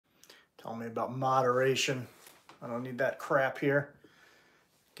Tell me about moderation. I don't need that crap here.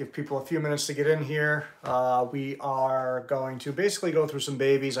 Give people a few minutes to get in here. We are going to basically go through some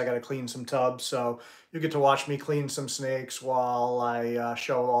babies. I got to clean some tubs, so you get to watch me clean some snakes while I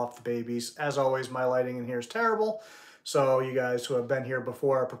show off the babies. As always, my lighting in here is terrible, so you guys who have been here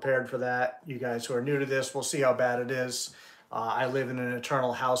before are prepared for that. You guys who are new to this, we'll see how bad it is. I live in an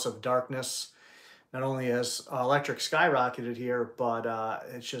eternal house of darkness. Not only has electric skyrocketed here, but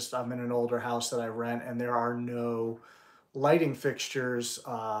it's just I'm in an older house that I rent, and there are no lighting fixtures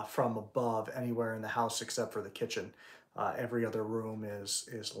from above anywhere in the house except for the kitchen. Every other room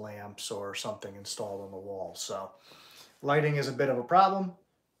is lamps or something installed on the wall. So lighting is a bit of a problem.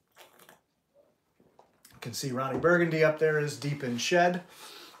 You can see Ronnie Burgundy up there is deep in shed.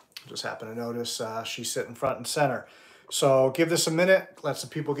 Just happen to notice she's sitting front and center. So give this a minute, let some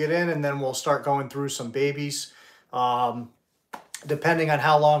people get in, and then we'll start going through some babies. Depending on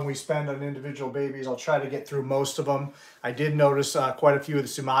how long we spend on individual babies, I'll try to get through most of them. I did notice quite a few of the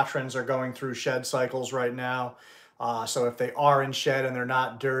Sumatrans are going through shed cycles right now. So if they are in shed and they're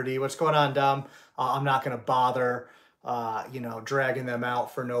not dirty, what's going on, Dom? I'm not going to bother, dragging them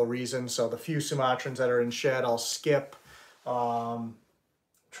out for no reason. So the few Sumatrans that are in shed, I'll skip.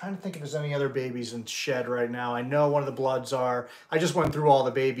 Trying to think if there's any other babies in shed right now. I know one of the bloods are. I just went through all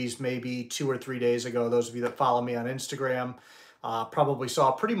the babies maybe 2 or 3 days ago. Those of you that follow me on Instagram probably saw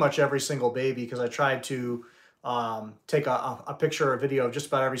pretty much every single baby because I tried to take a picture or a video of just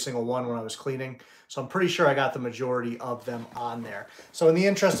about every single one when I was cleaning. So I'm pretty sure I got the majority of them on there. So in the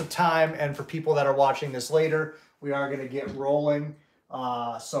interest of time and for people that are watching this later, we are going to get rolling.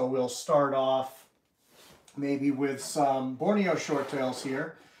 So we'll start off maybe with some Borneo short tails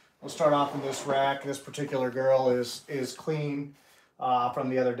here. We'll start off in this rack. This particular girl is clean from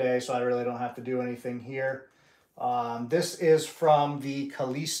the other day, so I really don't have to do anything here. This is from the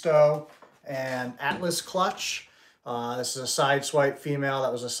Callisto and Atlas clutch. This is a side swipe female.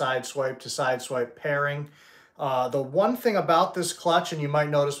 That was a side swipe to side swipe pairing. The one thing about this clutch, and you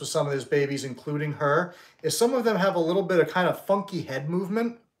might notice with some of these babies, including her, is some of them have a little bit of kind of funky head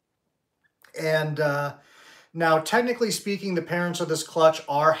movement. And now, technically speaking, the parents of this clutch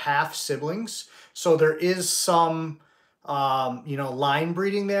are half siblings. So there is some, line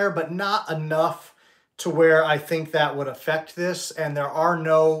breeding there, but not enough to where I think that would affect this. And there are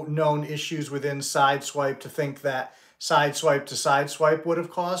no known issues within Sideswipe to think that Sideswipe to Sideswipe would have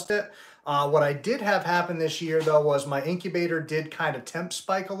caused it. What I did have happen this year, though, was my incubator did kind of temp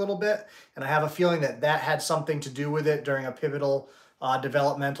spike a little bit. And I have a feeling that that had something to do with it during a pivotal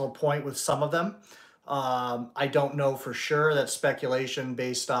developmental point with some of them. I don't know for sure. That's speculation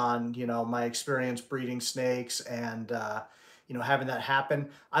based on, my experience breeding snakes and, having that happen.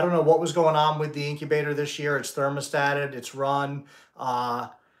 I don't know what was going on with the incubator this year. It's thermostated, it's run,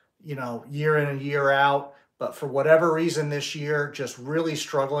 year in and year out. But for whatever reason this year, just really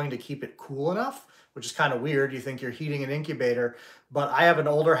struggling to keep it cool enough, which is kind of weird. You think you're heating an incubator, but I have an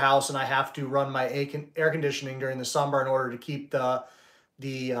older house and I have to run my air conditioning during the summer in order to keep the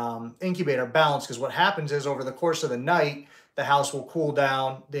incubator balanced, because what happens is over the course of the night, the house will cool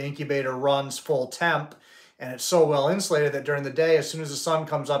down, the incubator runs full temp, and it's so well insulated that during the day, as soon as the sun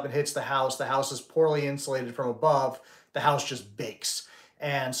comes up and hits the house is poorly insulated from above, the house just bakes.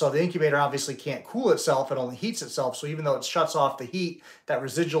 And so the incubator obviously can't cool itself, it only heats itself. So even though it shuts off the heat, that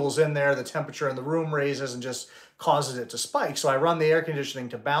residual is in there, the temperature in the room raises and just causes it to spike. So I run the air conditioning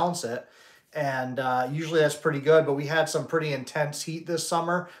to balance it. And usually that's pretty good, but we had some pretty intense heat this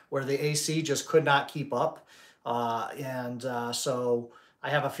summer where the AC just could not keep up. So I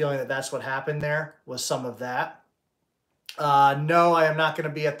have a feeling that that's what happened there was some of that. No, I am not going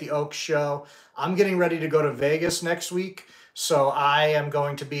to be at the Oaks show. I'm getting ready to go to Vegas next week. So I am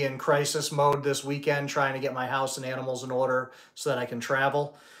going to be in crisis mode this weekend, trying to get my house and animals in order so that I can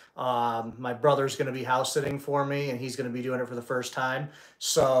travel. My brother's going to be house sitting for me, and he's going to be doing it for the first time.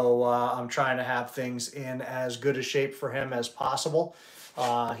 So I'm trying to have things in as good a shape for him as possible.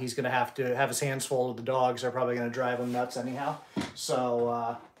 He's going to have his hands full with the dogs. They're probably going to drive him nuts anyhow.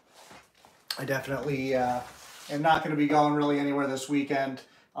 So I definitely am not going to be going really anywhere this weekend.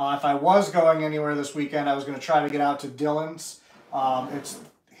 If I was going anywhere this weekend, I was going to try to get out to Dylan's. It's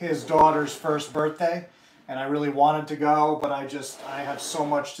his daughter's first birthday. And I really wanted to go, but I have so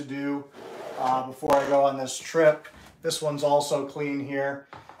much to do before I go on this trip. This one's also clean here.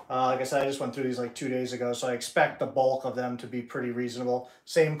 Like I said, I just went through these like 2 days ago, so I expect the bulk of them to be pretty reasonable.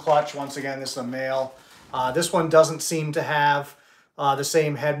 Same clutch, once again, this is a male. This one doesn't seem to have the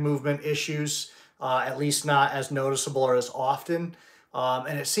same head movement issues, at least not as noticeable or as often.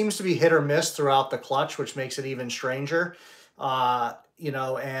 And it seems to be hit or miss throughout the clutch, which makes it even stranger. you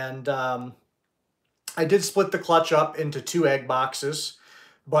know, and I did split the clutch up into 2 egg boxes,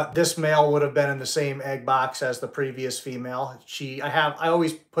 but this male would have been in the same egg box as the previous female. I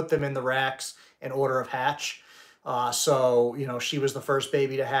always put them in the racks in order of hatch. So, you know, she was the first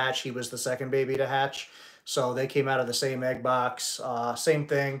baby to hatch. He was the second baby to hatch. So they came out of the same egg box. Same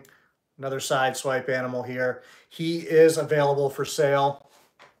thing. Another side swipe animal here. He is available for sale.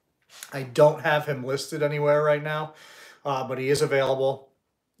 I don't have him listed anywhere right now, but he is available.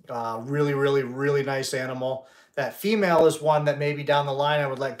 Really, really, really nice animal. That female is one that maybe down the line I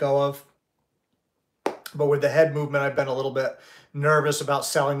would let go of. But with the head movement, I've been a little bit nervous about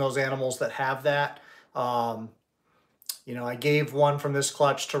selling those animals that have that. You know, I gave one from this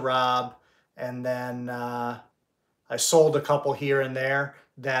clutch to Rob, and then I sold a couple here and there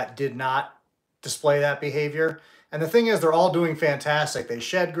that did not display that behavior. And the thing is, they're all doing fantastic. They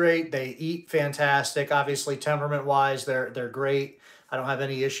shed great. They eat fantastic. Obviously, temperament-wise, they're great. I don't have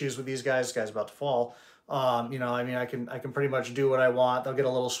any issues with these guys. This guy's about to fall. You know, I mean, I can pretty much do what I want. They'll get a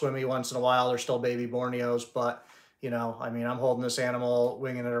little swimmy once in a while. They're still baby Borneos, but you know, I mean, I'm holding this animal,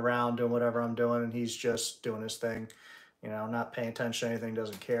 winging it around, doing whatever I'm doing, and he's just doing his thing. You know, not paying attention to anything,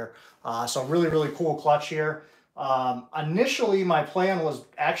 doesn't care. So really, really cool clutch here. Initially, my plan was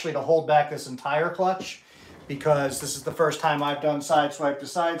actually to hold back this entire clutch because this is the first time I've done side swipe to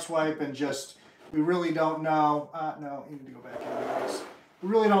side swipe, and just we really don't know. No, you need to go back into this. We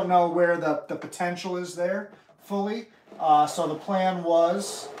really don't know where the potential is there fully. So the plan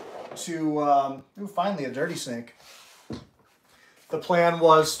was to finally a dirty snake. The plan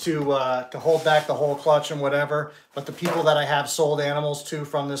was to hold back the whole clutch and whatever, but the people that I have sold animals to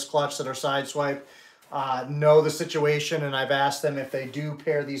from this clutch that are side swipe know the situation, and I've asked them if they do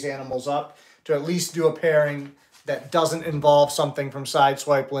pair these animals up to at least do a pairing that doesn't involve something from side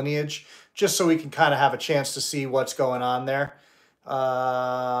swipe lineage, just so we can kind of have a chance to see what's going on there.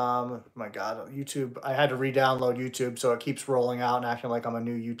 My God, YouTube, I had to re-download YouTube, so it keeps rolling out and acting like I'm a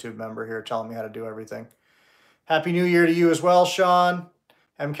new YouTube member here, telling me how to do everything. Happy New Year to you as well, Sean.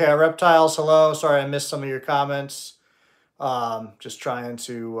 MKR Reptiles, hello. Sorry I missed some of your comments. Just trying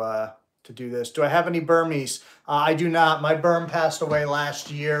to do this. Do I have any Burmese? I do not. My Burm passed away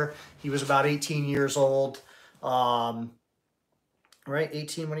last year. He was about 18 years old. Right,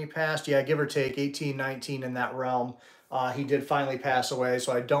 18 when he passed? Yeah, give or take, 18, 19 in that realm. He did finally pass away,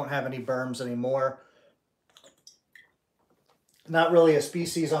 so I don't have any Burms anymore. Not really a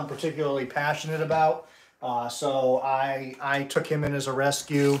species I'm particularly passionate about. So I took him in as a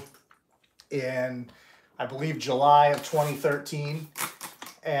rescue in, I believe, July of 2013,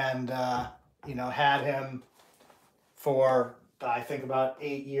 and you know, had him for I think about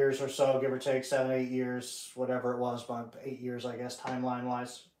 8 years or so, give or take 7, 8 years, whatever it was, about 8 years, I guess, timeline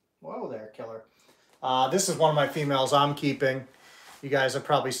wise. Whoa there, killer. This is one of my females I'm keeping. You guys have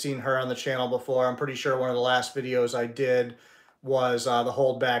probably seen her on the channel before. I'm pretty sure one of the last videos I did was the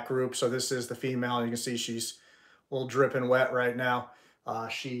hold back group. So this is the female. You can see she's a little dripping wet right now.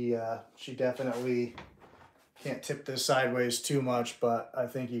 She definitely can't tip this sideways too much, but I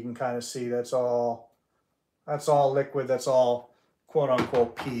think you can kind of see that's all liquid. That's all quote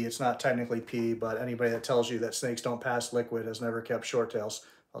unquote pee. It's not technically pee, but anybody that tells you that snakes don't pass liquid has never kept short tails.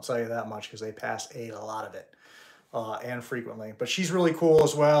 I'll tell you that much, because they pass a lot of it and frequently. But she's really cool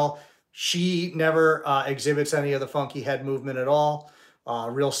as well. She never exhibits any of the funky head movement at all.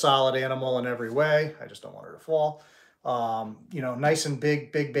 Real solid animal in every way. I just don't want her to fall. You know, nice and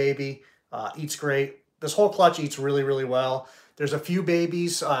big baby. Eats great. This whole clutch eats really, really well. There's a few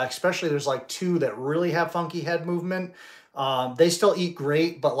babies, especially there's like 2 that really have funky head movement. They still eat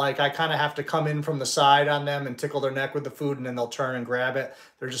great, but like I kind of have to come in from the side on them and tickle their neck with the food, and then they'll turn and grab it.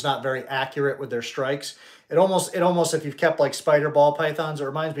 They're just not very accurate with their strikes. It almost, if you've kept like spider ball pythons, it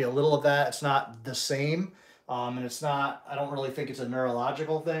reminds me a little of that. It's not the same. And it's not, I don't really think it's a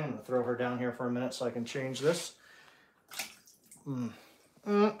neurological thing. I'm going to throw her down here for a minute so I can change this.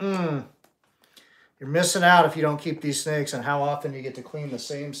 You're missing out if you don't keep these snakes on how often you get to clean the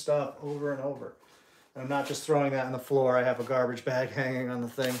same stuff over and over. And I'm not just throwing that on the floor. I have a garbage bag hanging on the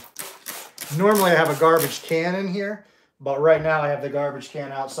thing. Normally I have a garbage can in here, but right now I have the garbage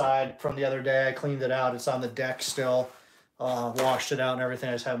can outside from the other day. I cleaned it out. It's on the deck still. Washed it out and everything.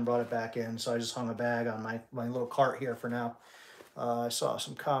 I just haven't brought it back in, so I just hung a bag on my little cart here for now. I saw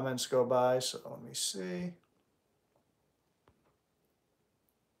some comments go by, so let me see.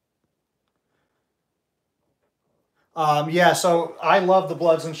 Yeah, so I love the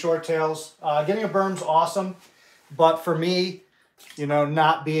Bloods and Short Tails. Getting a Burm's awesome, but for me, you know,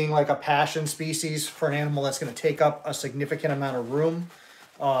 not being like a passion species for an animal that's going to take up a significant amount of room,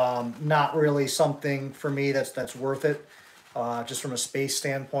 not really something for me that's worth it. just from a space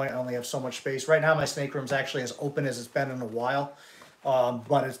standpoint. I only have so much space. Right now my snake room's actually as open as it's been in a while.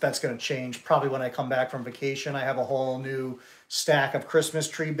 But that's going to change probably when I come back from vacation. I have a whole new stack of Christmas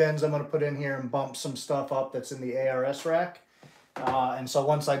tree bins I'm going to put in here and bump some stuff up that's in the ARS rack. And so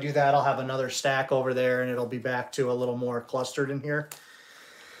once I do that, I'll have another stack over there and it'll be back to a little more clustered in here.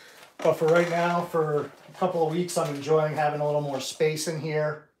 But for right now, for a couple of weeks, I'm enjoying having a little more space in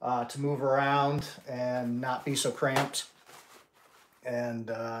here to move around and not be so cramped.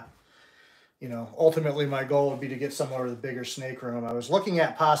 And, you know, ultimately my goal would be to get somewhere with a bigger snake room. I was looking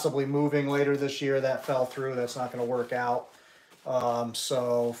at possibly moving later this year. That fell through. That's not going to work out.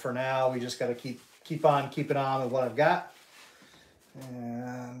 So for now, we just got to keep on keeping on with what I've got.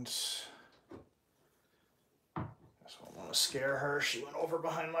 And I don't want to scare her. She went over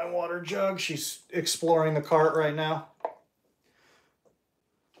behind my water jug. She's exploring the cart right now.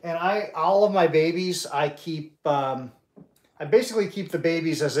 And all of my babies, I basically keep the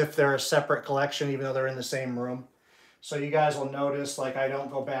babies as if they're a separate collection, even though they're in the same room. So you guys will notice, like, I don't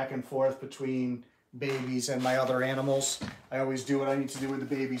go back and forth between babies and my other animals. I always do what I need to do with the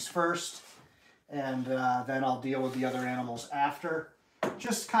babies first, and then I'll deal with the other animals after.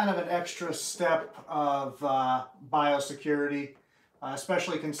 Just kind of an extra step of biosecurity,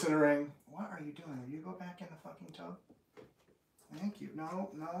 especially considering, what are you doing? Will you go back in the fucking tub? Thank you. No,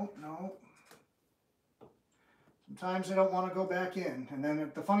 no, no. Sometimes they don't want to go back in. And then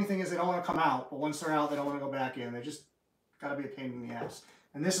the funny thing is they don't want to come out, but once they're out, they don't want to go back in. They just got to be a pain in the ass.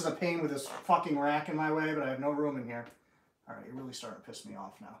 And this is a pain with this fucking rack in my way, but I have no room in here. All right, you're really starting to piss me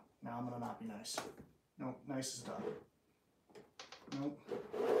off now. Now I'm going to not be nice. Nope, nice is done. Nope.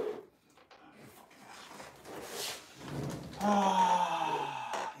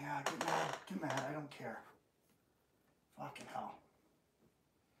 Ah, yeah, get mad. I don't care. Fucking hell.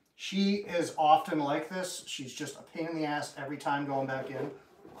 She is often like this. She's just a pain in the ass every time going back in.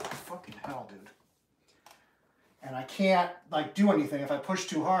 Fucking hell, dude. And I can't, like, do anything. If I push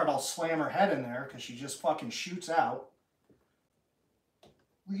too hard, I'll slam her head in there because she just fucking shoots out.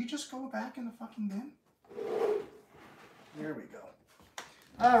 Will you just go back in the fucking bin? There we go.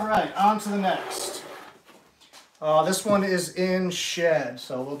 All right, on to the next. This one is in shed,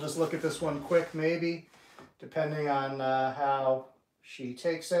 so we'll just look at this one quick, maybe, depending on how she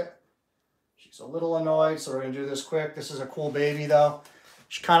takes it. She's a little annoyed, so we're going to do this quick. This is a cool baby, though.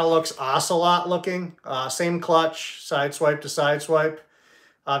 She kind of looks ocelot looking. Same clutch, side swipe to side swipe.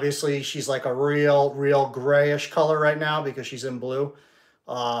 Obviously, she's like a real grayish color right now because she's in blue.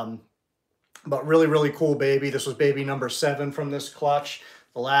 But really cool baby. This was baby number 7 from this clutch.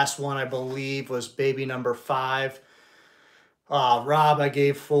 The last one, I believe, was baby number 5. Rob I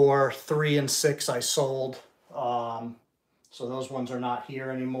gave for 3 and 6 I sold. So those ones are not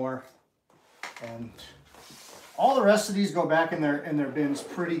here anymore. And all the rest of these go back in their bins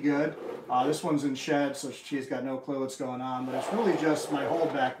pretty good. This one's in shed, so she's got no clue what's going on. But it's really just my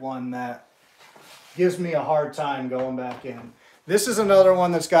holdback one that gives me a hard time going back in. This is another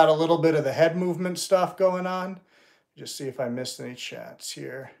one that's got a little bit of the head movement stuff going on. Just see if I missed any chats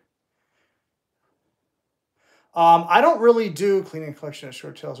here. I don't really do cleaning collection of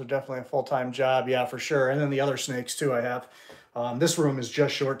short tails are definitely a full-time job. Yeah, for sure. And then the other snakes too I have. This room is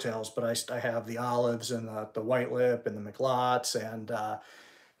just short tails, but I have the olives and the white lip and the McLots and,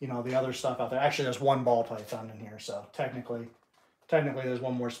 you know, the other stuff out there. Actually, there's one ball python in here. So technically there's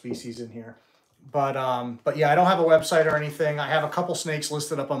one more species in here. But yeah, I don't have a website or anything. I have a couple snakes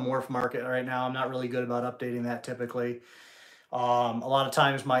listed up on Morph Market right now. I'm not really good about updating that typically. A lot of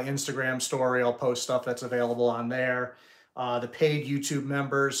times my Instagram story, I'll post stuff that's available on there. The paid YouTube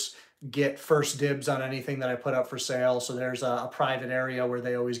members get first dibs on anything that I put up for sale. So there's a private area where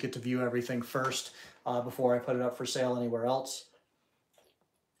they always get to view everything first before I put it up for sale anywhere else.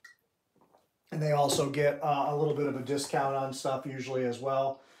 And they also get a little bit of a discount on stuff usually as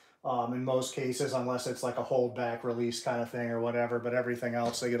well. In most cases, unless it's like a holdback release kind of thing or whatever, but everything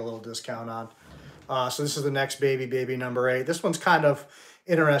else they get a little discount on. So this is the next baby number 8. This one's kind of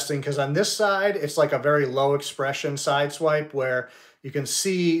interesting because on this side, it's like a very low expression side swipe where you can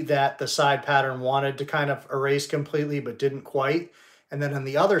see that the side pattern wanted to kind of erase completely, but didn't quite. And then on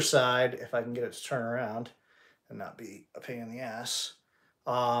the other side, if I can get it to turn around and not be a pain in the ass,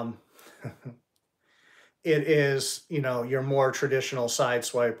 it is, you know, your more traditional side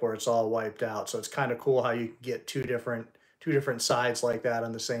swipe where it's all wiped out. So it's kind of cool how you get two different sides like that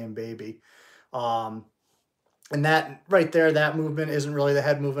on the same baby. And that right there, that movement isn't really the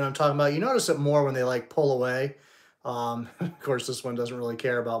head movement I'm talking about. You notice it more when they like pull away. Of course, this one doesn't really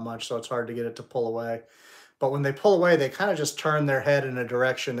care about much, so it's hard to get it to pull away. but when they pull away, they kind of just turn their head in a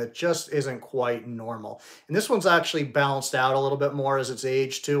direction that just isn't quite normal. And this one's actually balanced out a little bit more as it's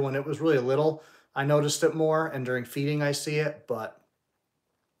aged too. When it was really little, I noticed it more, and during feeding I see it, but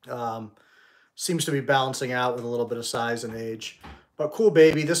um, seems to be balancing out with a little bit of size and age. But cool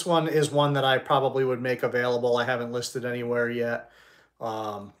baby. This one is one that I probably would make available. I haven't listed anywhere yet.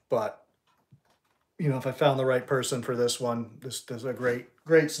 But you know, if I found the right person for this one, this is a great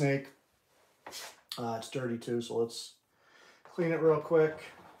snake. It's dirty too, so let's clean it real quick.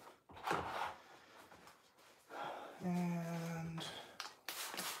 And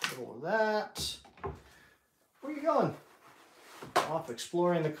a little of that. Where are you going? Off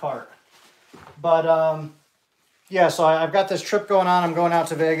exploring the cart. But yeah, so I've got this trip going on. I'm going out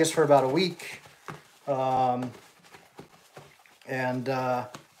to Vegas for about a week. And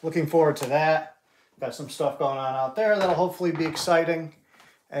looking forward to that. Got some stuff going on out there that'll hopefully be exciting.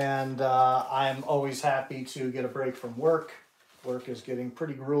 And I'm always happy to get a break from work. Work is getting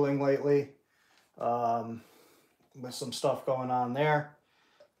pretty grueling lately. With some stuff going on there.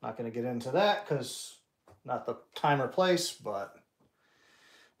 Not going to get into that because not the time or place, but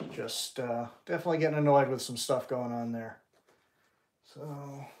just definitely getting annoyed with some stuff going on there. So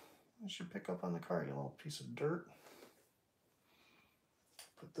I should pick up on the car, you little piece of dirt.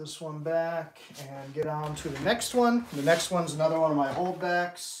 Put this one back and get on to the next one. The next one's another one of my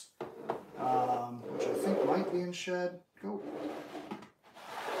holdbacks, which I think might be in shed. Go.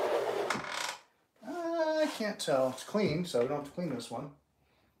 I can't tell. It's clean, so we don't have to clean this one.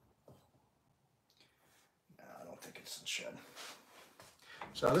 No, I don't think it's in shed.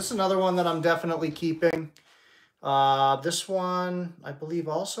 So this is another one that I'm definitely keeping. This one, I believe,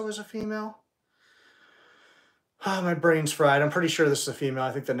 also is a female. My brain's fried. I'm pretty sure this is a female.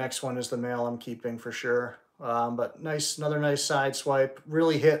 I think the next one is the male I'm keeping for sure. But nice, another nice side swipe.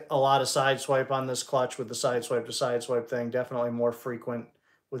 Really hit a lot of side swipe on this clutch with the side swipe to side swipe thing. Definitely more frequent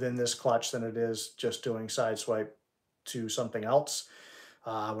within this clutch than it is just doing side swipe to something else.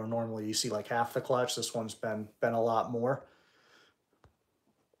 Where normally you see like half the clutch. This one's been a lot more.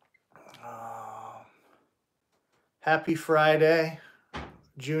 Happy Friday,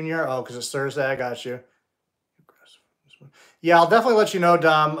 Junior. Oh, because it's Thursday. I got you. Yeah, I'll definitely let you know,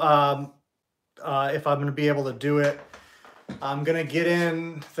 Dom, if I'm going to be able to do it. I'm going to get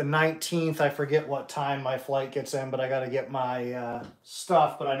in the 19th. I forget what time my flight gets in, but I got to get my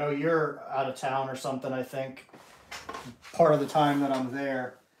stuff. But I know you're out of town or something, I think, part of the time that I'm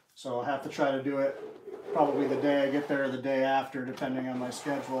there. So I'll have to try to do it probably the day I get there or the day after, depending on my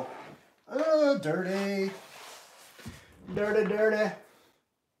schedule. Oh, dirty. Dirty, dirty.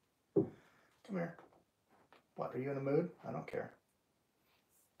 Come here. What, are you in a mood? I don't care.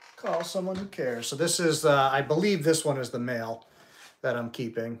 Call someone who cares. So this is, I believe this one is the male that I'm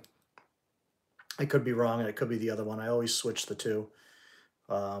keeping. I could be wrong, and it could be the other one. I always switch the two.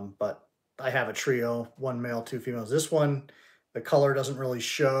 But I have a trio, one male, two females. This one, the color doesn't really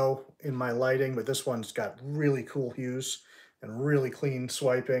show in my lighting, but this one's got really cool hues and really clean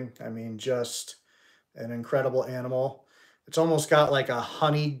swiping. I mean, just an incredible animal. It's almost got like a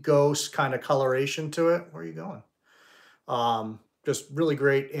honey ghost kind of coloration to it. Where are you going? Just really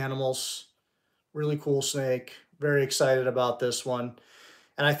great animals, really cool snake. Very excited about this one.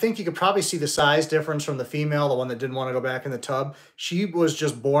 And I think you could probably see the size difference from the female, the one that didn't want to go back in the tub. She was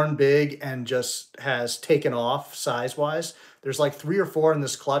just born big and just has taken off size-wise. There's like 3 or 4 in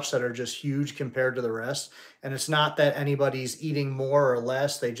this clutch that are just huge compared to the rest. And it's not that anybody's eating more or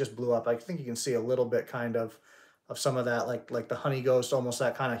less. They just blew up. I think you can see a little bit kind of some of that, like the honey ghost, almost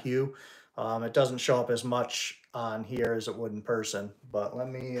that kind of hue. It doesn't show up as much on here as it would in person. But let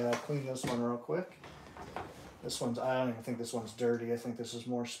me clean this one real quick. This one's, I don't even think this one's dirty. I think this is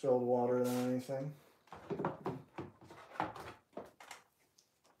more spilled water than anything.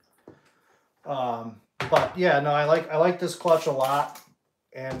 But yeah, no, I like this clutch a lot.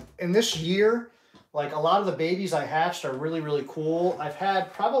 And in this year, like a lot of the babies I hatched are really, really cool. I've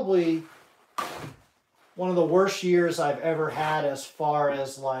had probably one of the worst years I've ever had as far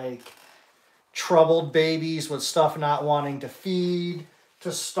as like troubled babies with stuff not wanting to feed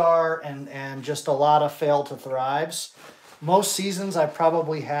to start, and just a lot of fail to thrives. Most seasons I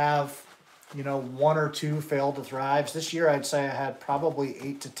probably have, you know, 1 or 2 failed to thrives. This year I'd say I had probably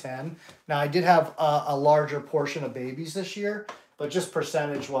 8 to 10. Now I did have a larger portion of babies this year, but just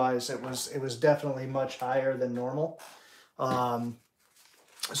percentage wise it was definitely much higher than normal.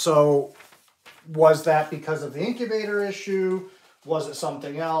 So was that because of the incubator issue? Was it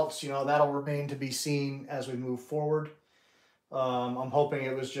something else? You know, that'll remain to be seen as we move forward. I'm hoping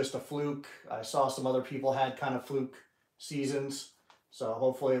it was just a fluke. I saw some other people had kind of fluke seasons, so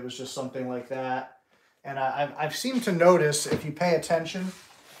hopefully it was just something like that. And I've seemed to notice, if you pay attention,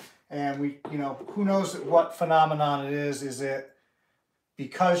 and who knows what phenomenon it is. Is it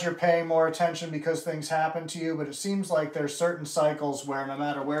because you're paying more attention because things happen to you? But it seems like there's certain cycles where no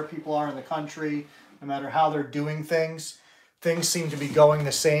matter where people are in the country, no matter how they're doing things seem to be going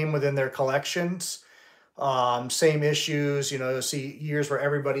the same within their collections. Same issues, you'll see years where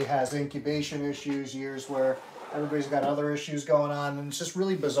everybody has incubation issues, years where everybody's got other issues going on, and it's just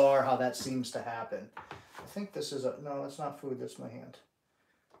really bizarre how that seems to happen. I think this is no, that's not food, that's my hand.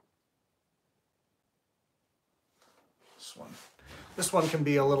 This one can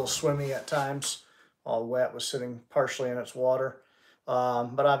be a little swimmy at times, all wet, was sitting partially in its water.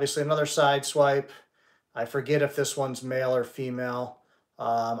 But obviously another side swipe. I forget if this one's male or female.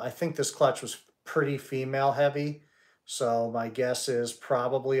 I think this clutch was pretty female heavy, so my guess is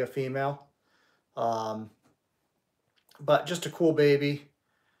probably a female. But just a cool baby,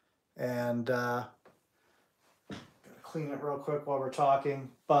 and gonna clean it real quick while we're talking.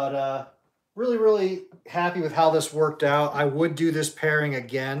 But really, really happy with how this worked out. I would do this pairing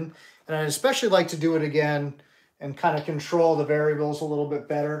again, and I'd especially like to do it again and kind of control the variables a little bit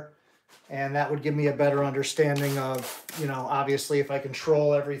better. And that would give me a better understanding of, obviously if I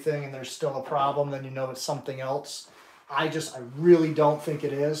control everything and there's still a problem, then it's something else. I really don't think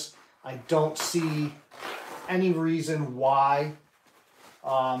it is. I don't see any reason why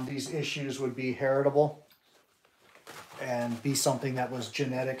these issues would be heritable and be something that was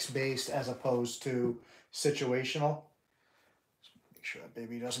genetics based as opposed to situational. Make sure that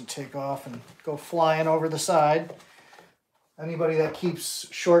baby doesn't take off and go flying over the side. Anybody that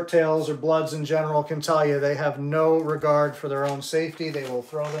keeps short tails or bloods in general can tell you they have no regard for their own safety. They will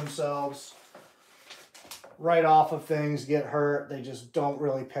throw themselves right off of things, get hurt. They just don't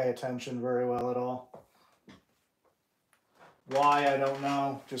really pay attention very well at all. Why, I don't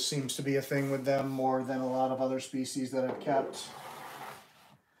know. Just seems to be a thing with them more than a lot of other species that I've kept.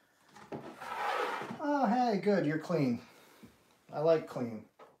 Oh, hey, good, you're clean. I like clean.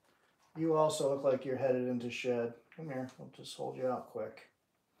 You also look like you're headed into shed. Come here, I'll just hold you out quick.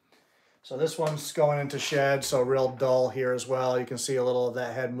 So this one's going into shed, so real dull here as well. You can see a little of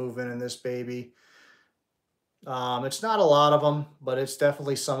that head movement in this baby. It's not a lot of them, but it's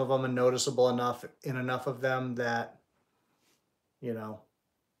definitely some of them, and noticeable enough in enough of them that,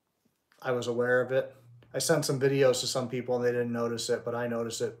 I was aware of it. I sent some videos to some people and they didn't notice it, but I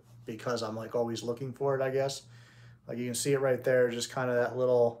notice it because I'm like always looking for it, I guess. Like you can see it right there, just kind of that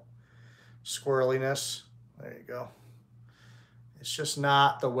little squirreliness. There you go. It's just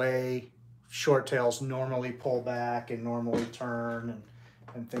not the way short tails normally pull back and normally turn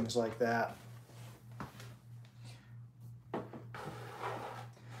and things like that.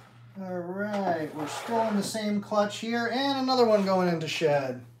 All right, we're still in the same clutch here, and another one going into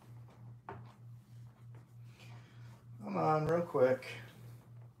shed. Come on, real quick.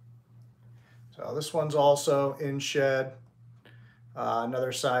 So this one's also in shed.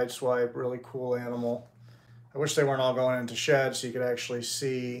 Another side swipe, really cool animal. I wish they weren't all going into shed so you could actually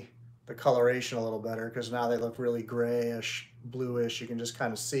see the coloration a little better, because now they look really grayish, bluish. You can just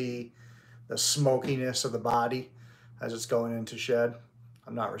kind of see the smokiness of the body as it's going into shed.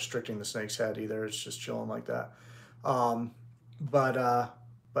 I'm not restricting the snake's head either. It's just chilling like that.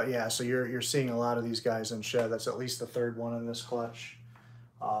 But yeah, so you're seeing a lot of these guys in shed. That's at least the third one in this clutch,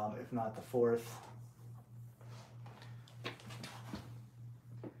 if not the fourth.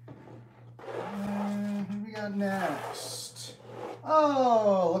 And who we got next?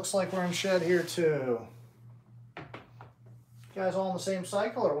 Oh, looks like we're in shed here too. You guys all in the same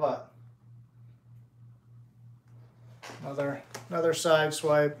cycle or what? Another side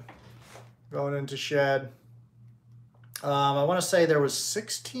swipe going into shed. I want to say there was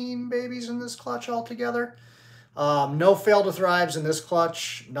 16 babies in this clutch altogether. No fail to thrives in this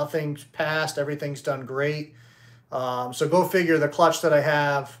clutch. Nothing's passed. Everything's done great. So go figure, the clutch that I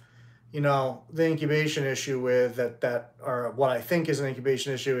have, the incubation issue with or what I think is an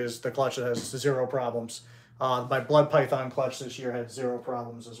incubation issue, is the clutch that has 0 problems. My blood python clutch this year had 0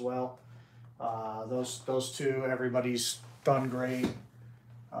 problems as well. Those two, everybody's done great.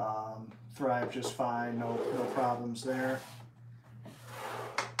 Thrive just fine, no problems there.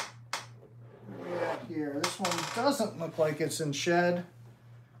 What do we got here? This one doesn't look like it's in shed.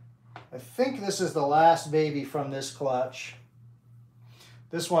 I think this is the last baby from this clutch.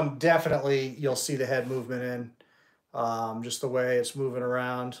 This one definitely, you'll see the head movement in, just the way it's moving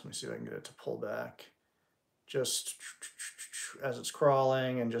around. Let me see if I can get it to pull back. Just as it's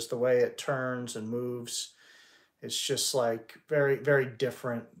crawling, and just the way it turns and moves. It's just like very, very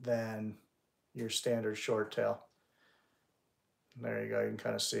different than your standard short tail. There you go, you can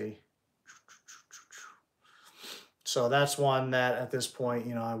kind of see. So that's one that at this point,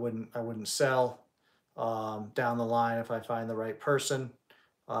 you know, I wouldn't sell. Down the line, if I find the right person,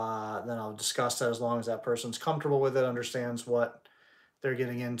 then I'll discuss that as long as that person's comfortable with it, understands what they're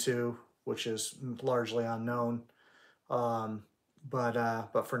getting into, which is largely unknown. Um,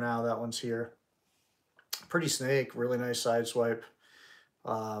 but for now, that one's here. Pretty snake, really nice side swipe.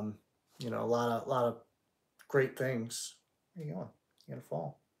 Um, you know, a lot of great things. Where you going? You gonna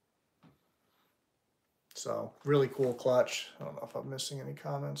fall? So really cool clutch. I don't know if I'm missing any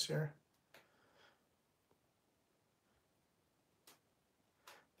comments here.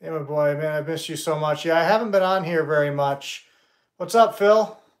 Hey, my boy, man, I missed you so much. Yeah, I haven't been on here very much. What's up,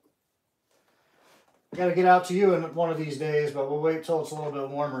 Phil? I got to get out to you in one of these days, but we'll wait till it's a little bit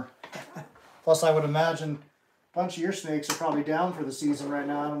warmer. Plus, I would imagine a bunch of your snakes are probably down for the season right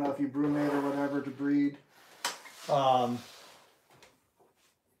now. I don't know if you brumate or whatever to breed.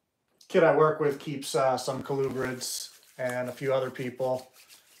 Kid I work with keeps some colubrids and a few other people.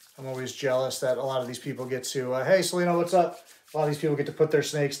 I'm always jealous that a lot of these people get to, hey, Selena, what's up? A lot of these people get to put their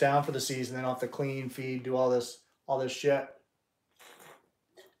snakes down for the season. They don't have to clean, feed, do all this shit.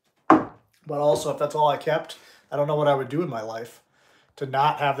 But also, if that's all I kept, I don't know what I would do with my life. To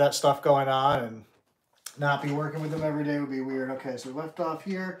not have that stuff going on and not be working with them every day would be weird. Okay, so we left off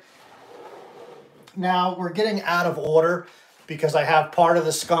here. Now we're getting out of order because I have part of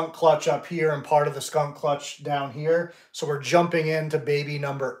the skunk clutch up here and part of the skunk clutch down here. So we're jumping into baby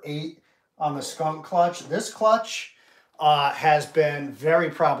number 8 on the skunk clutch. This clutch has been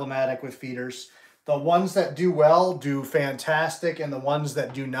very problematic with feeders. The ones that do well do fantastic, and the ones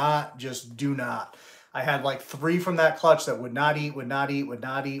that do not just do not. I had like 3 from that clutch that would not eat, would not eat, would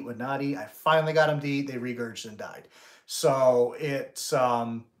not eat, would not eat. I finally got them to eat. They regurgitated and died. So it's,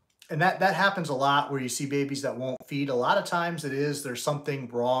 and that happens a lot where you see babies that won't feed. A lot of times there's something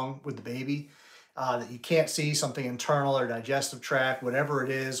wrong with the baby that you can't see, something internal or digestive tract, whatever it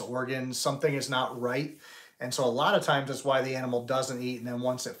is, organs, something is not right. And so a lot of times that's why the animal doesn't eat. And then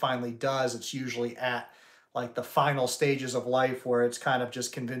once it finally does, it's usually at like the final stages of life where it's kind of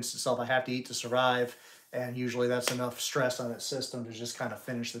just convinced itself, I have to eat to survive. And usually that's enough stress on its system to just kind of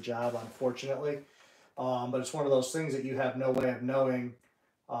finish the job, unfortunately. But it's one of those things that you have no way of knowing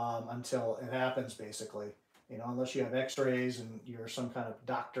until it happens, basically. You know, unless you have x-rays and you're some kind of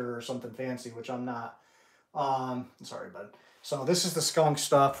doctor or something fancy, which I'm not. Sorry, bud. So this is the skunk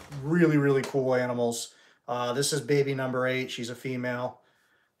stuff. Really, really cool animals. This is baby number 8. She's a female.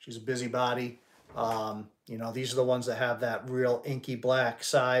 She's a busybody. You know, these are the ones that have that real inky black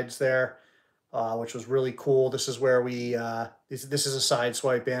sides there, which was really cool. This is where we, this is a side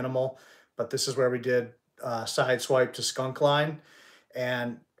swipe animal, but this is where we did side swipe to skunk line.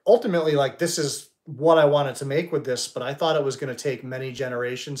 And ultimately, like, this is what I wanted to make with this, but I thought it was going to take many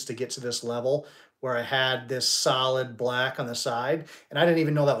generations to get to this level where I had this solid black on the side, and I didn't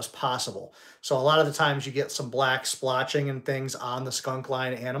even know that was possible. So a lot of the times you get some black splotching and things on the skunk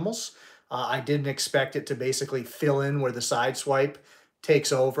line animals. I didn't expect it to basically fill in where the side swipe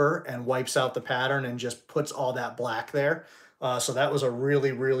takes over and wipes out the pattern and just puts all that black there. So that was a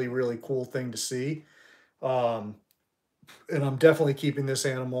really, really, really cool thing to see. And I'm definitely keeping this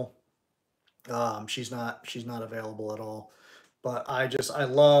animal. She's not available at all, but I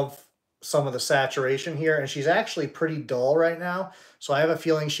love some of the saturation here, and she's actually pretty dull right now. So I have a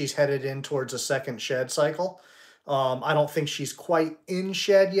feeling she's headed in towards a second shed cycle. I don't think she's quite in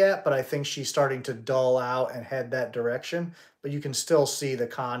shed yet, but I think she's starting to dull out and head that direction. But you can still see the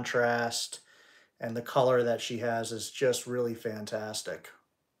contrast, and the color that she has is just really fantastic.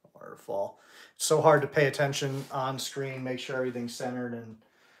 Waterfall. It's so hard to pay attention on screen, make sure everything's centered, and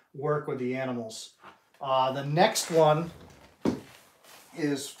work with the animals. The next one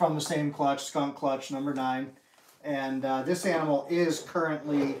is from the same clutch, skunk clutch number 9. And this animal is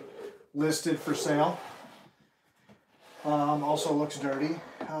currently listed for sale. Also looks dirty.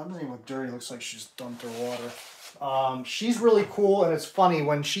 Doesn't even look dirty. Looks like she's dumped her water. She's really cool, and it's funny.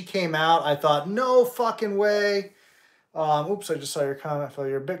 When she came out, I thought, no fucking way. Oops, I just saw your comment, Phil.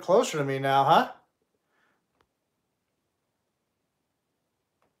 You're a bit closer to me now, huh?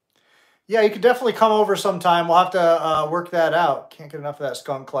 Yeah, you could definitely come over sometime. We'll have to work that out. Can't get enough of that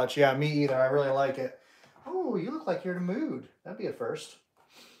skunk clutch. Yeah, me either. I really like it. Oh, you look like you're in a mood. That'd be a first.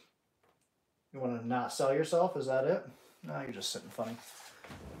 You want to not sell yourself? Is that it? No, you're just sitting funny.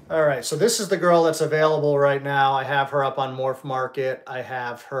 All right, so this is the girl that's available right now. I have her up on Morph Market. I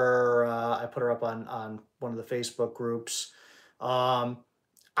have her, I put her up on one of the Facebook groups.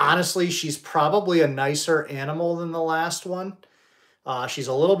 Honestly, she's probably a nicer animal than the last one. She's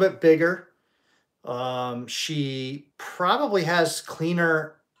a little bit bigger. She probably has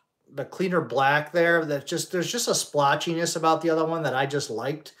cleaner the cleaner black there. That just there's just a splotchiness about the other one that I just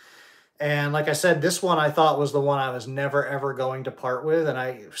liked. And like I said, this one I thought was the one I was never ever going to part with, and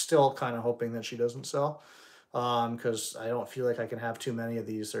I still kind of hoping that she doesn't sell, because I don't feel like I can have too many of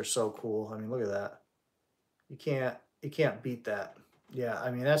these. They're so cool. I mean, look at that. You can't beat that. Yeah, I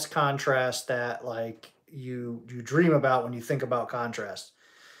mean that's contrast that like you dream about when you think about contrast.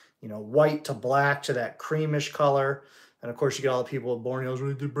 You know, white to black to that creamish color. And of course, you get all the people at Borneo's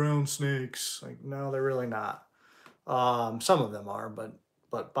with the brown snakes. Like, no, they're really not. Some of them are,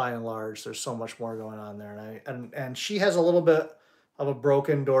 but by and large, there's so much more going on there. And she has a little bit of a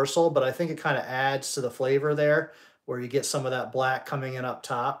broken dorsal, but I think it kind of adds to the flavor there, where you get some of that black coming in up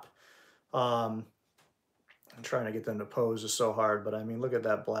top. Um, I'm trying to get them to pose is so hard, but I mean, look at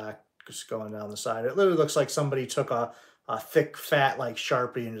that black just going down the side. It literally looks like somebody took a thick, fat, like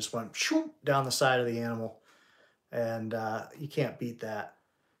Sharpie and just went down the side of the animal. And you can't beat that.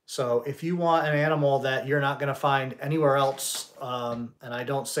 So if you want an animal that you're not going to find anywhere else, and I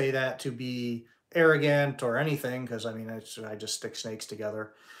don't say that to be arrogant or anything, because I mean, I just stick snakes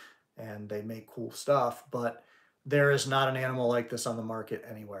together and they make cool stuff, but there is not an animal like this on the market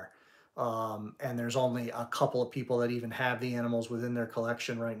anywhere. And there's only a couple of people that even have the animals within their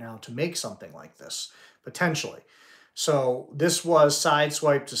collection right now to make something like this, potentially. So this was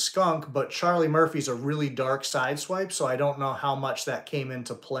sideswipe to skunk, but Charlie Murphy's a really dark sideswipe, so I don't know how much that came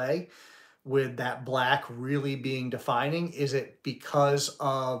into play with that black really being defining. Is it because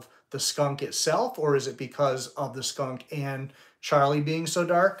of the skunk itself, or is it because of the skunk and Charlie being so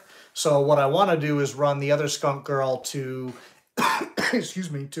dark? So what I want to do is run the other skunk girl to, excuse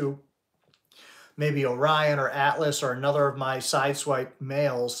me, to maybe Orion or Atlas or another of my sideswipe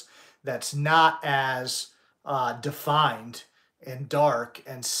males that's not as defined and dark,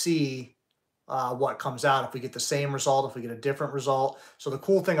 and see what comes out, if we get the same result, if we get a different result. So the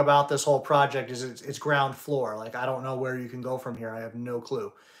cool thing about this whole project is it's ground floor. Like, I don't know where you can go from here. I have no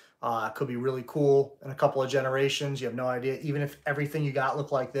clue. It could be really cool in a couple of generations. You have no idea. Even if everything you got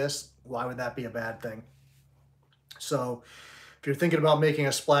looked like this, why would that be a bad thing? So if you're thinking about making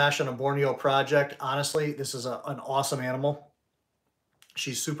a splash on a Borneo project, honestly, this is an awesome animal.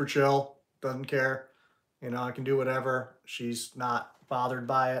 She's super chill, doesn't care. You know, I can do whatever. She's not bothered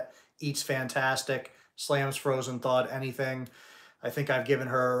by it. Eats fantastic. Slams frozen thawed anything. I think I've given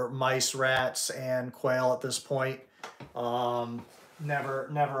her mice, rats, and quail at this point. Never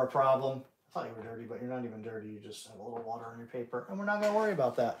a problem. I thought you were dirty, but you're not even dirty. You just have a little water on your paper, and we're not going to worry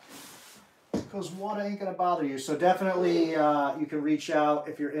about that, because water ain't going to bother you. So definitely you can reach out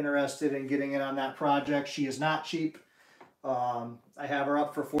if you're interested in getting in on that project. She is not cheap. I have her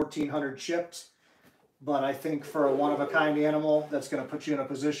up for $1,400 shipped. But I think for a one-of-a-kind animal, that's going to put you in a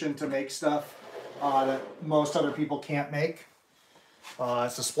position to make stuff that most other people can't make.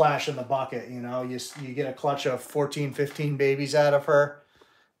 It's a splash in the bucket, you know. You get a clutch of 14, 15 babies out of her,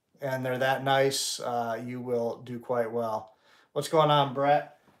 and they're that nice, you will do quite well. What's going on,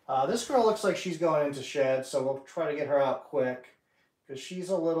 Brett? This girl looks like she's going into shed, so we'll try to get her out quick, because she's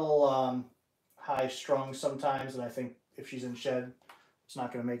a little high-strung sometimes, and I think if she's in shed, it's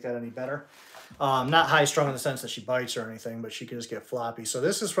not going to make that any better. Not high-strung in the sense that she bites or anything, but she can just get floppy. So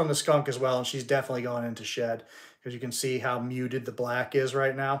this is from the skunk as well, and she's definitely going into shed, because you can see how muted the black is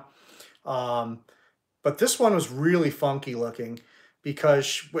right now. But this one was really funky looking,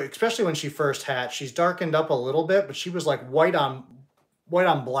 because especially when she first hatched, she's darkened up a little bit, but she was like white on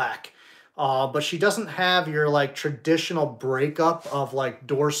black. But she doesn't have your like traditional breakup of like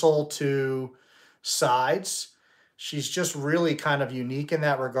dorsal to sides. She's just really kind of unique in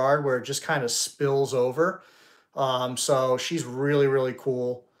that regard, where it just kind of spills over. So she's really, really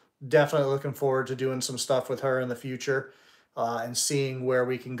cool. Definitely looking forward to doing some stuff with her in the future, and seeing where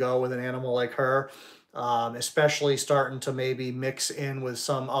we can go with an animal like her, especially starting to maybe mix in with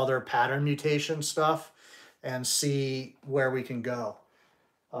some other pattern mutation stuff and see where we can go.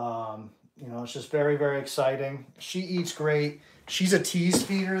 You know, it's just very, very exciting. She eats great. She's a tease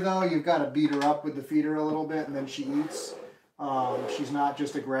feeder, though. You've got to beat her up with the feeder a little bit, and then she eats. She's not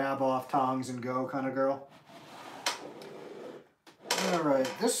just a grab off tongs and go kind of girl. All right,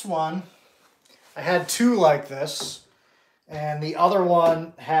 this one, I had two like this, and the other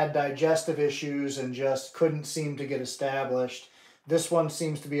one had digestive issues and just couldn't seem to get established. This one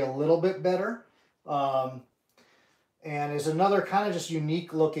seems to be a little bit better, and is another kind of just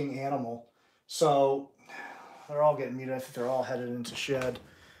unique looking animal. So they're all getting muted. I think they're all headed into shed.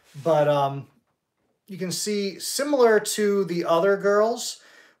 But you can see similar to the other girls,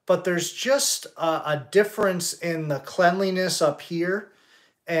 but there's just a difference in the cleanliness up here,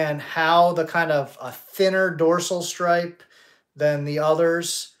 and how the kind of a thinner dorsal stripe than the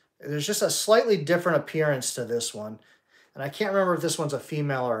others, There's just a slightly different appearance to this one. And I can't remember if this one's a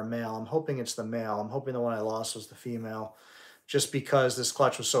female or a male. I'm hoping it's the male. I'm hoping the one I lost was the female, just because this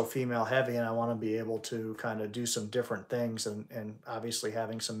clutch was so female heavy and I want to be able to kind of do some different things. And obviously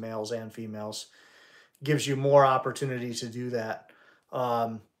having some males and females gives you more opportunity to do that.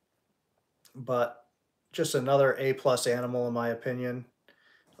 Um, but just another A+ animal in my opinion.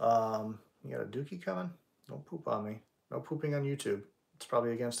 You got a dookie coming? Don't poop on me. No pooping on YouTube. It's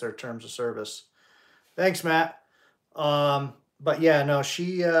probably against their terms of service. Thanks, Matt. But yeah, no,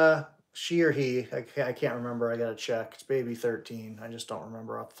 she or he, I can't remember. I gotta check. It's baby 13. I just don't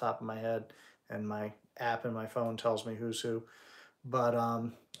remember off the top of my head, and my app in my phone tells me who's who. But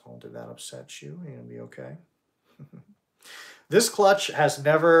oh, did that upset you? You're gonna be okay. This clutch has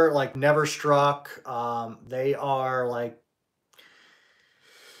never struck. They are like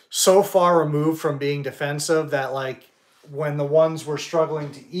so far removed from being defensive that like when the ones were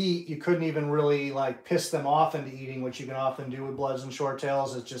struggling to eat, you couldn't even really like piss them off into eating, which you can often do with bloods and short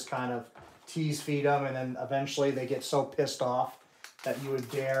tails. It's just kind of tease feed them, and then eventually they get so pissed off that you would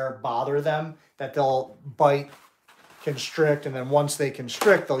dare bother them that they'll bite, constrict, and then once they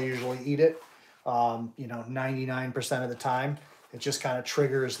constrict, they'll usually eat it. 99% of the time, it just kind of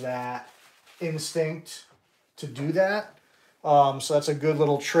triggers that instinct to do that. So that's a good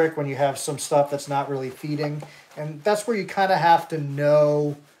little trick when you have some stuff that's not really feeding. And that's where you kind of have to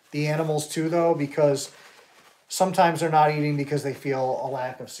know the animals too, though, because sometimes they're not eating because they feel a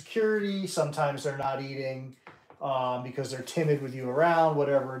lack of security. Sometimes they're not eating because they're timid with you around,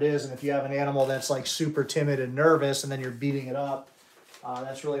 whatever it is. And if you have an animal that's like super timid and nervous and then you're beating it up,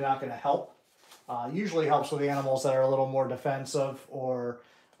 that's really not going to help. Usually helps with animals that are a little more defensive or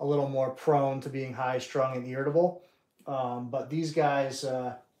a little more prone to being high-strung and irritable. But these guys,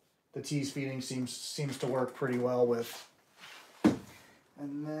 the tease feeding seems to work pretty well with.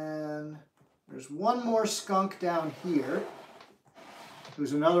 And then there's one more skunk down here,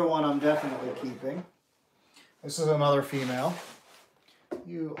 who's another one I'm definitely keeping. This is another female.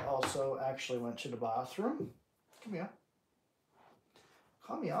 You also actually went to the bathroom. Come here.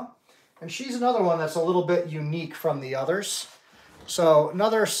 Come here. And she's another one that's a little bit unique from the others. So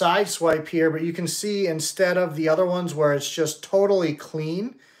another side swipe here, but you can see instead of the other ones where it's just totally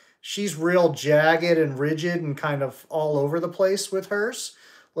clean, she's real jagged and rigid and kind of all over the place with hers.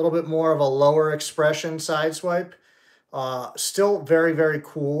 A little bit more of a lower expression side swipe. Still very, very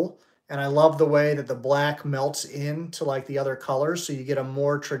cool. And I love the way that the black melts into like the other colors. So you get a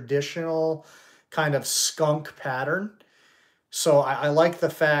more traditional kind of skunk pattern. So I like the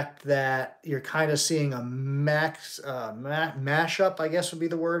fact that you're kind of seeing a mashup, I guess would be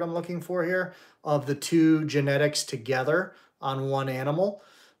the word I'm looking for here, of the two genetics together on one animal.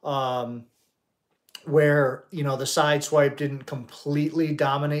 Where, the side swipe didn't completely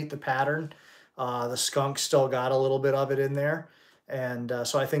dominate the pattern. The skunk still got a little bit of it in there. And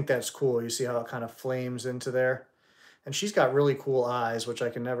so I think that's cool. You see how it kind of flames into there. And she's got really cool eyes, which I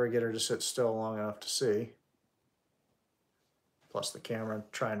can never get her to sit still long enough to see. Plus the camera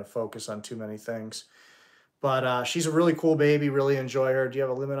trying to focus on too many things. But she's a really cool baby, really enjoy her. Do you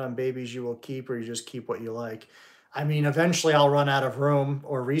have a limit on babies you will keep, or you just keep what you like? I mean, eventually I'll run out of room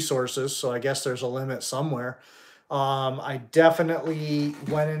or resources, so I guess there's a limit somewhere. I definitely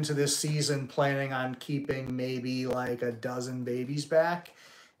went into this season planning on keeping maybe like a dozen babies back.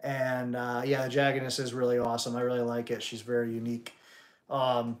 And yeah, the jaggedness is really awesome. I really like it. She's very unique.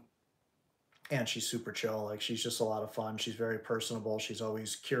 And she's super chill. Like, she's just a lot of fun. She's very personable. She's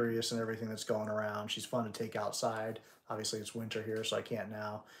always curious in everything that's going around. She's fun to take outside. Obviously, it's winter here, so I can't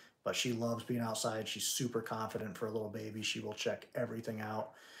now. But she loves being outside. She's super confident for a little baby. She will check everything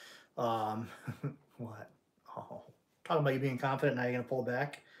out. What? Oh, talking about you being confident, now you're going to pull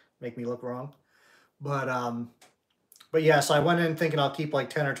back? Make me look wrong? But yeah, so I went in thinking I'll keep like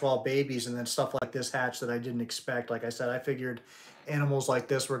 10 or 12 babies, and then stuff like this hatch that I didn't expect. Like I said, I figured animals like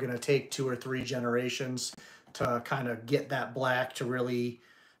this were going to take 2 or 3 generations to kind of get that black to really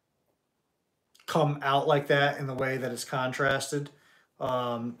come out like that in the way that it's contrasted.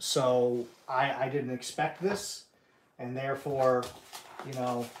 So I didn't expect this, and therefore,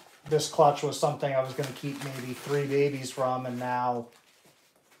 this clutch was something I was going to keep maybe 3 babies from, and now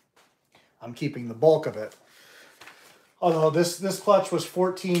I'm keeping the bulk of it. Although this clutch was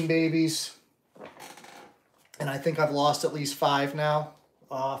 14 babies, and I think I've lost at least 5 now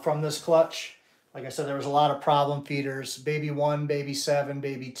from this clutch. Like I said, there was a lot of problem feeders. Baby 1, baby 7,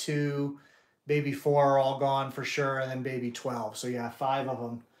 baby 2, baby 4 are all gone for sure, and then baby 12. So yeah, 5 of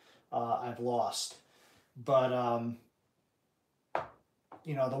them I've lost. But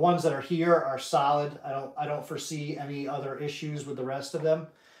the ones that are here are solid. I don't foresee any other issues with the rest of them.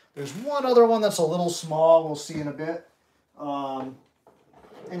 There's one other one that's a little small. We'll see in a bit. And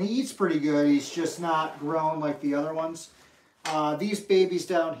he eats pretty good. He's just not grown like the other ones. These babies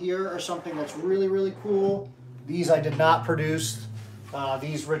down here are something that's really, really cool. These I did not produce.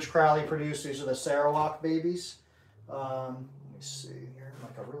 These Rich Crowley produced. These are the Sarawak babies. Let me see. You're in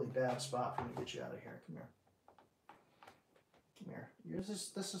like a really bad spot for me to get you out of here. Come here. Come here.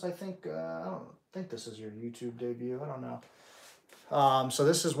 This is I think, I don't think this is your YouTube debut. I don't know. So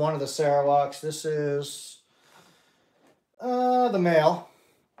this is one of the Sarawaks. This is the male.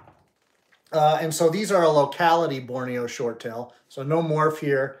 And so these are a locality Borneo shorttail. So no morph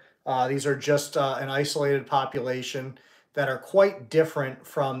here. These are just an isolated population that are quite different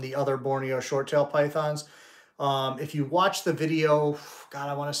from the other Borneo shorttail pythons. If you watch the video, God,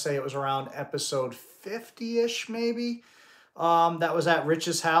 I want to say it was around episode 50-ish maybe. That was at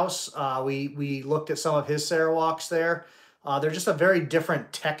Rich's house. We looked at some of his Sarawaks there. They're just a very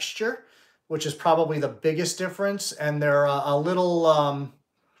different texture, which is probably the biggest difference. And they're a little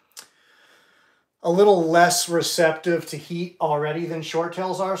less receptive to heat already than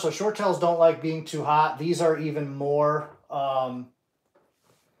shorttails are. So shorttails don't like being too hot. These are even more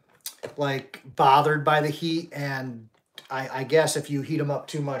like bothered by the heat. And I guess if you heat them up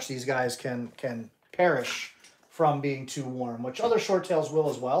too much, these guys can perish from being too warm, which other shorttails will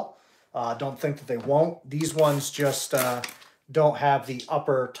as well. Don't think that they won't. These ones just don't have the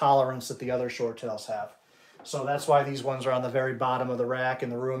upper tolerance that the other shorttails have. So that's why these ones are on the very bottom of the rack in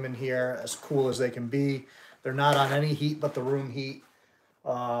the room in here, as cool as they can be. They're not on any heat but the room heat.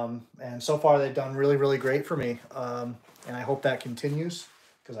 And so far they've done really, really great for me. And I hope that continues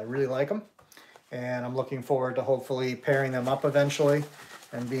because I really like them. And I'm looking forward to hopefully pairing them up eventually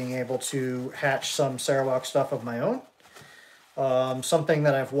and being able to hatch some Sarawak stuff of my own. Something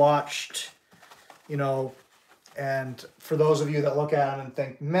that I've watched, you know, and for those of you that look at them and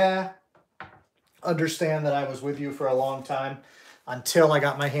think, meh, understand that I was with you for a long time until I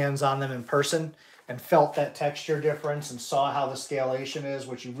got my hands on them in person and felt that texture difference and saw how the scalation is,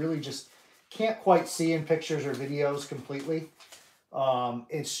 which you really just can't quite see in pictures or videos completely.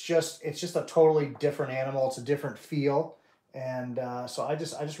 It's just a totally different animal. It's a different feel. And so I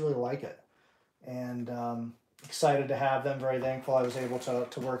just really like it. And excited to have them. Very thankful I was able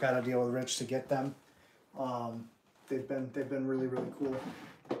to work out a deal with Rich to get them. They've been really, really cool.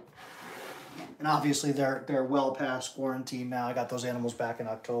 And obviously they're well past quarantine now. I got those animals back in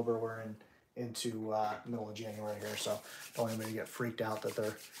October. We're into middle of January here, so don't want anybody to get freaked out that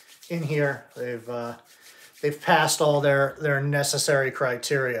they're in here. They've passed all their necessary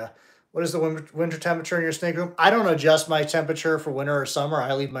criteria. What is the winter temperature in your snake room? I don't adjust my temperature for winter or summer.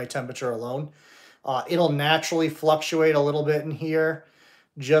 I leave my temperature alone. It'll naturally fluctuate a little bit in here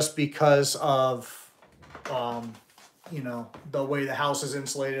just because of you know, the way the house is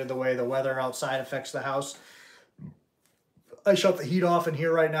insulated, the way the weather outside affects the house. I shut the heat off in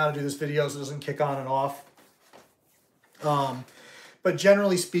here right now to do this video so it doesn't kick on and off. But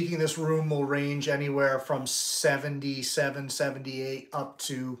generally speaking, this room will range anywhere from 77, 78 up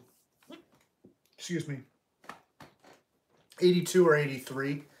to, excuse me, 82 or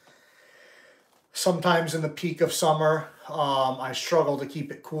 83. Sometimes in the peak of summer, I struggle to keep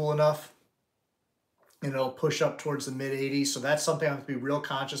it cool enough. And it'll push up towards the mid-80s. So that's something I have to be real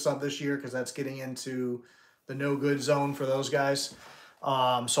conscious of this year because that's getting into the no-good zone for those guys.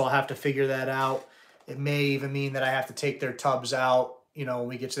 So I'll have to figure that out. It may even mean that I have to take their tubs out, you know, when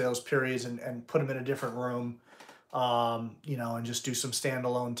we get to those periods and put them in a different room, you know, and just do some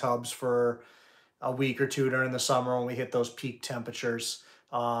standalone tubs for a week or two during the summer when we hit those peak temperatures.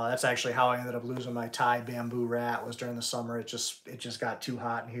 That's actually how I ended up losing my Thai bamboo rat, was during the summer. It just got too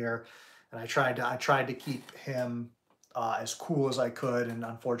hot in here. And I tried to keep him as cool as I could, and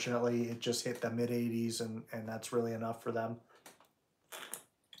unfortunately it just hit the mid-80s, and that's really enough for them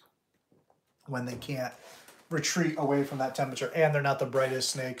when they can't retreat away from that temperature. And they're not the brightest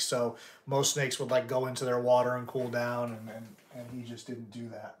snakes, so most snakes would like go into their water and cool down, and he just didn't do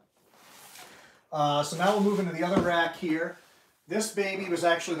that. So now we'll move into the other rack here. This baby was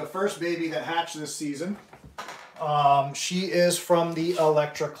actually the first baby that hatched this season. She is from the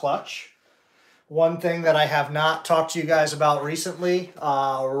Electra clutch. One thing that I have not talked to you guys about recently,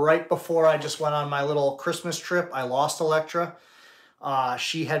 right before I just went on my little Christmas trip, I lost Electra.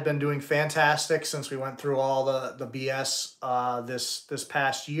 She had been doing fantastic since we went through all the BS this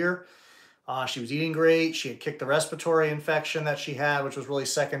past year. She was eating great. She had kicked the respiratory infection that she had, which was really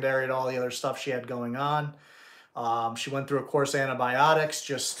secondary to all the other stuff she had going on. She went through a course of antibiotics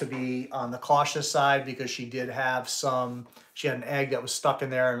just to be on the cautious side because she did have she had an egg that was stuck in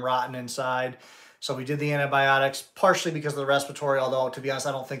there and rotten inside. So we did the antibiotics, partially because of the respiratory, although to be honest,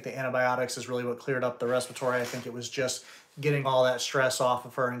 I don't think the antibiotics is really what cleared up the respiratory. I think it was just getting all that stress off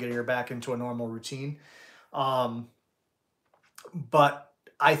of her and getting her back into a normal routine. Um, but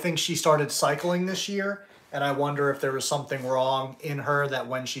I think she started cycling this year, and I wonder if there was something wrong in her that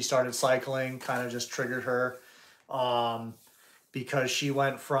when she started cycling kind of just triggered her. Um, because she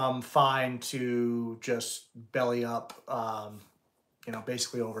went from fine to just belly up,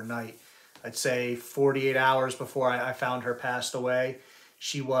 basically overnight. I'd say 48 hours before I found her passed away.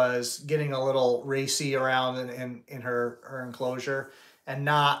 She was getting a little racy around in her enclosure, and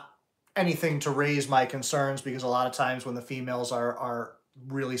not anything to raise my concerns, because a lot of times when the females are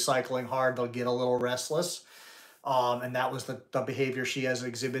really cycling hard, they'll get a little restless. And that was the behavior she has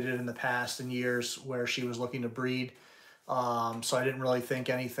exhibited in the past in years where she was looking to breed. So I didn't really think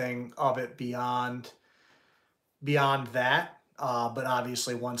anything of it beyond that. But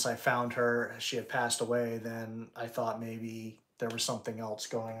obviously, once I found her, she had passed away, then I thought maybe there was something else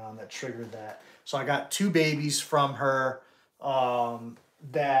going on that triggered that. So I got 2 babies from her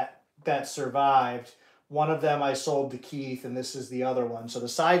that survived. One of them I sold to Keith, and this is the other one. So the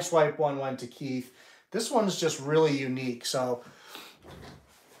Sideswipe one went to Keith. This one's just really unique. So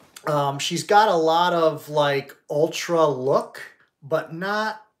she's got a lot of like ultra look, but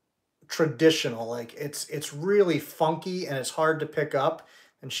not traditional. Like it's really funky and it's hard to pick up,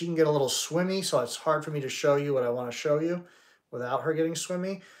 and she can get a little swimmy, so it's hard for me to show you what I want to show you without her getting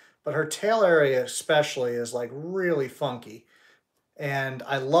swimmy. But her tail area especially is like really funky, and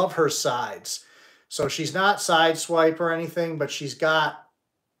I love her sides. So she's not Sideswipe or anything, but she's got,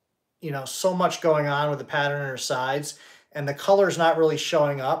 so much going on with the pattern in her sides, and the color's not really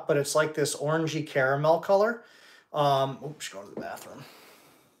showing up, but it's like this orangey caramel color. Oops, go to the bathroom.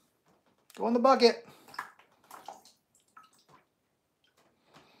 Go in the bucket.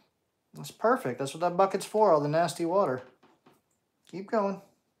 That's perfect. That's what that bucket's for, all the nasty water. Keep going.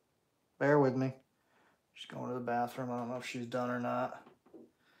 Bear with me. She's going to the bathroom. I don't know if she's done or not.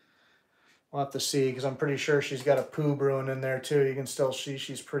 We'll have to see, because I'm pretty sure she's got a poo brewing in there too. You can still see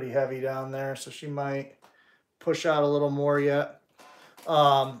she's pretty heavy down there, so she might push out a little more yet.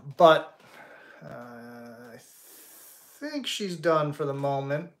 But I think she's done for the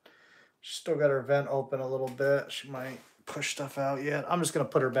moment. She's still got her vent open a little bit. She might push stuff out yet. I'm just going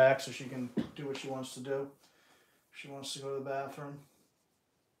to put her back so she can do what she wants to do. She wants to go to the bathroom.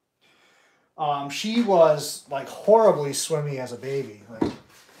 She was like horribly swimmy as a baby. Like,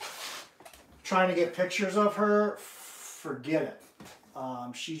 trying to get pictures of her, forget it.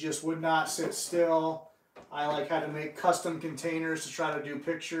 She just would not sit still. I had to make custom containers to try to do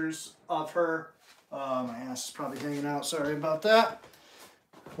pictures of her. My ass is probably hanging out. Sorry about that.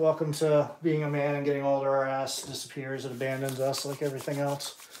 Welcome to being a man and getting older. Our ass disappears. It abandons us like everything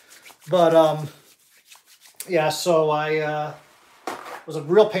else. But, yeah, so I was a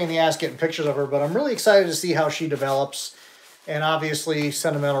real pain in the ass getting pictures of her, but I'm really excited to see how she develops. And obviously,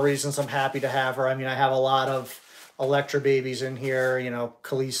 sentimental reasons, I'm happy to have her. I mean, I have a lot of Electra babies in here,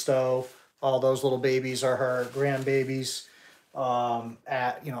 Callisto, all those little babies are her grandbabies.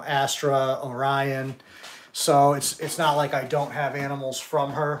 Astra, Orion. So it's not like I don't have animals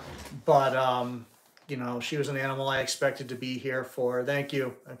from her, but she was an animal I expected to be here for. Thank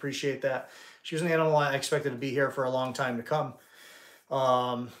you, I appreciate that. She was an animal I expected to be here for a long time to come.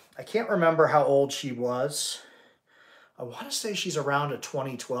 I can't remember how old she was. I want to say she's around a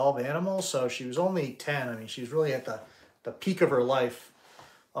 2012 animal, so she was only 10. I mean, she's really at the peak of her life.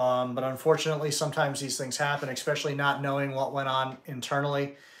 But unfortunately, sometimes these things happen, especially not knowing what went on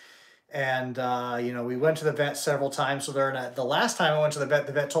internally. And, we went to the vet several times with her. And the last time I went to the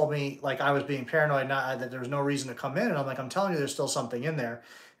vet told me, like, I was being paranoid, that there was no reason to come in. And I'm like, I'm telling you, there's still something in there.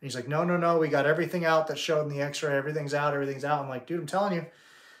 And he's like, no, we got everything out that showed in the x-ray. Everything's out. I'm like, dude, I'm telling you,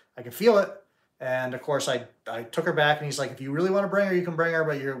 I can feel it. And, of course, I took her back, and he's like, if you really want to bring her, you can bring her,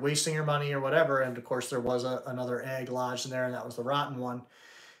 but you're wasting your money or whatever. And, of course, there was another egg lodged in there, and that was the rotten one.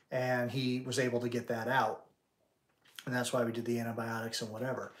 And he was able to get that out. And that's why we did the antibiotics and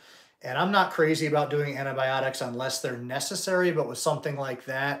whatever. And I'm not crazy about doing antibiotics unless they're necessary, but with something like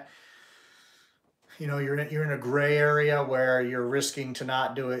that, you're in a gray area where you're risking to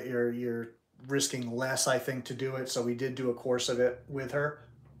not do it. You're risking less, I think, to do it. So we did do a course of it with her.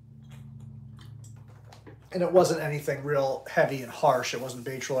 And it wasn't anything real heavy and harsh. It wasn't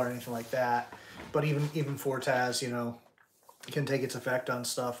Baytril or anything like that. But even Fortaz, can take its effect on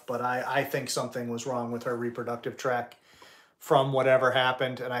stuff. But I think something was wrong with her reproductive tract from whatever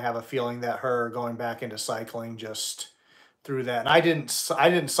happened, and I have a feeling that her going back into cycling just threw that. And I didn't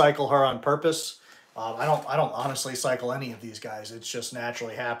cycle her on purpose. I don't honestly cycle any of these guys. It just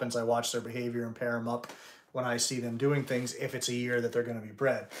naturally happens. I watch their behavior and pair them up when I see them doing things, if it's a year that they're going to be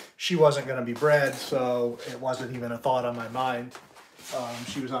bred. She wasn't going to be bred, so it wasn't even a thought on my mind.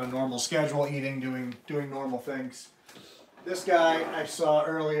 She was on a normal schedule, eating, doing normal things. This guy I saw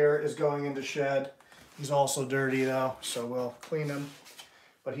earlier is going into shed. He's also dirty though, so we'll clean him.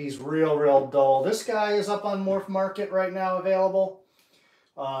 But he's real dull. This guy is up on Morph Market right now, available.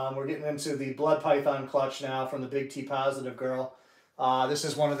 We're getting into the blood python clutch now from the big T positive girl. This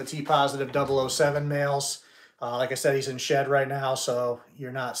is one of the T positive 007 males. Like I said, he's in shed right now, so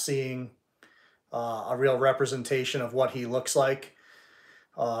you're not seeing a real representation of what he looks like.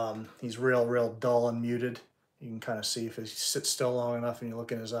 He's real dull and muted. You can kind of see if he sits still long enough and you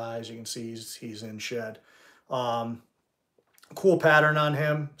look in his eyes, you can see he's in shed. Cool pattern on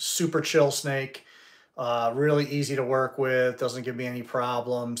him, super chill snake. Really easy to work with, doesn't give me any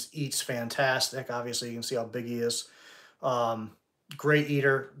problems, eats fantastic. Obviously you can see how big he is. Great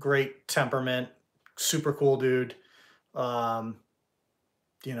eater, great temperament, super cool dude. You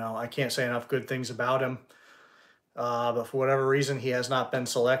know, I can't say enough good things about him. But for whatever reason, he has not been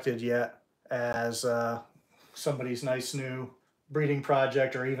selected yet as somebody's nice new breeding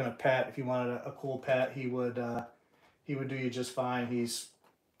project, or even a pet. If you wanted a cool pet, he would do you just fine. He's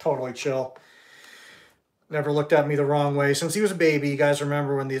totally chill. Never looked at me the wrong way since he was a baby. You guys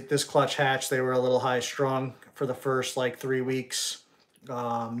remember when this clutch hatched, they were a little high strung for the first like 3 weeks.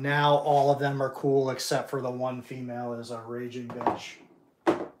 Now all of them are cool except for the one female is a raging bitch.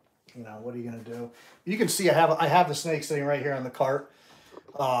 You know, what are you gonna do? You can see I have the snake sitting right here on the cart.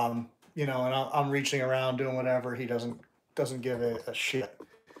 You know, and I'm reaching around doing whatever. He doesn't give a shit.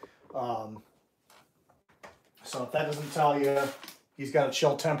 So if that doesn't tell you, he's got a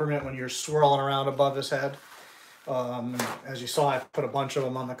chill temperament when you're swirling around above his head. As you saw, I put a bunch of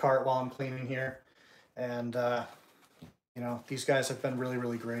them on the cart while I'm cleaning here. And, you know, these guys have been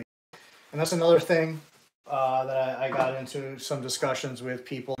really great. And that's another thing that I got into some discussions with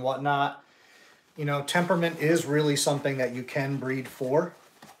people and whatnot. You know, temperament is really something that you can breed for.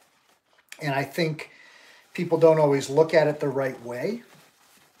 And I think people don't always look at it the right way.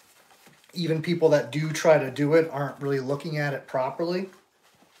 Even people that do try to do it aren't really looking at it properly.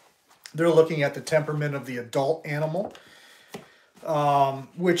 They're looking at the temperament of the adult animal,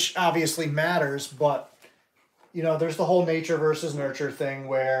 which obviously matters, but you know, there's the whole nature versus nurture thing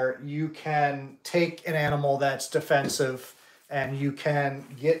where you can take an animal that's defensive and you can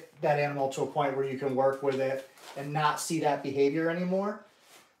get that animal to a point where you can work with it and not see that behavior anymore.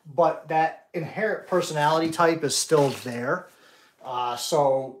 But that inherent personality type is still there.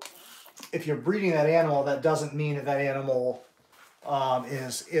 So if you're breeding that animal, that doesn't mean that that animal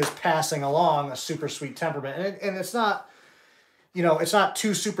is passing along a super sweet temperament. And it's not, you know, it's not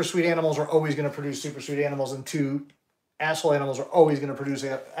two super sweet animals are always going to produce super sweet animals, and two asshole animals are always going to produce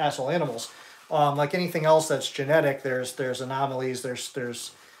asshole animals. Like anything else that's genetic, there's anomalies,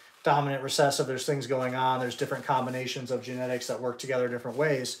 there's dominant, recessive, there's things going on, there's different combinations of genetics that work together different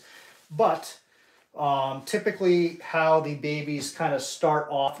ways. But typically how the babies kind of start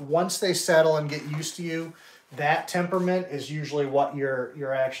off, once they settle and get used to you, that temperament is usually what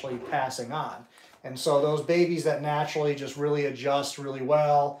you're actually passing on. And so those babies that naturally just really adjust really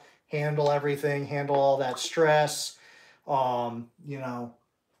well, handle everything, handle all that stress, you know,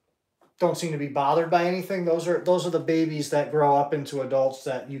 don't seem to be bothered by anything. Those are the babies that grow up into adults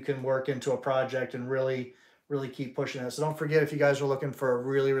that you can work into a project and really keep pushing it. So don't forget, if you guys are looking for a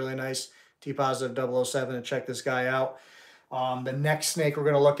really nice T-positive 007, to check this guy out. The next snake we're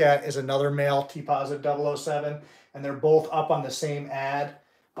going to look at is another male T-positive 007, and they're both up on the same ad.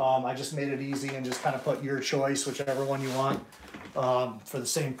 I just made it easy and just kind of put your choice, whichever one you want, for the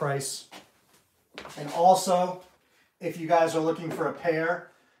same price. And also, if you guys are looking for a pair,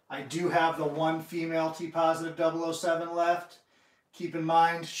 I do have the one female T-positive 007 left. Keep in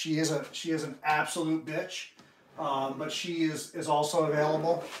mind, she is an absolute bitch, but she is also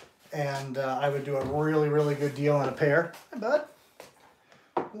available, and I would do a really good deal on a pair. Hi, bud.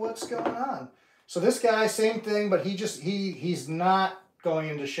 What's going on? So this guy, same thing, but he's not going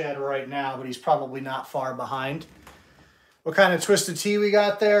into shed right now, but he's probably not far behind. What kind of twisted tea we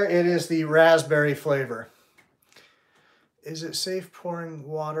got there? It is the raspberry flavor. Is it safe pouring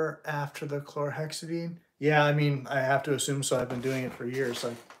water after the chlorhexidine? Yeah, I mean, I have to assume so. I've been doing it for years.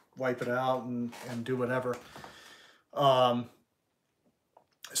 I wipe it out and do whatever.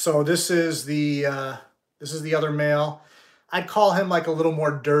 So this is the other male. I'd call him like a little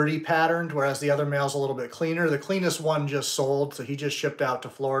more dirty patterned, whereas the other male's a little bit cleaner. The cleanest one just sold, so he just shipped out to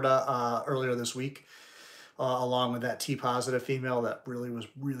Florida earlier this week, along with that T-positive female that was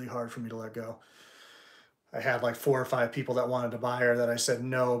really hard for me to let go. I had like 4 or 5 people that wanted to buy her that I said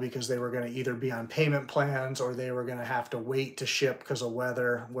no because they were going to either be on payment plans or they were going to have to wait to ship because of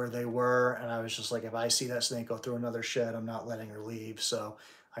weather where they were. And I was just like, if I see that snake go through another shed, I'm not letting her leave. So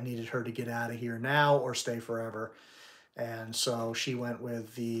I needed her to get out of here now or stay forever. And so she went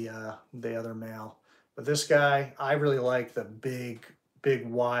with the other male. But this guy, I really like the big,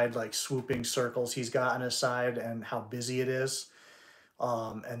 wide, like swooping circles he's got on his side and how busy it is.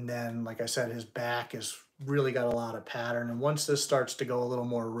 And then, like I said, his back is really got a lot of pattern. And once this starts to go a little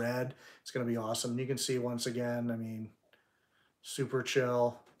more red, it's going to be awesome. You can see once again, I mean, super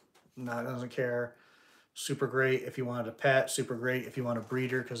chill, not doesn't care. Super great if you wanted a pet, super great if you want a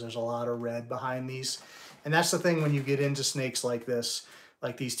breeder because there's a lot of red behind these. And that's the thing when you get into snakes like this,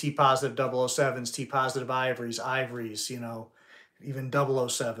 like these T-positive 007s, T-positive ivories, you know, even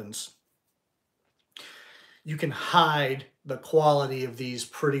 007s. You can hide the quality of these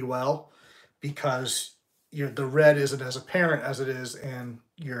pretty well because the red isn't as apparent as it is in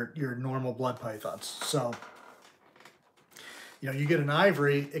your normal blood pythons. So, you know, you get an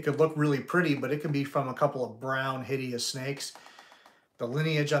ivory, it could look really pretty, but it can be from a couple of brown, hideous snakes. The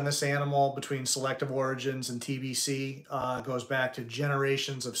lineage on this animal between Selective Origins and TBC goes back to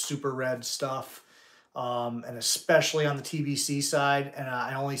generations of super red stuff, and especially on the TBC side. And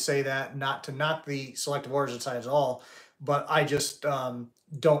I only say that not to knock the Selective Origin side at all, but I just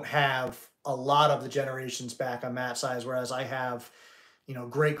don't have a lot of the generations back on that side, whereas I have, you know,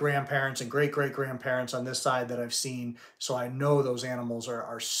 great-grandparents and great-great-grandparents on this side that I've seen. So I know those animals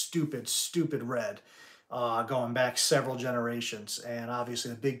are stupid, stupid red. Going back several generations. And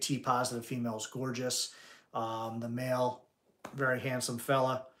obviously the big T positive female is gorgeous. The male, very handsome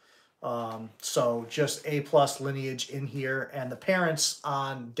fella. So just A+ lineage in here. And the parents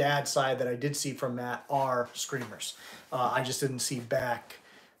on dad's side that I did see from Matt are screamers. I just didn't see back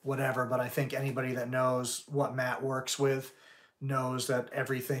whatever, but I think anybody that knows what Matt works with knows that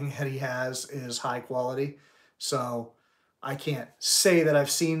everything that he has is high quality. So I can't say that I've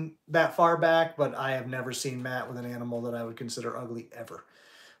seen that far back, but I have never seen Matt with an animal that I would consider ugly ever.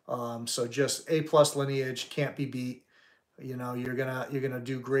 So just A+ lineage, can't be beat. You know, you're gonna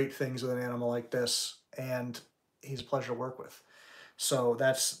do great things with an animal like this, and he's a pleasure to work with. So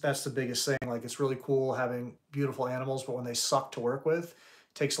that's the biggest thing. Like, it's really cool having beautiful animals, but when they suck to work with,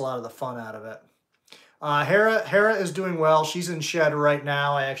 it takes a lot of the fun out of it. Hera is doing well. She's in shed right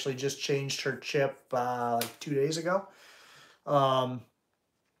now. I actually just changed her chip like 2 days ago.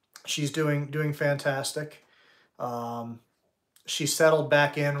 She's doing fantastic. She settled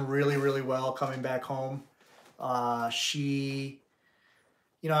back in really, really well coming back home. You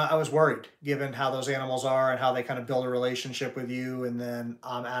know, I was worried given how those animals are and how they kind of build a relationship with you, and then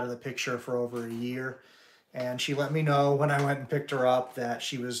I'm out of the picture for over a year. And she let me know when I went and picked her up that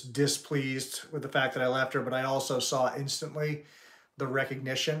she was displeased with the fact that I left her, but I also saw instantly the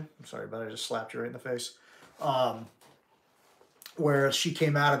recognition. I'm sorry, but I just slapped you right in the face. Where she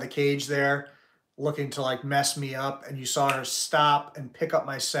came out of the cage there looking to like mess me up, and you saw her stop and pick up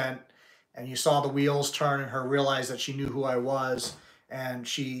my scent, and you saw the wheels turn and her realize that she knew who I was, and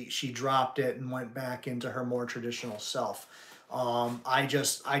she dropped it and went back into her more traditional self. I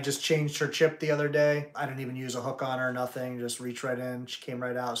just changed her chip the other day. I didn't even use a hook on her, nothing. Just reached right in. She came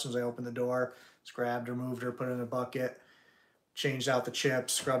right out as soon as I opened the door. Just grabbed her, moved her, put her in a bucket, changed out the chip,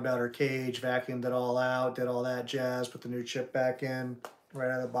 scrubbed out her cage, vacuumed it all out, did all that jazz, put the new chip back in,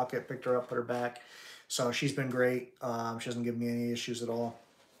 right out of the bucket, picked her up, put her back. So she's been great. She doesn't give me any issues at all.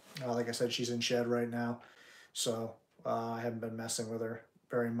 Like I said, she's in shed right now. So I haven't been messing with her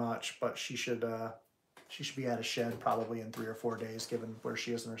very much, but she should be out of shed probably in 3 or 4 days, given where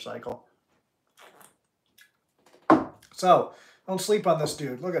she is in her cycle. So don't sleep on this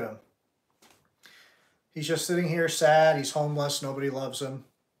dude. Look at him. He's just sitting here sad. He's homeless. Nobody loves him.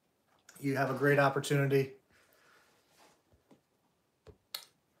 You have a great opportunity.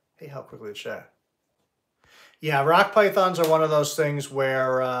 Hey, how quickly it shot. Yeah, rock pythons are one of those things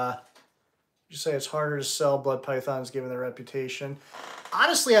where you say it's harder to sell blood pythons given their reputation.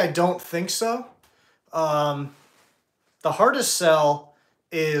 Honestly, I don't think so. The hardest sell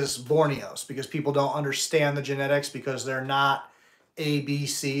is Borneos because people don't understand the genetics because they're not A, B,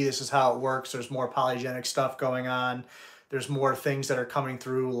 C. This is how it works. There's more polygenic stuff going on. There's more things that are coming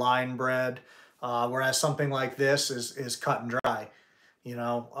through line bred. Whereas something like this is cut and dry. You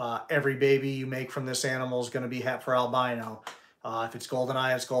know, every baby you make from this animal is going to be het for albino. If it's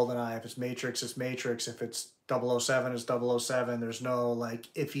goldeneye, it's goldeneye. If it's matrix, it's matrix. If it's 007, it's 007. There's no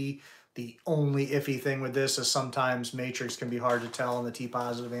like iffy. The only iffy thing with this is sometimes matrix can be hard to tell in the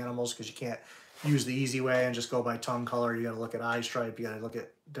T-positive animals because you can't use the easy way and just go by tongue color. You got to look at eye stripe. You got to look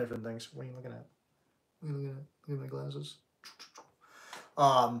at different things. What are you looking at? Look at my glasses.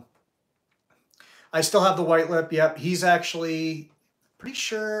 I still have the white lip. Yep, he's actually pretty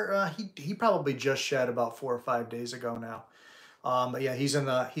sure he probably just shed about 4 or 5 days ago now. But yeah, he's in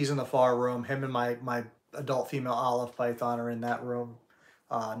the far room. Him and my adult female olive python are in that room.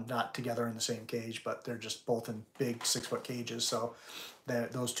 Not together in the same cage, but they're just both in big 6-foot cages. So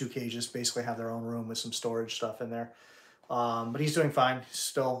those two cages basically have their own room with some storage stuff in there. But he's doing fine. He's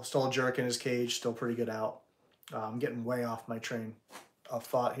still a jerk in his cage. Still pretty good out. I'm getting way off my train of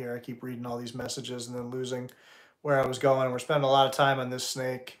thought here. I keep reading all these messages and then losing where I was going. We're spending a lot of time on this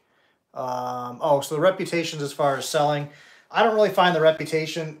snake. Oh, so the reputations as far as selling, I don't really find the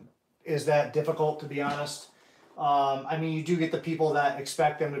reputation is that difficult, to be honest. I mean, you do get the people that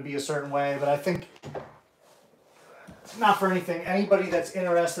expect them to be a certain way, but I think, not for anything, anybody that's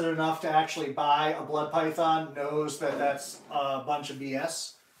interested enough to actually buy a blood python knows that that's a bunch of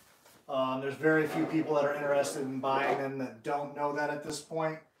BS. There's very few people that are interested in buying them that don't know that at this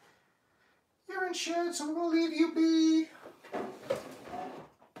point. You're in shed, so we're going to leave you be.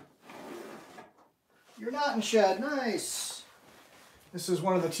 You're not in shed. Nice. This is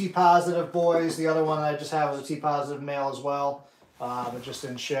one of the T-positive boys. The other one I just have is a T-positive male as well, but just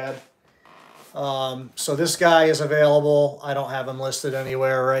in shed. So this guy is available. I don't have him listed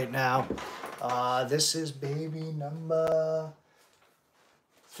anywhere right now. This is baby number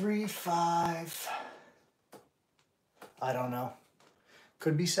 3-5. I don't know.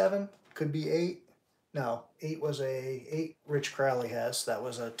 Could be 7. Could be 8. No, 8 was 8 Rich Crowley has. That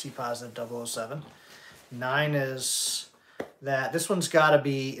was a T-positive 007. 9 is that. This one's got to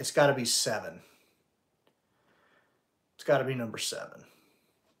be, it's got to be 7. It's got to be number 7.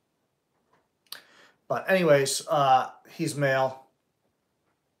 But anyways, he's male.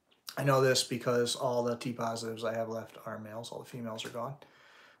 I know this because all the T-positives I have left are males. All the females are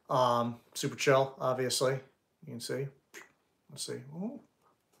gone. Super chill, obviously. You can see. Let's see. Ooh.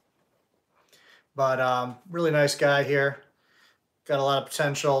 But really nice guy here. Got a lot of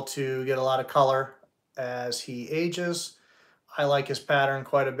potential to get a lot of color as he ages. I like his pattern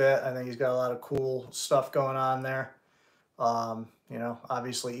quite a bit. I think he's got a lot of cool stuff going on there. You know,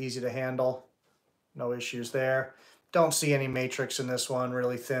 obviously easy to handle. No issues there. Don't see any matrix in this one.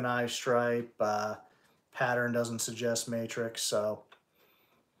 Really thin eye stripe. Pattern doesn't suggest matrix. So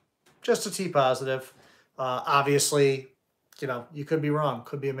just a T-positive. Obviously, you know, you could be wrong.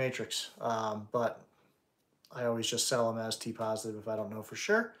 Could be a matrix. But I always just sell them as T-positive if I don't know for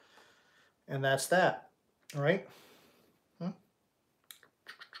sure. And that's that. All right.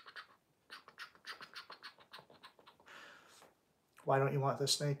 Why don't you want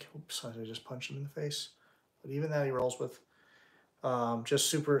this snake? Oops, I just punched him in the face. But even that he rolls with. Just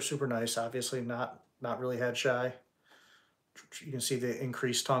super, super nice. Obviously not really head shy. You can see the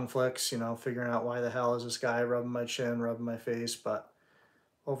increased tongue flicks, you know, figuring out why the hell is this guy rubbing my chin, rubbing my face, but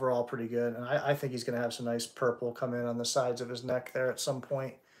overall pretty good. And I think he's going to have some nice purple come in on the sides of his neck there at some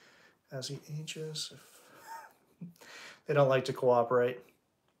point as he ages. They don't like to cooperate.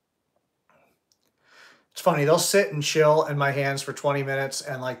 It's funny, they'll sit and chill in my hands for 20 minutes,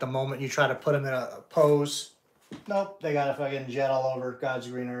 and like the moment you try to put them in a pose, nope, they got to fucking jet all over God's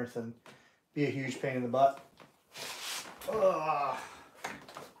green earth and be a huge pain in the butt. Ugh.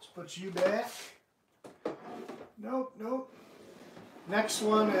 Let's put you back. Nope, nope. Next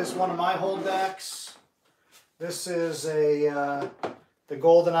one is one of my holdbacks. This is the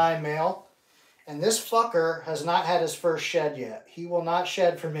GoldenEye male. And this fucker has not had his first shed yet. He will not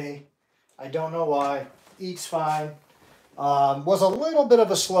shed for me. I don't know why. Eats fine. Was a little bit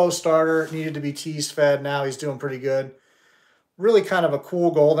of a slow starter. Needed to be tease fed. Now he's doing pretty good. Really kind of a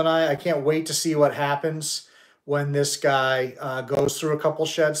cool GoldenEye. I can't wait to see what happens when this guy goes through a couple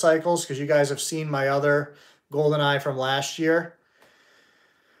shed cycles, because you guys have seen my other GoldenEye from last year.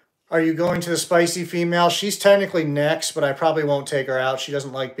 Are you going to the spicy female? She's technically next, but I probably won't take her out. She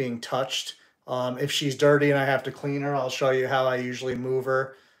doesn't like being touched. If she's dirty and I have to clean her, I'll show you how I usually move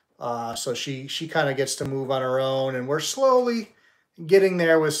her. So she kind of gets to move on her own, and we're slowly getting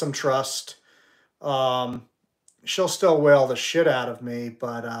there with some trust. She'll still wail the shit out of me,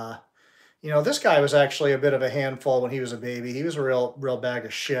 but you know, this guy was actually a bit of a handful when he was a baby. He was a real bag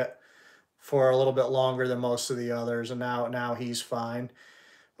of shit for a little bit longer than most of the others, and now he's fine.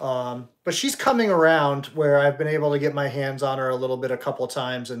 But she's coming around where I've been able to get my hands on her a little bit a couple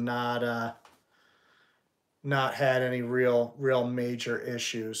times and not had any real major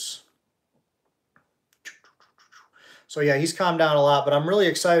issues. So yeah, he's calmed down a lot, but I'm really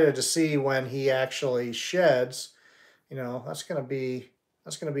excited to see when he actually sheds. You know, that's gonna be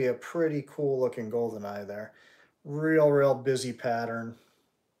a pretty cool looking GoldenEye there. Real busy pattern.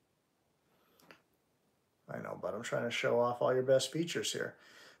 I know, but I'm trying to show off all your best features here.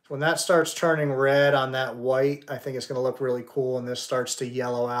 When that starts turning red on that white, I think it's going to look really cool, and this starts to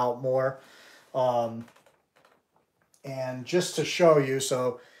yellow out more. And just to show you,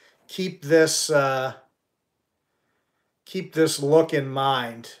 so keep this look in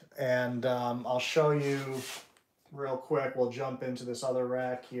mind, and I'll show you real quick. We'll jump into this other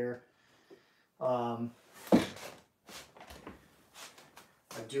rack here. I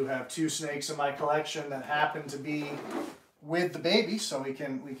do have 2 snakes in my collection that happen to be with the baby, so we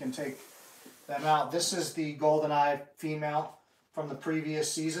can take them out. This is the GoldenEye female from the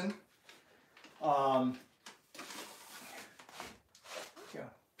previous season. Got a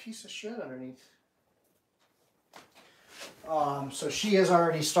piece of shit underneath. So she has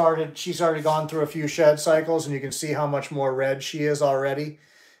already started. She's already gone through a few shed cycles, and you can see how much more red she is already.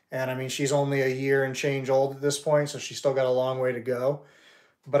 And I mean, she's only a year and change old at this point, so she's still got a long way to go.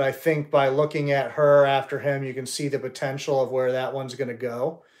 But I think by looking at her after him, you can see the potential of where that one's going to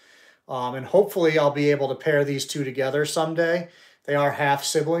go. And hopefully I'll be able to pair these 2 together someday. They are half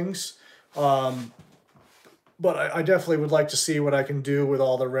siblings. But I definitely would like to see what I can do with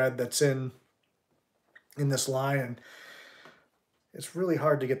all the red that's in this line. And it's really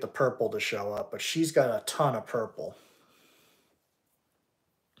hard to get the purple to show up, but she's got a ton of purple.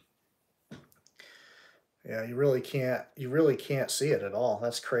 Yeah, you really can't see it at all.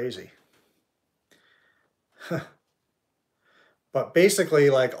 That's crazy. But basically,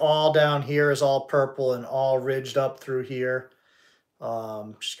 like, all down here is all purple and all ridged up through here.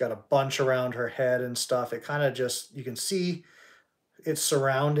 She's got a bunch around her head and stuff. It kind of just, you can see it's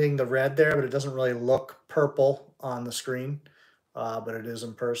surrounding the red there, but it doesn't really look purple on the screen, but it is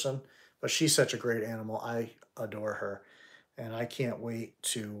in person. But she's such a great animal. I adore her, and I can't wait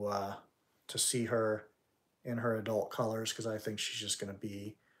to see her in her adult colors, because I think she's just going to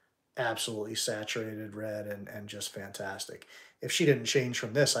be absolutely saturated red and just fantastic. If she didn't change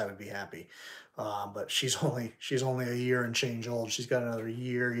from this, I would be happy. But she's only a year and change old. She's got another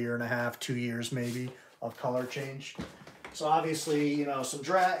year, year and a half, 2 years maybe of color change. So obviously, you know,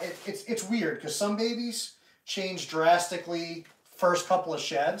 it's weird because some babies change drastically first couple of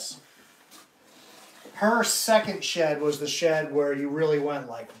sheds. Her second shed was the shed where you really went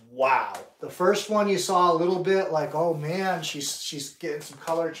like, wow. The first one you saw a little bit like, oh man, she's getting some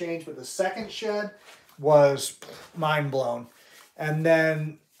color change, but the second shed was mind blown. And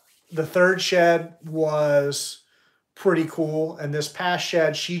then the third shed was pretty cool. And this past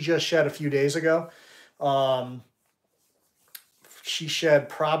shed, she just shed a few days ago. She shed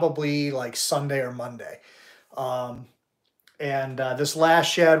probably like Sunday or Monday. And this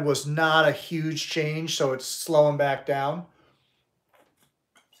last shed was not a huge change, so it's slowing back down.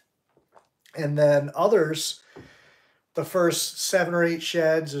 And then others, the first 7 or 8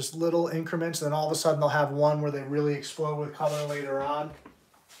 sheds, there's little increments, and then all of a sudden they'll have one where they really explode with color later on.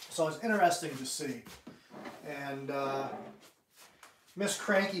 So it's interesting to see. And Miss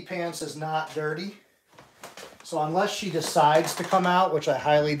Cranky Pants is not dirty. So unless she decides to come out, which I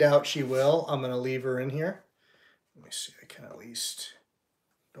highly doubt she will, I'm going to leave her in here. Let me see, I can at least,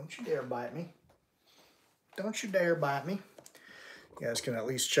 don't you dare bite me. Don't you dare bite me. You guys can at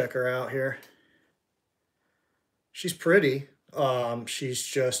least check her out here. She's pretty. She's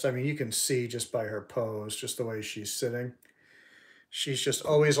just, I mean, you can see just by her pose, just the way she's sitting. She's just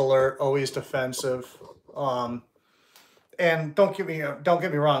always alert, always defensive. And don't get me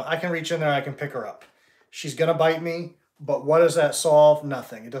wrong, I can reach in there, I can pick her up. She's gonna bite me, but what does that solve?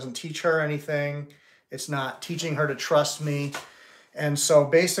 Nothing. It doesn't teach her anything. It's not teaching her to trust me. And so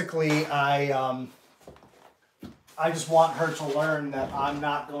basically I just want her to learn that I'm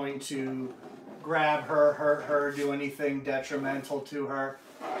not going to grab her, hurt her, do anything detrimental to her.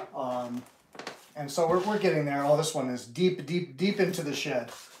 And so we're getting there. Oh, this one is deep, deep, deep into the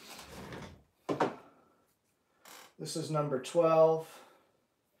shed. This is number 12.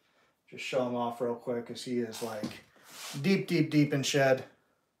 Just show him off real quick because he is like deep, deep, deep in shed.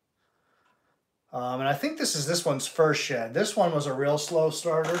 And I think this is this one's first shed. This one was a real slow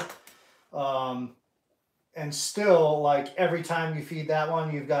starter. And still, like, every time you feed that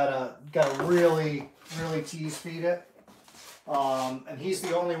one, you've got to really, really tease feed it. And he's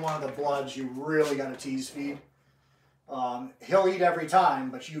the only one of the bloods you really got to tease feed. He'll eat every time,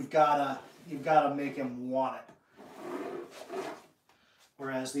 but you've got to make him want it.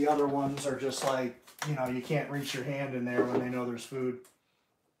 Whereas the other ones are just like, you know, you can't reach your hand in there when they know there's food.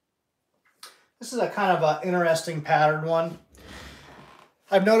 This is a kind of an interesting pattern one.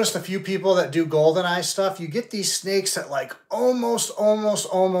 I've noticed a few people that do GoldenEye stuff. You get these snakes that like almost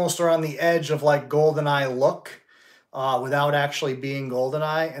are on the edge of like GoldenEye look without actually being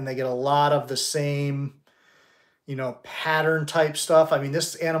GoldenEye. And they get a lot of the same you know, pattern type stuff. I mean,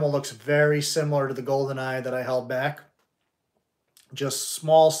 this animal looks very similar to the goldeneye that I held back. Just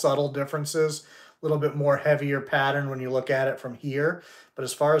small, subtle differences, a little bit more heavier pattern when you look at it from here. But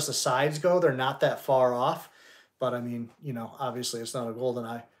as far as the sides go, they're not that far off. But I mean, you know, obviously it's not a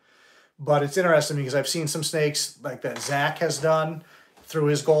goldeneye. But it's interesting because I've seen some snakes like that Zach has done through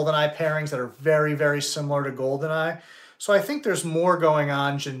his goldeneye pairings that are very, very similar to goldeneye. So I think there's more going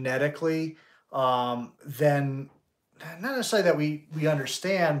on genetically than not necessarily that we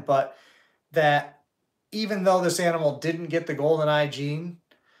understand, but that even though this animal didn't get the goldeneye gene,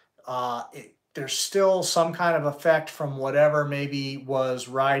 there's still some kind of effect from whatever maybe was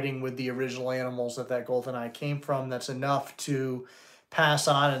riding with the original animals that that goldeneye came from that's enough to pass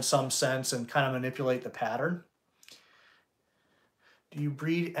on in some sense and kind of manipulate the pattern. Do you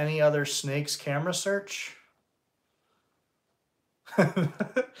breed any other snakes? Camera search?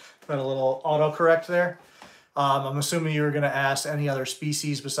 Got a little autocorrect there. I'm assuming you were going to ask any other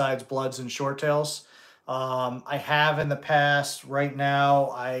species besides bloods and shorttails. I have in the past. Right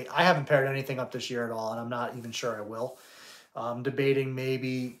now, I haven't paired anything up this year at all, and I'm not even sure I will. I'm debating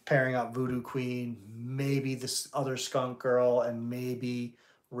maybe pairing up Voodoo Queen, maybe this other skunk girl, and maybe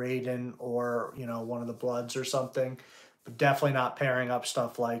Raiden or, you know, one of the bloods or something. But definitely not pairing up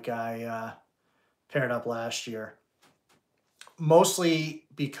stuff like I paired up last year. Mostly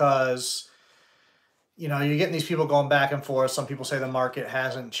because, you know, you're getting these people going back and forth. Some people say the market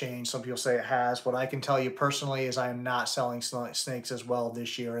hasn't changed. Some people say it has. What I can tell you personally is I am not selling snakes as well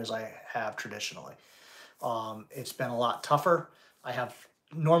this year as I have traditionally. It's been a lot tougher. I have,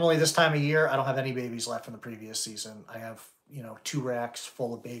 normally this time of year, I don't have any babies left from the previous season. I have, you know, 2 racks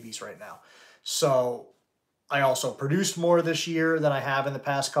full of babies right now. So I also produced more this year than I have in the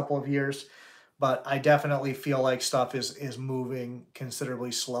past couple of years, but I definitely feel like stuff is moving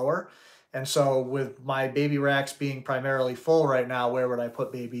considerably slower. And so with my baby racks being primarily full right now, where would I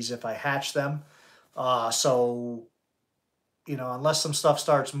put babies if I hatch them? So, you know, unless some stuff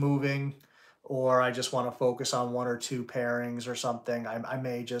starts moving or I just want to focus on 1 or 2 pairings or something, I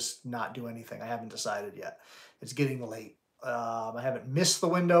may just not do anything. I haven't decided yet. It's getting late. I haven't missed the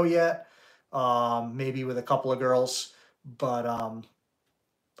window yet, maybe with a couple of girls, but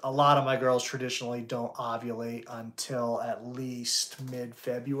a lot of my girls traditionally don't ovulate until at least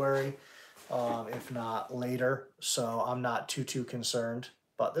mid-February, if not later. So I'm not too concerned.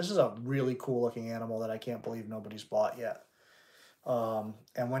 But this is a really cool looking animal that I can't believe nobody's bought yet.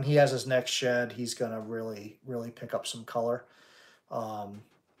 And when he has his next shed, he's going to really pick up some color.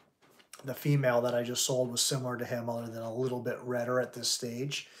 The female that I just sold was similar to him, other than a little bit redder at this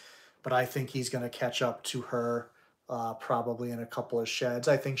stage. But I think he's going to catch up to her probably in a couple of sheds.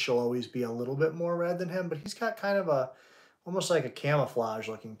 I think she'll always be a little bit more red than him, but he's got kind of a, almost like a camouflage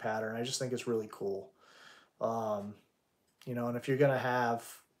looking pattern. I just think it's really cool. You know, and if you're going to have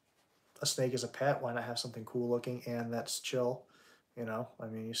a snake as a pet, why not have something cool looking and that's chill? You know, I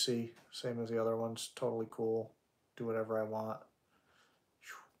mean, you see, same as the other ones, totally cool. Do whatever I want.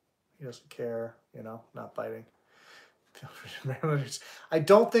 He doesn't care, you know, not biting. I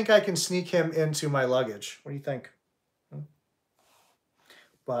don't think I can sneak him into my luggage. What do you think?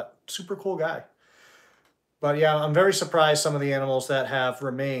 But super cool guy. But yeah, I'm very surprised some of the animals that have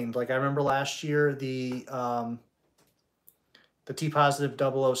remained. Like I remember last year, the T-positive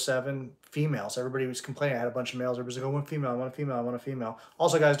 007 females. Everybody was complaining. I had a bunch of males. Everybody's like, I want a female, I want a female, I want a female.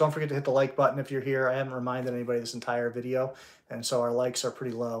 Also, guys, don't forget to hit the like button if you're here. I haven't reminded anybody this entire video, and so our likes are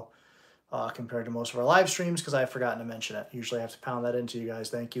pretty low compared to most of our live streams because I've forgotten to mention it. Usually I have to pound that into you guys.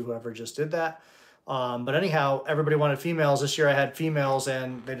 Thank you, whoever just did that. But anyhow, everybody wanted females. This year I had females,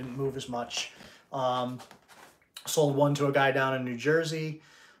 and they didn't move as much. Sold one to a guy down in New Jersey.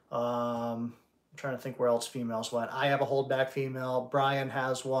 I'm trying to think where else females went. I have a holdback female. Brian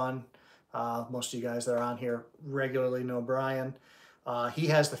has one. Most of you guys that are on here regularly know Brian. He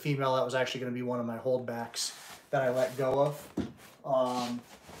has the female that was actually going to be one of my holdbacks that I let go of.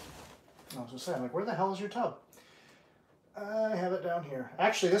 I was going to say, I'm like, where the hell is your tub? I have it down here.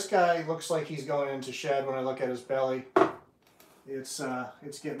 Actually, this guy looks like he's going into shed when I look at his belly. It's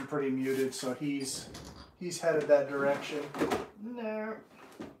getting pretty muted, so he's headed that direction. No.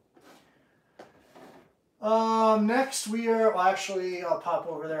 Next we are, well, actually, I'll pop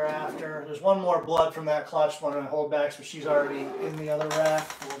over there after. There's one more blood from that clutch, one of my holdbacks, but she's already in the other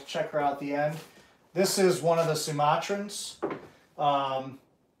rack. We'll check her out at the end. This is one of the Sumatrans.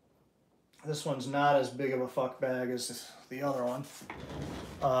 This one's not as big of a fuck bag as the other one.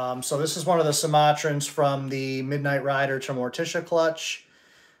 So this is one of the Sumatrans from the Midnight Rider to Morticia clutch.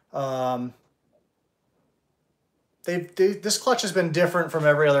 This clutch has been different from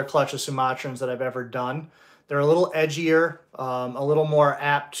every other clutch of Sumatrans that I've ever done. They're a little edgier, a little more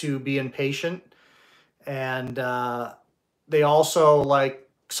apt to be impatient. And they also, like,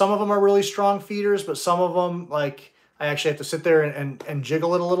 some of them are really strong feeders, but some of them, like, I actually have to sit there and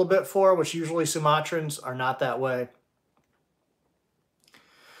jiggle it a little bit for, which usually Sumatrans are not that way.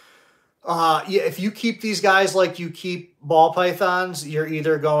 Yeah, if you keep these guys like you keep ball pythons, you're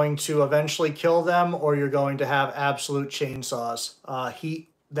either going to eventually kill them or you're going to have absolute chainsaws.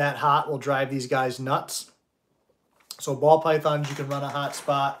 Heat that hot will drive these guys nuts. So ball pythons, you can run a hot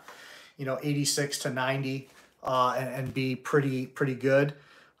spot, 86 to 90, and be pretty good.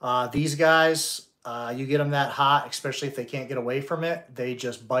 These guys, you get them that hot, especially if they can't get away from it, they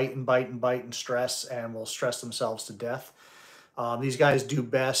just bite and bite and bite and stress and will stress themselves to death. These guys do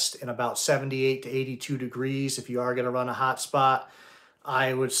best in about 78 to 82 degrees. If you are going to run a hot spot,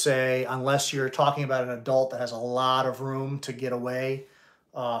 I would say, unless you're talking about an adult that has a lot of room to get away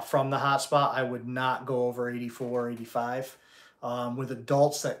from the hot spot, I would not go over 84 or 85. With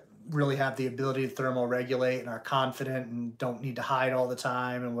adults that really have the ability to thermoregulate and are confident and don't need to hide all the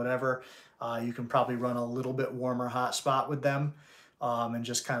time and whatever, you can probably run a little bit warmer hot spot with them. And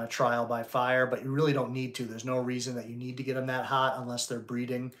just kind of trial by fire, but you really don't need to. There's no reason that you need to get them that hot unless they're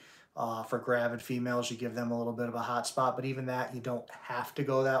breeding. For gravid females, you give them a little bit of a hot spot, but even that, you don't have to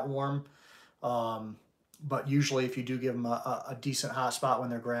go that warm. But usually if you do give them a decent hot spot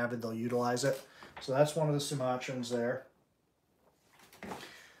when they're gravid, they'll utilize it. So that's one of the Sumatrans there.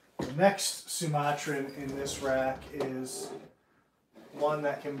 The next Sumatran in this rack is one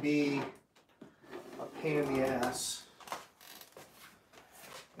that can be a pain in the ass.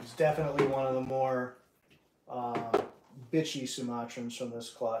 It's definitely one of the more bitchy Sumatrans from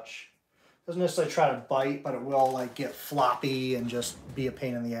this clutch. Doesn't necessarily try to bite, but it will like get floppy and just be a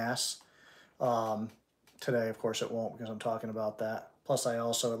pain in the ass. Today, of course, it won't because I'm talking about that. Plus, it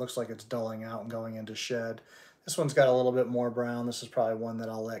looks like it's dulling out and going into shed. This one's got a little bit more brown. This is probably one that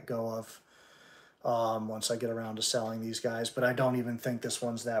I'll let go of once I get around to selling these guys. But I don't even think this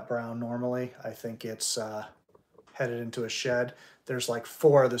one's that brown normally. I think it's headed into a shed. There's like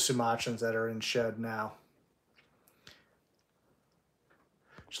 4 of the Sumatrans that are in shed now.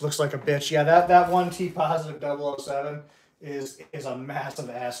 She looks like a bitch. Yeah, that one T positive 007 is a massive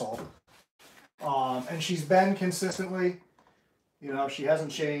asshole. And she's been consistently, she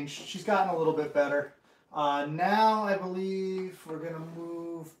hasn't changed. She's gotten a little bit better. Now I believe we're gonna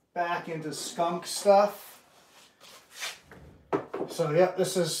move back into skunk stuff. So yep,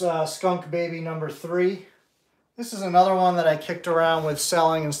 this is skunk baby number 3. This is another one that I kicked around with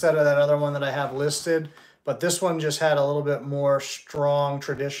selling instead of that other one that I have listed. But this one just had a little bit more strong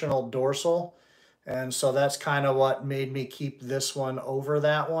traditional dorsal. And so that's kind of what made me keep this one over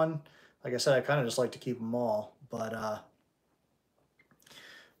that one. Like I said, I kind of just like to keep them all. But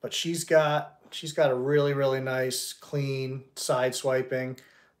she's got a really, really nice, clean side swiping.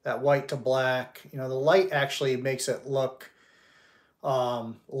 That white to black. The light actually makes it look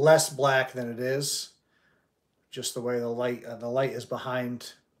less black than it is. Just the way the light is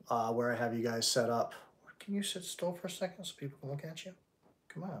behind where I have you guys set up. Can you sit still for a second so people can look at you?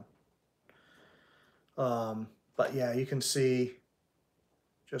 Come on. But yeah, you can see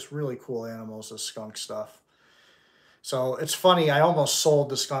just really cool animals, the skunk stuff. So it's funny, I almost sold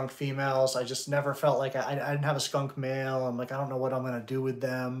the skunk females. I just never felt like I didn't have a skunk male. I'm like, I don't know what I'm going to do with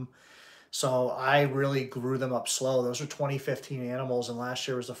them. So I really grew them up slow. Those are 2015 animals, and last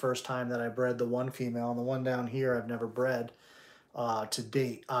year was the first time that I bred the one female, and the one down here I've never bred to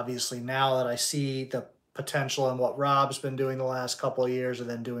date. Obviously, now that I see the potential in what Rob's been doing the last couple of years and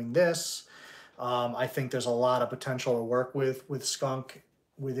then doing this, I think there's a lot of potential to work with skunk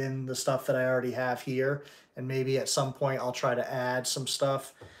within the stuff that I already have here, and maybe at some point I'll try to add some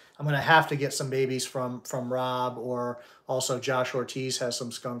stuff. I'm going to have to get some babies from Rob, or also Josh Ortiz has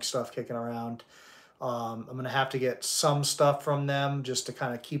some skunk stuff kicking around. I'm going to have to get some stuff from them just to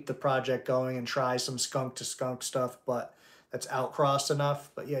kind of keep the project going and try some skunk to skunk stuff, but that's outcrossed enough.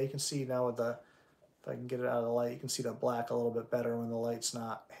 But yeah, you can see now with the, if I can get it out of the light, you can see the black a little bit better when the light's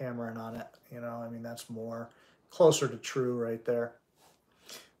not hammering on it. I mean, that's more closer to true right there.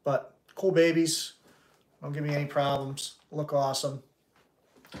 But cool babies. Don't give me any problems. Look awesome.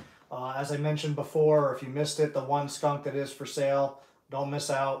 As I mentioned before, or if you missed it, the one skunk that is for sale, don't miss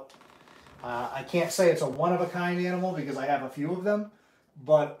out. I can't say it's a one-of-a-kind animal because I have a few of them,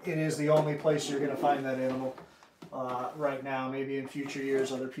 but it is the only place you're going to find that animal right now. Maybe in future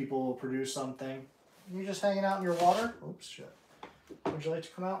years other people will produce something. You're just hanging out in your water? Oops, shit. Would you like to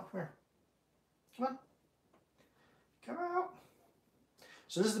come out? Here. Come on. Come out.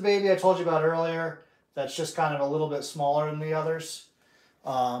 So this is the baby I told you about earlier that's just kind of a little bit smaller than the others.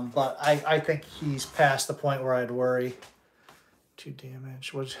 But I think he's past the point where I'd worry. 2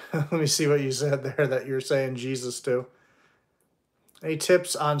 damage. What, let me see what you said there that you're saying Jesus to. Any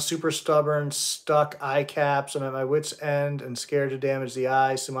tips on super stubborn, stuck eye caps? I'm at my wit's end and scared to damage the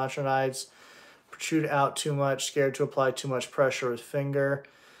eye. Sumatran eyes protrude out too much, scared to apply too much pressure with finger.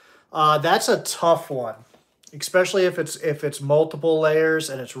 That's a tough one, especially if it's multiple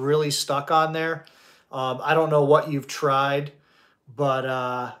layers and it's really stuck on there. I don't know what you've tried,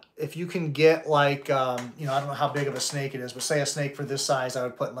 but if you can get like, you know, I don't know how big of a snake it is, but say a snake for this size, I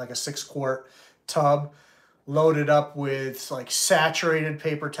would put in like a 6-quart tub, load it up with like saturated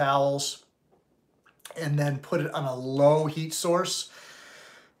paper towels, and then put it on a low heat source.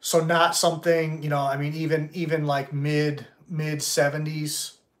 So not something, you know, I mean, even like mid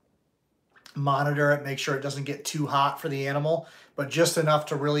 70s, monitor it, make sure it doesn't get too hot for the animal, but just enough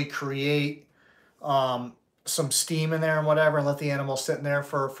to really create some steam in there and whatever, and let the animal sit in there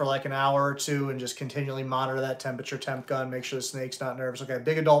for like an hour or two and just continually monitor that temperature, temp gun, make sure the snake's not nervous. Okay,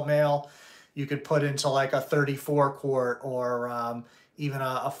 big adult male, you could put into like a 34 quart or even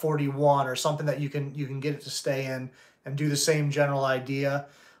a 41 or something that you can get it to stay in and do the same general idea.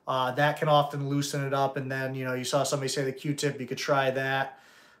 That can often loosen it up, and then, you know, you saw somebody say the Q-tip, you could try that.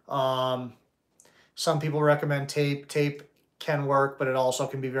 Some people recommend tape. Tape can work, but it also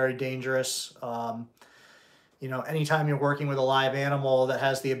can be very dangerous. You know, anytime you're working with a live animal that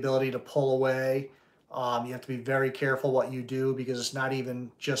has the ability to pull away, you have to be very careful what you do, because it's not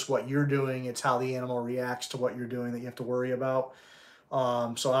even just what you're doing, it's how the animal reacts to what you're doing that you have to worry about.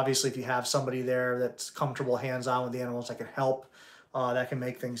 So obviously if you have somebody there that's comfortable hands-on with the animals that can help, that can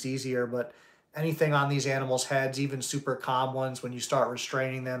make things easier. But anything on these animals' heads, even super calm ones, when you start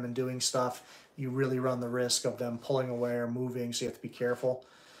restraining them and doing stuff, you really run the risk of them pulling away or moving, so you have to be careful.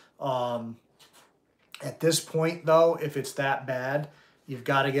 At this point, though, if it's that bad, you've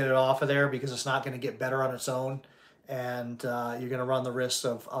got to get it off of there, because it's not going to get better on its own, and you're going to run the risk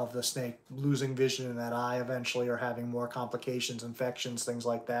of the snake losing vision in that eye eventually, or having more complications, infections, things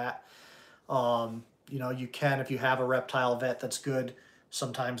like that. You know, you can, if you have a reptile vet that's good,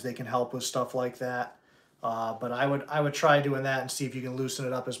 sometimes they can help with stuff like that. But I would try doing that and see if you can loosen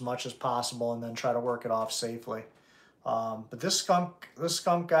it up as much as possible, and then try to work it off safely. But this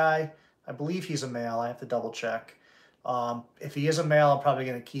skunk guy, I believe he's a male. I have to double check. If he is a male, I'm probably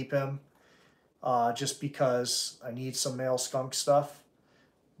going to keep him, just because I need some male skunk stuff.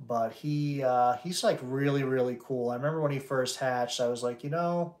 But he's like really cool. I remember when he first hatched, I was like, you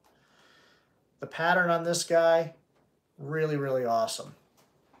know, the pattern on this guy, really awesome.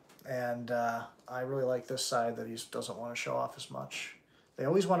 And I really like this side that he doesn't want to show off as much. They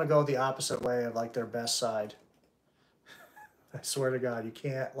always want to go the opposite way of like their best side. I swear to God, you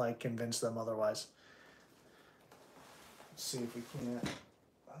can't like convince them otherwise. Let's see if we can't.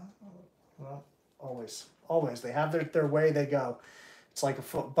 Well, always they have their way they go. It's like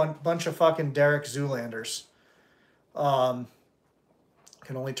a bunch of fucking Derek Zoolanders. Can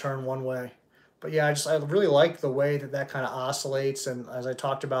only turn one way. But yeah, I really like the way that kind of oscillates, and as I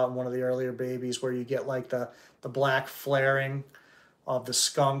talked about in one of the earlier babies, where you get like the black flaring of the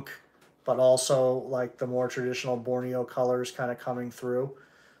skunk, but also like the more traditional Borneo colors kind of coming through.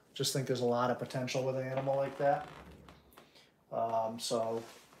 Just think there's a lot of potential with an animal like that. So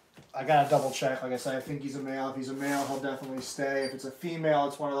I gotta double check. Like I said, I think he's a male. If he's a male, he'll definitely stay. If it's a female,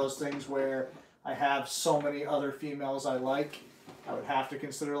 it's one of those things where I have so many other females I like, I would have to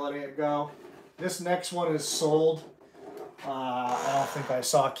consider letting it go. This next one is sold. I don't think I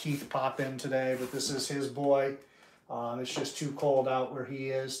saw Keith pop in today, but this is his boy. It's just too cold out where he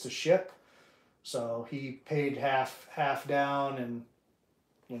is to ship. So he paid half down, and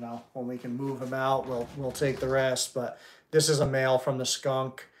you know, when we can move him out, we'll take the rest. But this is a male from the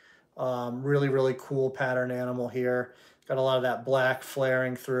skunk. Really cool pattern animal here. Got a lot of that black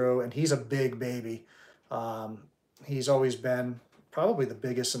flaring through, and he's a big baby. He's always been probably the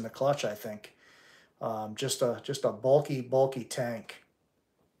biggest in the clutch, I think. Just a bulky tank.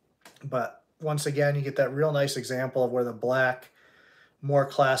 But once again, you get that real nice example of where the black, more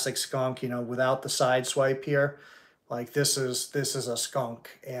classic skunk, you know, without the side swipe here. Like this is a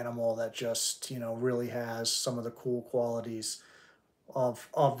skunk animal that just, you know, really has some of the cool qualities of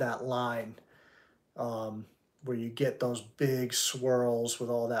that line, where you get those big swirls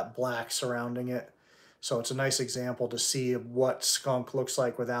with all that black surrounding it. So it's a nice example to see what skunk looks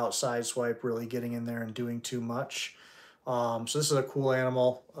like without side swipe really getting in there and doing too much. So this is a cool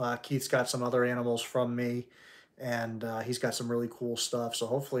animal. Keith's got some other animals from me, and he's got some really cool stuff. So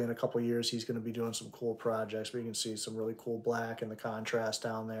hopefully in a couple of years he's going to be doing some cool projects where you can see some really cool black and the contrast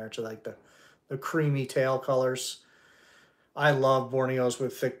down there to like the creamy tail colors. I love Borneos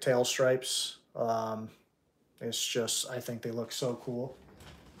with thick tail stripes. It's just, I think they look so cool.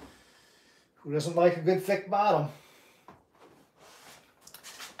 Who doesn't like a good thick bottom?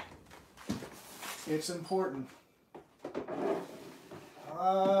 It's important.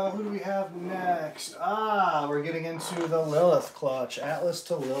 Who do we have next? We're getting into the Lilith clutch. Atlas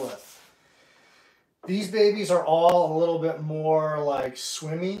to Lilith. These babies are all a little bit more like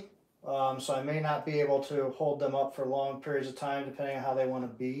swimmy. So I may not be able to hold them up for long periods of time depending on how they want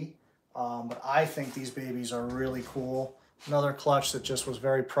to be. But I think these babies are really cool. Another clutch that just was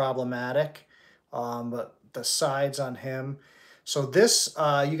very problematic. But the sides on him. So this,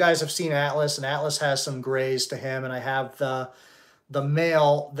 you guys have seen Atlas, and Atlas has some grays to him, and I have the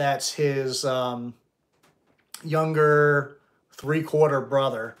male that's his younger 3/4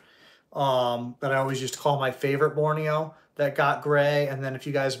 brother that I always used to call my favorite Borneo that got gray. And then if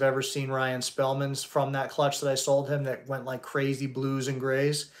you guys have ever seen Ryan Spellman's from that clutch that I sold him that went like crazy blues and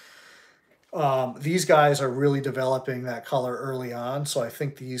grays, these guys are really developing that color early on. So I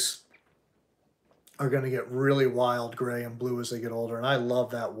think these are going to get really wild gray and blue as they get older. And I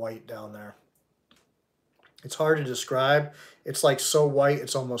love that white down there. It's hard to describe. It's like so white,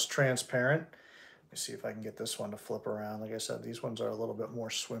 it's almost transparent. Let me see if I can get this one to flip around. Like I said, these ones are a little bit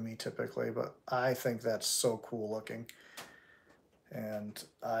more swimmy typically, but I think that's so cool looking. And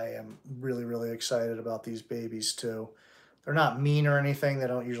I am really, really excited about these babies too. They're not mean or anything. They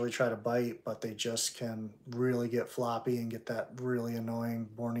don't usually try to bite, but they just can really get floppy and get that really annoying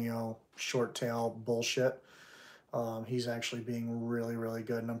Borneo short tail bullshit. He's actually being really, really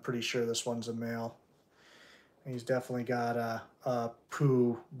good, and I'm pretty sure this one's a male. He's definitely got a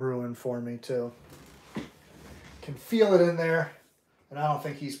poo brewing for me too. Can feel it in there, and I don't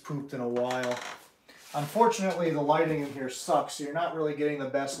think he's pooped in a while. Unfortunately, the lighting in here sucks, so you're not really getting the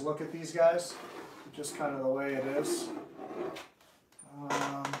best look at these guys. Just kind of the way it is.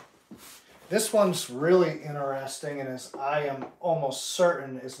 This one's really interesting, and I am almost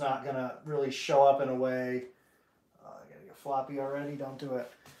certain it's not going to really show up in a way. I gotta get floppy already, don't do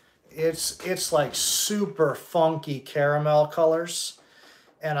it. It's like super funky caramel colors.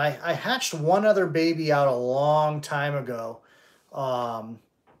 And I hatched one other baby out a long time ago.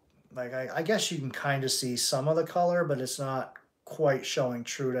 Like I guess you can kind of see some of the color, but it's not quite showing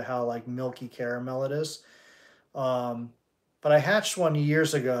true to how like milky caramel it is. But I hatched one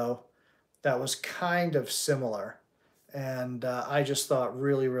years ago that was kind of similar. And I just thought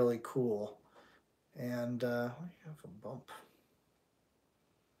really, really cool. And I have a bump.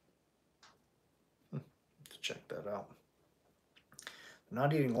 Let's check that out. I'm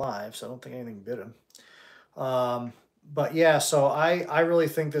not eating live, so I don't think anything bit him. But yeah, so I really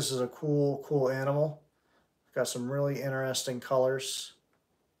think this is a cool animal. Got some really interesting colors.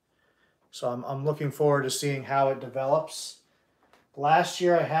 So I'm looking forward to seeing how it develops. Last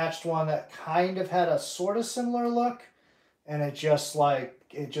year I hatched one that kind of had a sort of similar look, and it just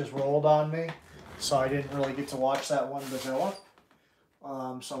rolled on me. So I didn't really get to watch that one develop.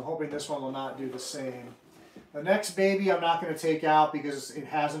 So I'm hoping this one will not do the same. The next baby I'm not going to take out because it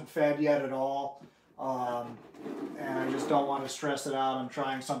hasn't fed yet at all. And I just don't want to stress it out. I'm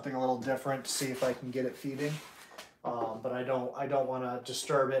trying something a little different to see if I can get it feeding. But I don't want to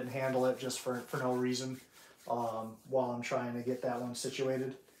disturb it and handle it just for no reason while I'm trying to get that one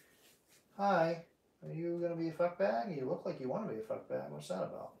situated. Hi, are you going to be a fuck bag? You look like you want to be a fuck bag. What's that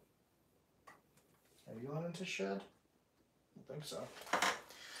about? Are you going into shed? I don't think so.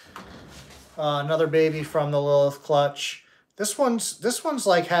 Another baby from the Lilith clutch. This one's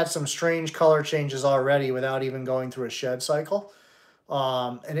like had some strange color changes already without even going through a shed cycle.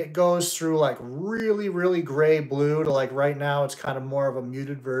 And it goes through like really, really gray blue to like right now it's kind of more of a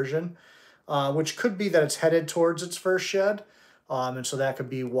muted version, which could be that it's headed towards its first shed. And so that could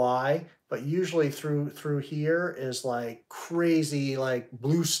be why. But usually through here is like crazy like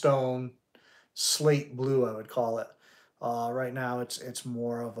bluestone, slate blue, I would call it. Right now it's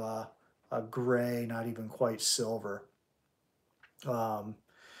more of a gray, not even quite silver. But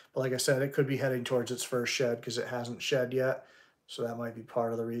like I said, it could be heading towards its first shed because it hasn't shed yet. So that might be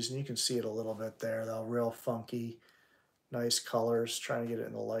part of the reason. You can see it a little bit there, though. Real funky, nice colors. Trying to get it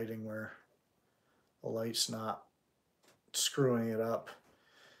in the lighting where the light's not screwing it up.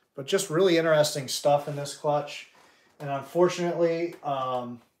 But just really interesting stuff in this clutch. And unfortunately,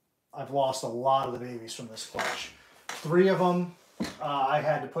 I've lost a lot of the babies from this clutch. 3 of them I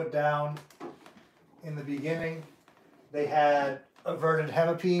had to put down in the beginning. They had averted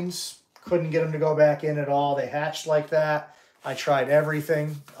hemipenes. Couldn't get them to go back in at all. They hatched like that. I tried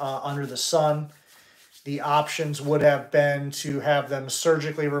everything under the sun. The options would have been to have them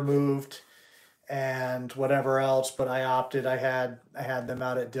surgically removed and whatever else, but I opted. I had them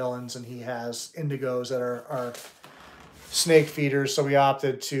out at Dillon's, and he has indigos that are snake feeders, so we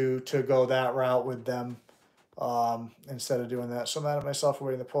opted to go that route with them instead of doing that. So I'm mad at myself for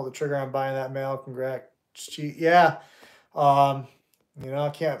waiting to pull the trigger on buying that male. Congrats, yeah. I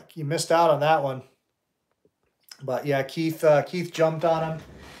can't. You missed out on that one. But yeah, Keith jumped on him.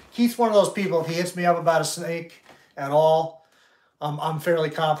 Keith's one of those people. If he hits me up about a snake at all, I'm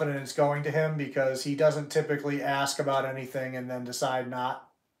fairly confident it's going to him, because he doesn't typically ask about anything and then decide not.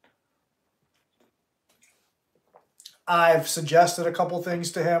 I've suggested a couple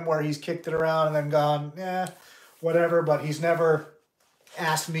things to him where he's kicked it around and then gone, yeah, whatever, but he's never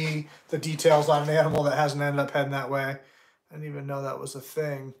asked me the details on an animal that hasn't ended up heading that way. I didn't even know that was a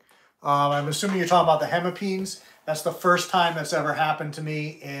thing. I'm assuming you're talking about the hemipines. That's the first time that's ever happened to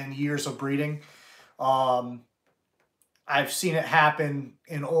me in years of breeding. I've seen it happen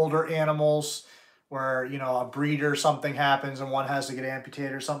in older animals where, a breeder, something happens and one has to get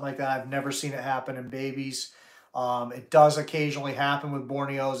amputated or something like that. I've never seen it happen in babies. It does occasionally happen with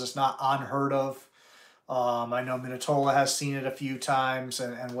Borneos. It's not unheard of. I know Minatola has seen it a few times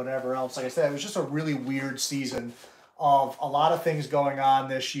and whatever else. Like I said, it was just a really weird season of a lot of things going on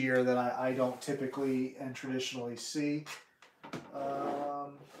this year that I don't typically and traditionally see.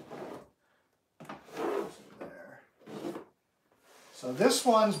 So this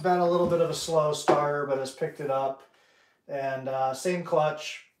one's been a little bit of a slow starter, but has picked it up. And same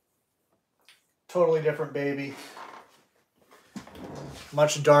clutch, totally different baby,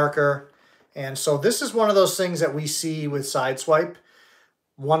 much darker. And so this is one of those things that we see with Sideswipe.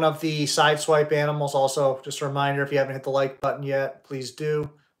 One of the Sideswipe animals, also just a reminder, if you haven't hit the like button yet, please do.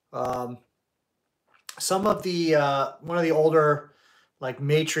 Some of the, one of the older like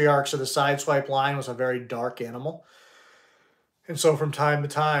matriarchs of the Sideswipe line was a very dark animal. And so from time to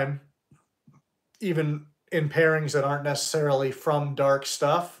time, even in pairings that aren't necessarily from dark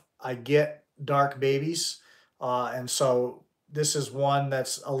stuff, I get dark babies. And so this is one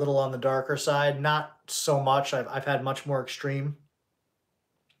that's a little on the darker side. Not so much. I've had much more extreme.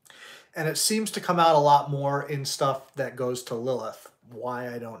 And it seems to come out a lot more in stuff that goes to Lilith.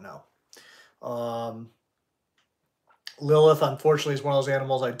 Why, I don't know. Lilith, unfortunately, is one of those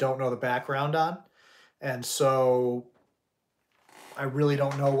animals I don't know the background on. And so I really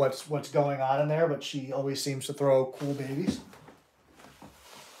don't know what's going on in there, but she always seems to throw cool babies.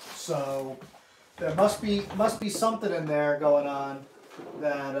 So there must be something in there going on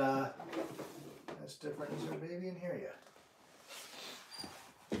that that's different. Is there a baby in here yet?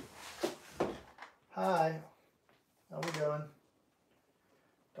 Hi. How we doing?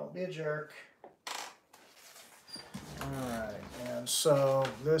 Don't be a jerk. Alright, and so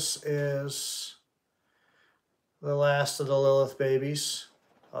this is the last of the Lilith babies.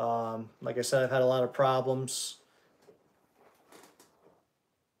 Like I said, I've had a lot of problems.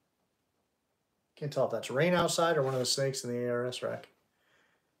 Can't tell if that's rain outside or one of the snakes in the ARS rack.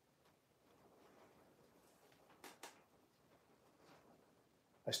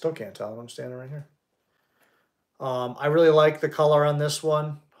 I still can't tell. I'm standing right here. I really like the color on this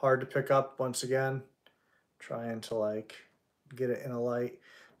one. Hard to pick up once again. Trying to like get it in a light.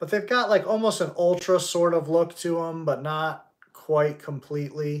 But they've got like almost an ultra sort of look to them, but not quite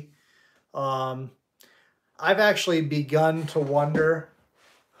completely. I've actually begun to wonder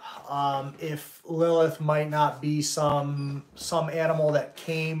if Lilith might not be some animal that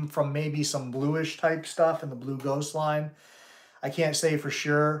came from maybe some bluish type stuff in the Blue Ghost line. I can't say for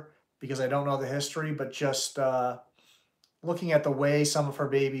sure because I don't know the history, but just looking at the way some of her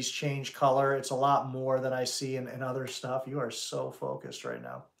babies change color, it's a lot more than I see in other stuff. You are so focused right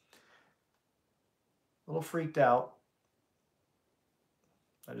now. A little freaked out.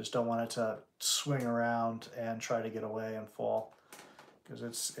 I just don't want it to swing around and try to get away and fall, because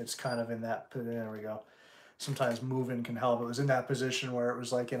it's kind of in that, there we go. Sometimes moving can help. It was in that position where it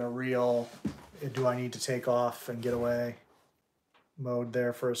was like in a real, do I need to take off and get away mode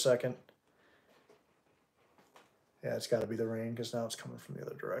there for a second. Yeah, it's got to be the rain because now it's coming from the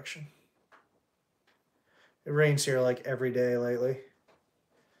other direction. It rains here like every day lately.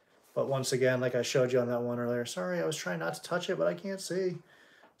 But once again, like I showed you on that one earlier, sorry, I was trying not to touch it, but I can't see.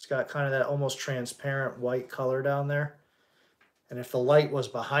 It's got kind of that almost transparent white color down there. And if the light was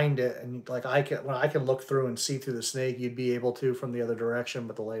behind it, and like when I can look through and see through the snake, you'd be able to from the other direction,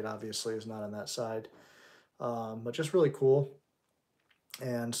 but the light obviously is not on that side. But just really cool.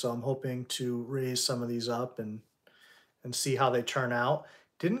 And so I'm hoping to raise some of these up and see how they turn out.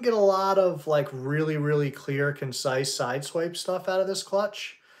 Didn't get a lot of like really, really clear, concise Sideswipe stuff out of this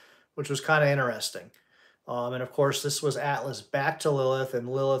clutch, which was kind of interesting. And of course, this was Atlas back to Lilith, and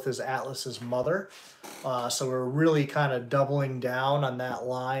Lilith is Atlas's mother. So we're really kind of doubling down on that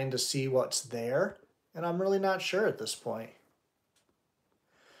line to see what's there. And I'm really not sure at this point.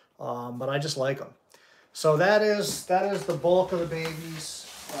 But I just like them. So that is the bulk of the babies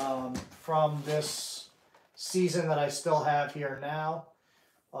from this season that I still have here now.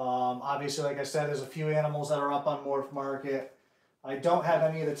 Obviously, like I said, there's a few animals that are up on Morph Market. I don't have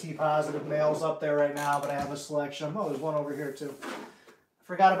any of the T-positive males up there right now, but I have a selection. Oh, there's one over here too. I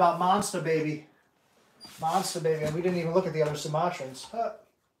forgot about Monster Baby. Monster Baby, and we didn't even look at the other Sumatrans. Huh.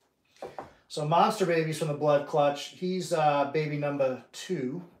 So Monster Baby's from the Blood Clutch. He's baby number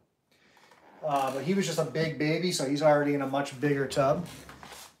 2. But he was just a big baby, so he's already in a much bigger tub.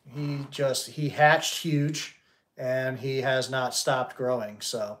 He hatched huge, and he has not stopped growing,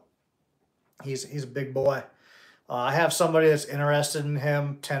 so he's a big boy. I have somebody that's interested in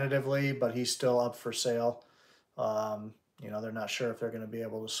him tentatively, but he's still up for sale. You know, they're not sure if they're going to be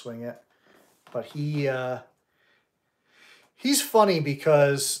able to swing it. But he's funny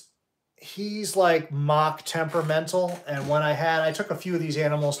because he's like mock temperamental. And when I took a few of these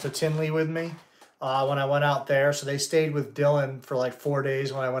animals to Tinley with me when I went out there. So they stayed with Dylan for like 4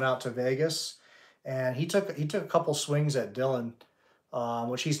 days when I went out to Vegas. And he took a couple swings at Dylan,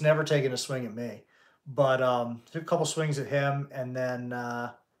 which he's never taken a swing at me. But took a couple swings at him, and then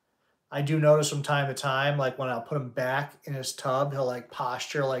I do notice from time to time, like when I'll put him back in his tub, he'll like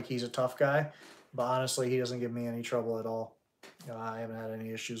posture like he's a tough guy. But honestly, he doesn't give me any trouble at all. You know, I haven't had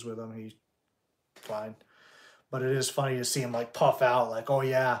any issues with him. He's fine. But it is funny to see him like puff out, like, oh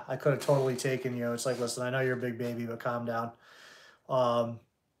yeah, I could have totally taken you. It's like, listen, I know you're a big baby, but calm down.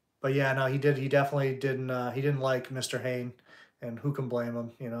 But yeah, no, he definitely didn't. He didn't like Mr. Hain, and who can blame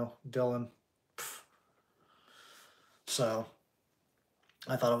him? You know, Dylan. So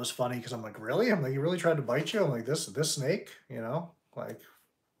I thought it was funny because I'm like, really? I'm like, he really tried to bite you? I'm like, this snake, you know, like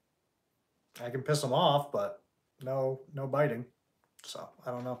I can piss him off, but no biting. So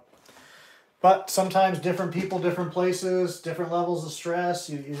I don't know. But sometimes different people, different places, different levels of stress.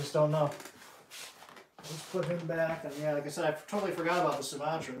 You just don't know. Let's put him back. And yeah, like I said, I totally forgot about the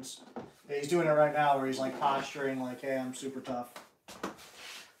Sumatrans. Yeah, he's doing it right now where he's like posturing like, hey, I'm super tough.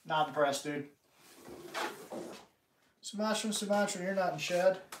 Not impressed, dude. Sumatran, you're not in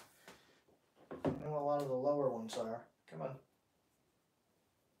shed. I know a lot of the lower ones are. Come on.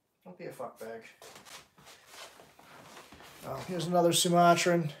 Don't be a fuckbag. Oh, here's another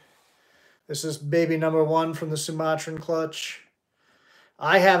Sumatran. This is baby number 1 from the Sumatran clutch.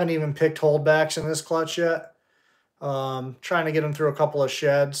 I haven't even picked holdbacks in this clutch yet. Trying to get them through a couple of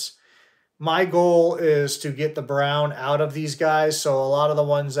sheds. My goal is to get the brown out of these guys. So a lot of the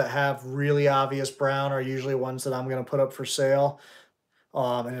ones that have really obvious brown are usually ones that I'm going to put up for sale.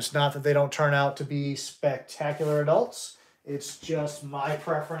 And it's not that they don't turn out to be spectacular adults. It's just my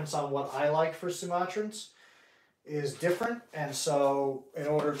preference on what I like for Sumatrans is different. And so in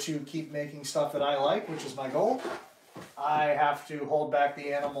order to keep making stuff that I like, which is my goal, I have to hold back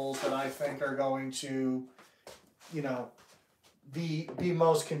the animals that I think are going to, you know, be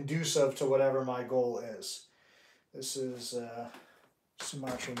most conducive to whatever my goal is. This is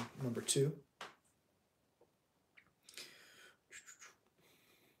Sumatran number 2.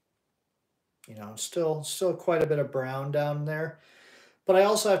 You know, still quite a bit of brown down there. But I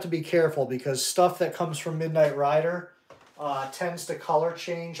also have to be careful because stuff that comes from Midnight Rider tends to color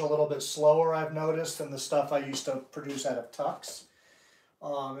change a little bit slower, I've noticed, than the stuff I used to produce out of Tux.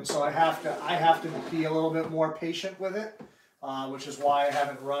 And so I have to be a little bit more patient with it. Which is why I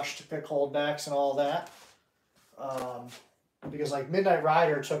haven't rushed to pick holdbacks and all that. Because like Midnight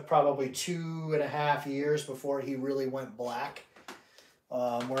Rider took probably 2.5 years before he really went black.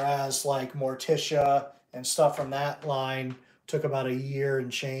 Whereas like Morticia and stuff from that line took about a year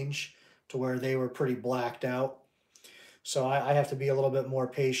and change to where they were pretty blacked out. So I have to be a little bit more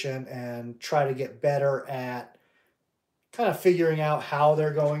patient and try to get better at kind of figuring out how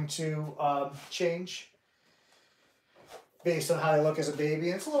they're going to change based on how they look as a baby.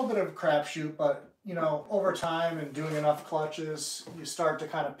 And it's a little bit of a crapshoot, but you know, over time and doing enough clutches, you start to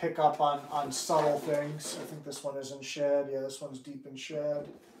kind of pick up on subtle things. I think this one is in shed. Yeah, this one's deep in shed.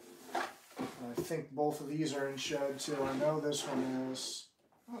 And I think both of these are in shed too. I know this one is.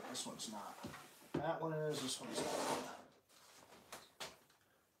 Oh, this one's not. That one is. This one's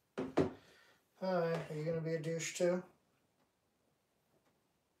not. Hi, are you going to be a douche too?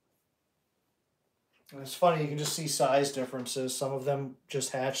 And it's funny, you can just see size differences. Some of them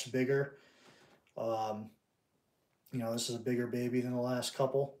just hatched bigger. You know, this is a bigger baby than the last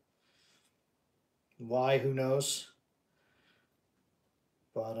couple. Why, who knows?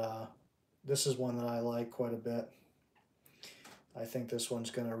 But This is one that I like quite a bit. I think this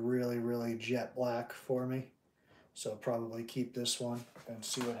one's going to really jet black for me. So probably keep this one and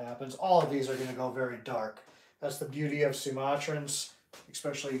see what happens. All of these are going to go very dark. That's the beauty of Sumatrans,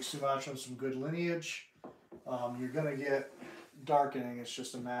 especially Sumatrans from good lineage. You're going to get darkening. It's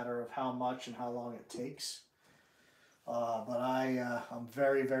just a matter of how much and how long it takes. But I'm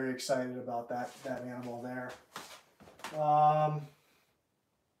very excited about that animal there.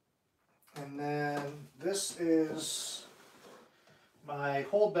 And then this is my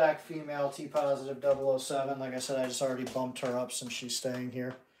holdback female T-positive 007. Like I said, I just already bumped her up since she's staying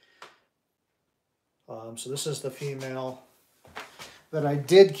here. So this is the female that I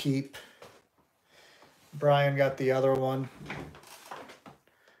did keep. Brian got the other one.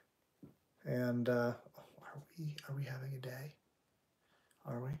 And are we having a day?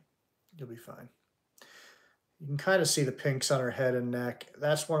 Are we? You'll be fine. You can kind of see the pinks on her head and neck.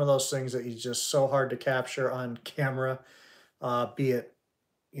 That's one of those things that is just so hard to capture on camera, be it,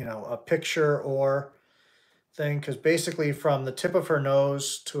 you know, a picture or thing, because basically from the tip of her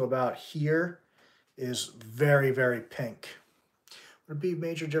nose to about here is very pink. Would it be a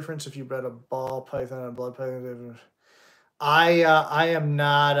major difference if you bred a ball python and a blood python? I am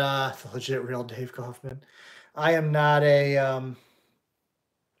not the legit real Dave Kaufman. I am not a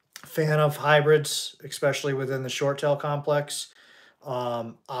fan of hybrids, especially within the short tail complex.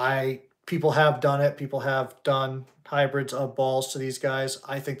 People have done it. People have done hybrids of balls to these guys.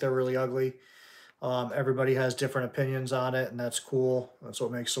 I think they're really ugly. Everybody has different opinions on it, and that's cool. That's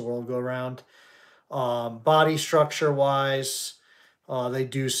what makes the world go round. Body structure wise, they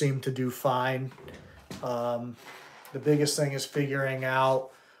do seem to do fine. The biggest thing is figuring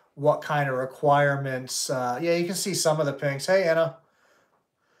out what kind of requirements. Yeah, you can see some of the pinks. Hey, Anna.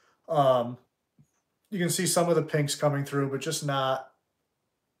 You can see some of the pinks coming through, but just not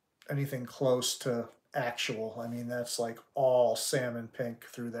anything close to actual. I mean, that's like all salmon pink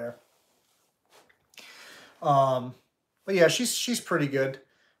through there. But yeah, she's pretty good.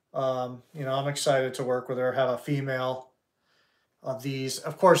 You know, I'm excited to work with her, have a female of these.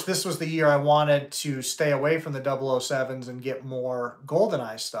 Of course, this was the year I wanted to stay away from the 007s and get more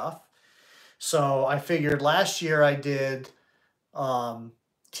GoldenEye stuff. So I figured last year I did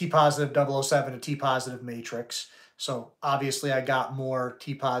T-positive 007 to T-positive Matrix. So obviously I got more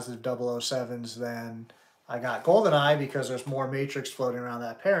T-positive 007s than I got GoldenEye because there's more Matrix floating around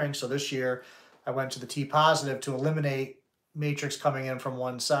that pairing. So this year I went to the T-positive to eliminate Matrix coming in from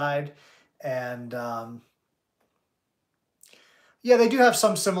one side. And yeah, they do have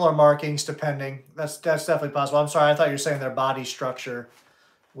some similar markings depending. That's definitely possible. I'm sorry, I thought you were saying their body structure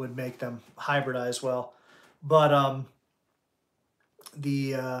would make them hybridize well. But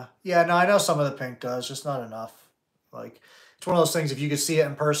yeah, no, I know some of the pink does, just not enough. Like, it's one of those things, if you could see it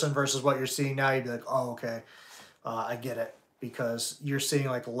in person versus what you're seeing now, you'd be like, oh, okay, I get it. Because you're seeing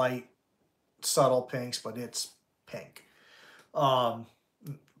like light, subtle pinks, but it's pink.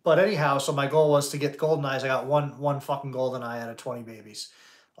 But anyhow, so my goal was to get golden eyes. I got one fucking golden eye out of 20 babies,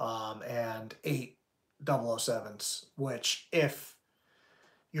 and 8 007s, which if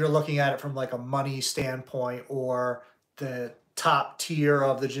you're looking at it from like a money standpoint or the top tier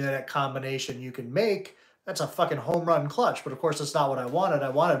of the genetic combination you can make, that's a fucking home run clutch. But of course, that's not what I wanted. I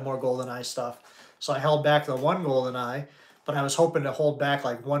wanted more golden eye stuff. So I held back the one golden eye, but I was hoping to hold back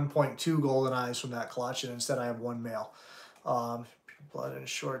like 1.2 golden eyes from that clutch, and instead I have one male. Blood and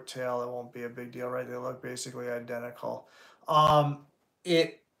short tail, it won't be a big deal, right? They look basically identical.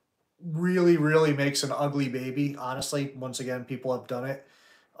 It really makes an ugly baby, honestly. Once again, people have done it.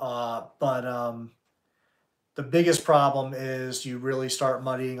 But the biggest problem is you really start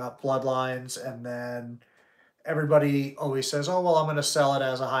muddying up bloodlines, and then everybody always says, oh, well, I'm going to sell it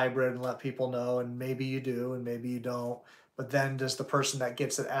as a hybrid and let people know, and maybe you do, and maybe you don't. But then does the person that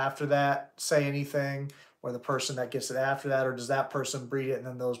gets it after that say anything? Or the person that gets it after that, or does that person breed it, and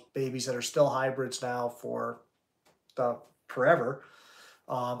then those babies that are still hybrids now for the forever,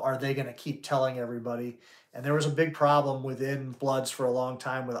 are they going to keep telling everybody? And there was a big problem within bloods for a long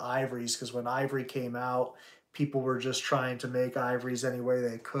time with ivories, because when ivory came out, people were just trying to make ivories any way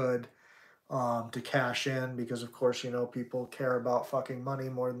they could to cash in, because of course, you know, people care about fucking money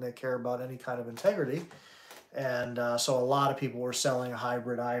more than they care about any kind of integrity. And so a lot of people were selling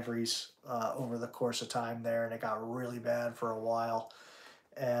hybrid ivories over the course of time there, and it got really bad for a while.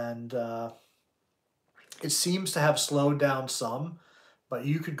 And it seems to have slowed down some, but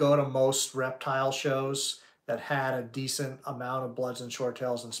you could go to most reptile shows that had a decent amount of bloods and short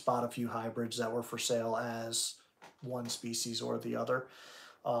tails and spot a few hybrids that were for sale as one species or the other.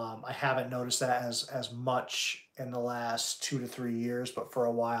 I haven't noticed that as much in the last 2 to 3 years, but for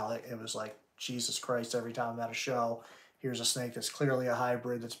a while it was like, Jesus Christ, every time I'm at a show, here's a snake that's clearly a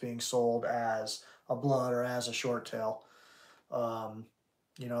hybrid that's being sold as a blood or as a short tail. Um,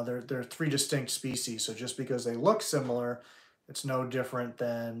 they're three distinct species, so just because they look similar, it's no different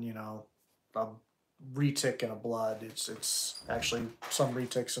than, a retic and a blood. It's actually some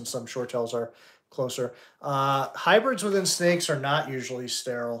retics and some short tails are closer. Hybrids within snakes are not usually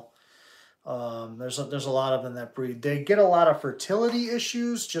sterile. There's a lot of them that breed. They get a lot of fertility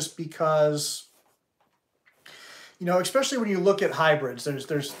issues just because, especially when you look at hybrids,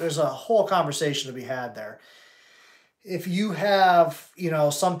 there's a whole conversation to be had there. If you have,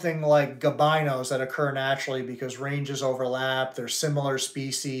 something like gabinos that occur naturally because ranges overlap, they're similar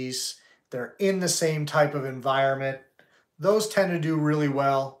species, they're in the same type of environment, those tend to do really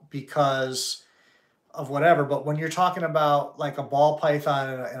well because of whatever. But when you're talking about like a ball python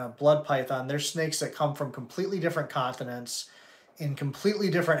and a blood python, they're snakes that come from completely different continents in completely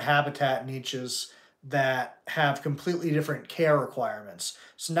different habitat niches that have completely different care requirements.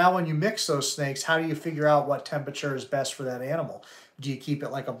 So now when you mix those snakes, how do you figure out what temperature is best for that animal? Do you keep it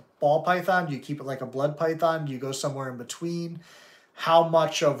like a ball python? Do you keep it like a blood python? Do you go somewhere in between? How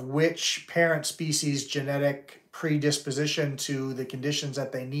much of which parent species genetic predisposition to the conditions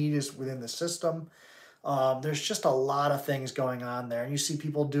that they need is within the system? There's just a lot of things going on there. And you see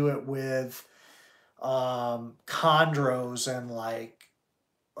people do it with chondros and like,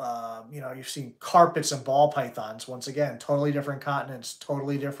 you've seen carpets and ball pythons. Once again, totally different continents,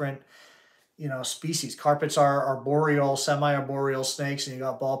 totally different, species. Carpets are arboreal, semi-arboreal snakes, and you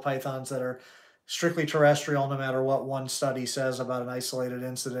got ball pythons that are strictly terrestrial, no matter what one study says about an isolated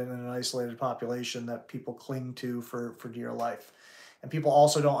incident in an isolated population that people cling to for dear life. And people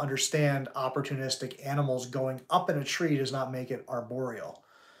also don't understand opportunistic animals going up in a tree does not make it arboreal.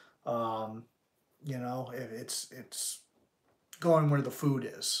 Um, it's going where the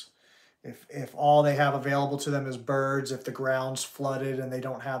food is. If all they have available to them is birds, if the ground's flooded and they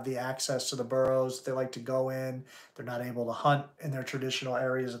don't have the access to the burrows they like to go in, they're not able to hunt in their traditional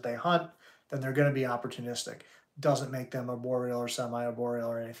areas that they hunt, then they're going to be opportunistic. Doesn't make them arboreal or semi-arboreal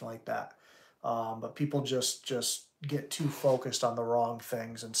or anything like that. But people just get too focused on the wrong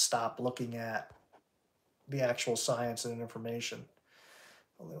things and stop looking at the actual science and information.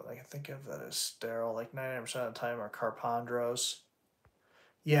 Only one I can think of that is sterile, like 99% of the time, are carpondros.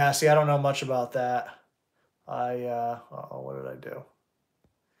 Yeah, see, I don't know much about that. What did I do?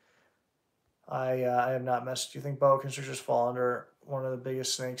 I have not messed. Do you think boa constrictors fall under one of the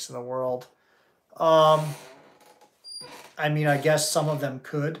biggest snakes in the world? Um, I mean, I guess some of them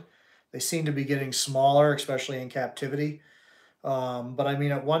could. They seem to be getting smaller, especially in captivity. But I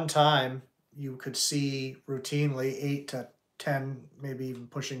mean, at one time, you could see routinely 8 to 10, maybe even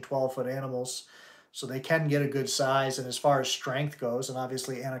pushing 12-foot animals. So they can get a good size. And as far as strength goes, and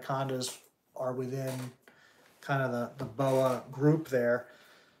obviously anacondas are within kind of the boa group there.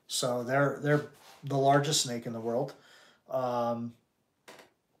 So they're the largest snake in the world. Um,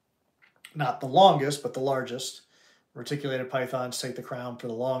 Not the longest, but the largest. Reticulated pythons take the crown for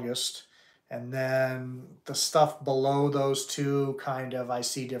the longest. And then the stuff below those two, kind of, I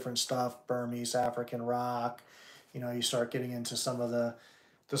see different stuff. Burmese, African rock. You start getting into some of the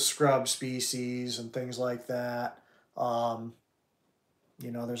scrub species and things like that.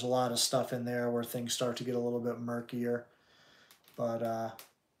 There's a lot of stuff in there where things start to get a little bit murkier. But, I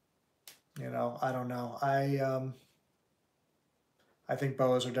don't know. I think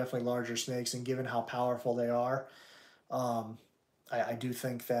boas are definitely larger snakes, and given how powerful they are, um, I do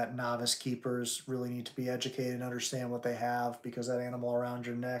think that novice keepers really need to be educated and understand what they have, because that animal around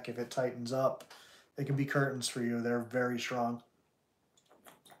your neck, if it tightens up, they can be curtains for you. They're very strong.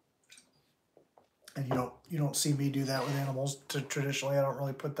 And you don't see me do that with animals. Traditionally, I don't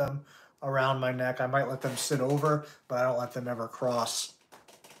really put them around my neck. I might let them sit over, but I don't let them ever cross.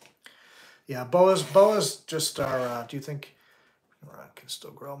 Yeah, boas just are. Do you think can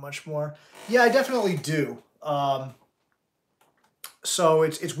still grow much more? Yeah, I definitely do. So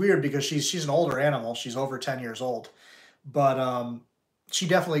it's weird because she's an older animal. She's over 10 years old, but she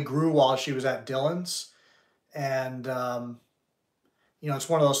definitely grew while she was at Dillon's, and it's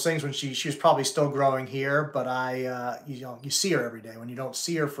one of those things when she was probably still growing here, but you see her every day. When you don't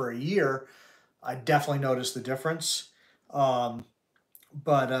see her for a year, I definitely notice the difference. Um,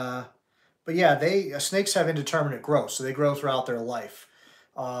 but yeah, snakes have indeterminate growth, so they grow throughout their life.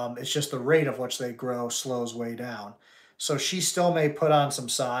 It's just the rate of which they grow slows way down. So she still may put on some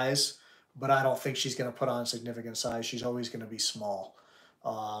size, but I don't think she's going to put on significant size. She's always going to be small.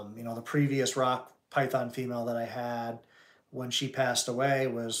 The previous rock python female that I had when she passed away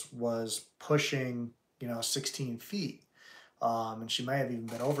was pushing 16 feet. And she may have even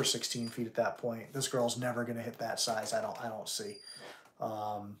been over 16 feet at that point. This girl's never going to hit that size. I don't see.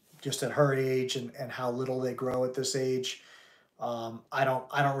 Just at her age and how little they grow at this age, I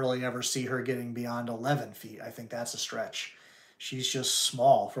don't really ever see her getting beyond 11 feet. I think that's a stretch. She's just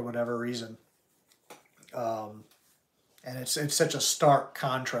small for whatever reason. And it's such a stark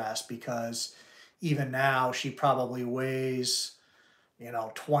contrast because even now she probably weighs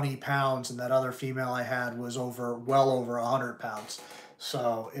 20 pounds, and that other female I had was well over 100 pounds.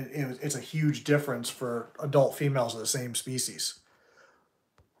 So it's a huge difference for adult females of the same species.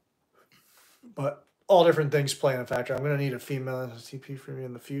 But all different things play in a factor. I'm going to need a female TP for me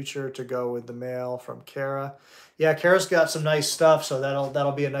in the future to go with the male from Kara. Yeah, Kara's got some nice stuff, so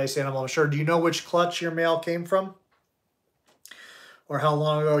that'll be a nice animal, I'm sure. Do you know which clutch your male came from? Or how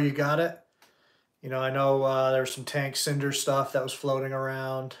long ago you got it? I know there's some Tank Cinder stuff that was floating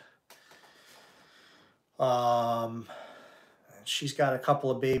around. She's got a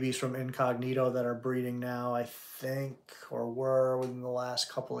couple of babies from Incognito that are breeding now, I think, or were within the last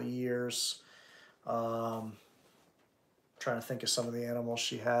couple of years. Trying to think of some of the animals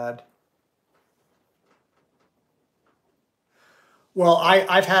she had. Well,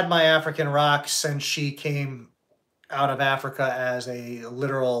 I've had my African rock since she came out of Africa as a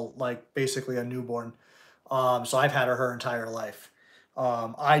literal, like basically a newborn. So I've had her entire life.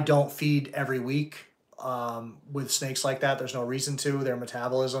 I don't feed every week with snakes like that. There's no reason to. Their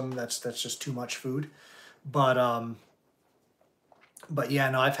metabolism, that's just too much food. But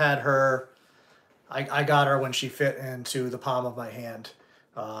yeah, no, I've had her. I got her when she fit into the palm of my hand.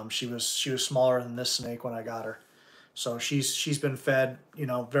 She was smaller than this snake when I got her. So she's been fed,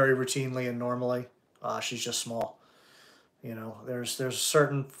 very routinely and normally. She's just small. There's a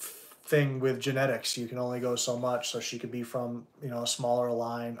certain thing with genetics. You can only go so much. So she could be from, a smaller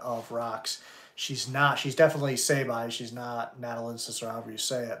line of rocks. She's definitely Sabai. She's not Natalensis or however you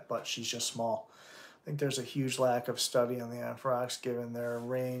say it, but she's just small. I think there's a huge lack of study on the Anthrox given their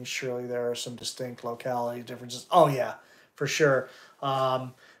range. Surely there are some distinct locality differences. Oh yeah, for sure.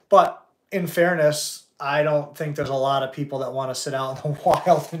 But in fairness, I don't think there's a lot of people that want to sit out in the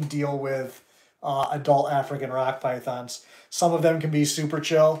wild and deal with adult African rock pythons. Some of them can be super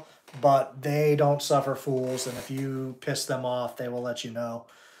chill, but they don't suffer fools, and if you piss them off, they will let you know.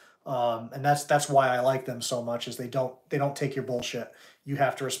 And that's why I like them so much, is they don't take your bullshit. You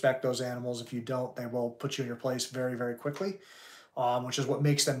have to respect those animals. If you don't, they will put you in your place very, very quickly, which is what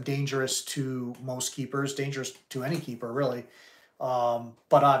makes them dangerous to most keepers, dangerous to any keeper, really.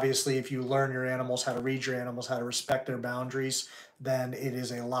 But obviously, if you learn your animals, how to read your animals, how to respect their boundaries, then it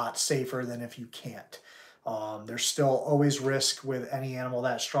is a lot safer than if you can't. There's still always risk with any animal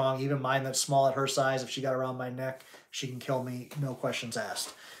that strong. Even mine that's small at her size, if she got around my neck, she can kill me, no questions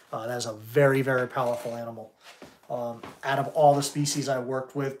asked. That is a very, very powerful animal. Out of all the species I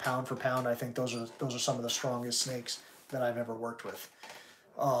worked with, pound for pound, I think those are some of the strongest snakes that I've ever worked with.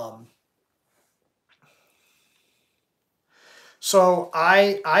 So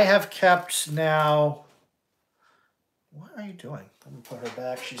I have kept now. What are you doing? Let me put her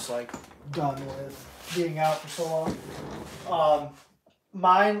back. She's like done with being out for so long.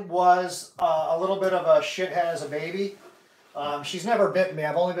 Mine was a little bit of a shithead as a baby. She's never bitten me.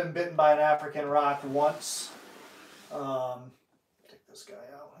 I've only been bitten by an African rock once. Take this guy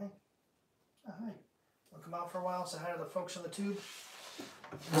out. Hey. Oh, hi. Want to come out for a while? Say hi to the folks on the tube.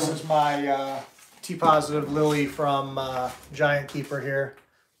 This is my T-positive Lily from Giant Keeper here.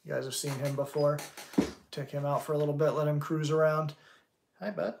 You guys have seen him before. Take him out for a little bit. Let him cruise around. Hi,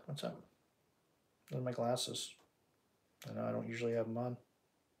 bud. What's up? Those are my glasses. I know I don't usually have them on.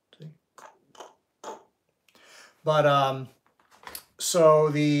 See? But, so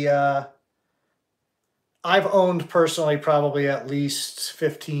the... I've owned personally probably at least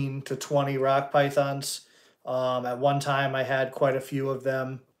 15 to 20 rock pythons. At one time, I had quite a few of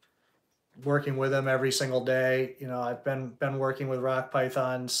them, working with them every single day. I've been working with rock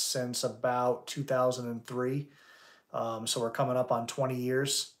pythons since about 2003. So we're coming up on 20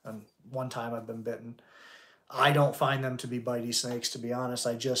 years, and one time I've been bitten. I don't find them to be bitey snakes, to be honest.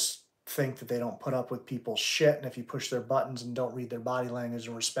 I just think that they don't put up with people's shit, and if you push their buttons and don't read their body language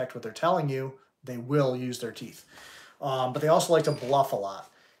and respect what they're telling you, they will use their teeth. But they also like to bluff a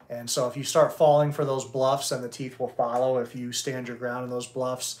lot. And so if you start falling for those bluffs, then the teeth will follow. If you stand your ground in those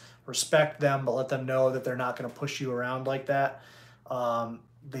bluffs, respect them, but let them know that they're not going to push you around like that.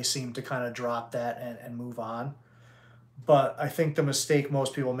 They seem to kind of drop that and move on. But I think the mistake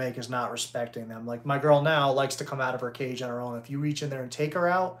most people make is not respecting them. Like my girl now likes to come out of her cage on her own. If you reach in there and take her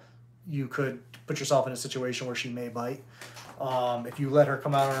out, you could put yourself in a situation where she may bite. If you let her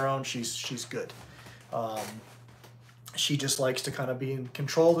come out on her own, she's good. Um, she just likes to kind of be in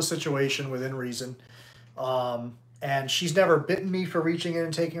control of the situation within reason. And she's never bitten me for reaching in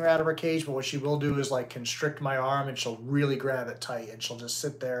and taking her out of her cage, but what she will do is like constrict my arm and she'll really grab it tight and she'll just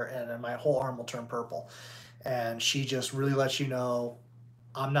sit there and then my whole arm will turn purple. And she just really lets you know,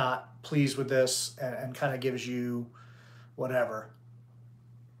 I'm not pleased with this, and kind of gives you whatever.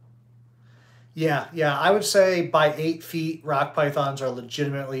 Yeah, yeah, I would say by 8 feet, rock pythons are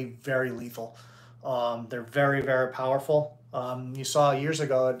legitimately very lethal. They're very, very powerful. You saw years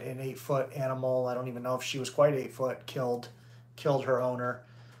ago an 8 foot animal. I don't even know if she was quite 8 foot. Killed her owner.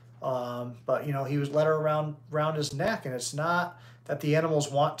 But you know he was led her around his neck, and it's not that the animals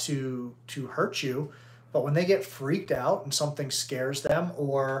want to hurt you, but when they get freaked out and something scares them,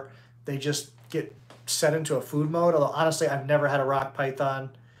 or they just get set into a food mode. Although honestly, I've never had a rock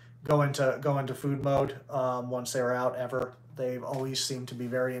python go into food mode once they were out ever. They've always seemed to be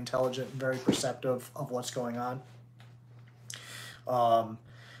very intelligent and very perceptive of what's going on. Um,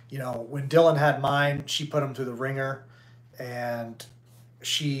 you know, when Dylan had mine, she put him through the ringer, and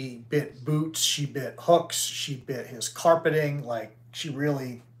she bit boots, she bit hooks, she bit his carpeting. Like she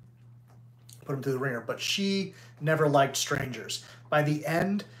really put him through the ringer. But she never liked strangers. By the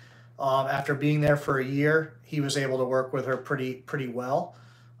end, after being there for a year, he was able to work with her pretty well.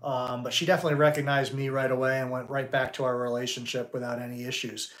 But she definitely recognized me right away and went right back to our relationship without any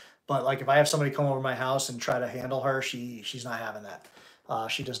issues. But like if I have somebody come over to my house and try to handle her, she's not having that.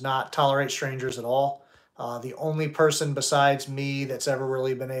 She does not tolerate strangers at all. The only person besides me that's ever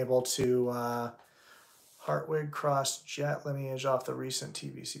really been able to Hartwig cross jet lineage off the recent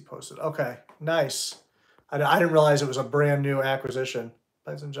TVC posted. Okay, nice. I didn't realize it was a brand new acquisition.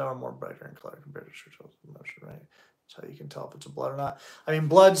 Lights and are more brighter and clear compared to Churchill's emotion, right? That's how you can tell if it's a blood or not. I mean,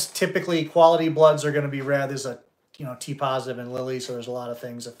 bloods typically, quality bloods are going to be red. There's a T positive in Lily, so there's a lot of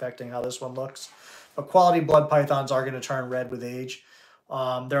things affecting how this one looks. But quality blood pythons are going to turn red with age.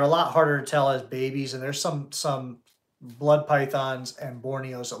 They're a lot harder to tell as babies, and there's some blood pythons and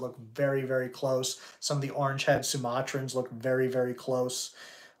Borneos that look very, very close. Some of the orange head Sumatrans look very, very close.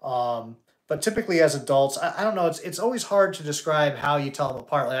 But typically as adults, I don't know, it's always hard to describe how you tell them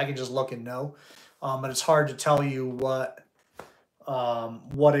apart. Like I can just look and know, but it's hard to tell you what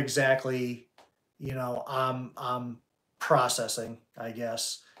exactly I'm processing, I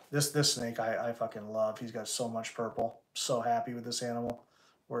guess. This snake I fucking love. He's got so much purple. So happy with this animal.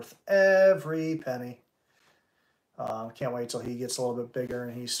 Worth every penny. Can't wait till he gets a little bit bigger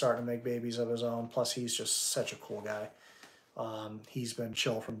and he's starting to make babies of his own. Plus, he's just such a cool guy. He's been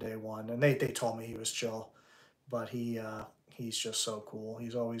chill from day one, and they told me he was chill, but he's just so cool.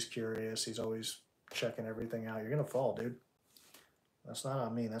 He's always curious. He's always checking everything out. You're gonna fall, dude. That's not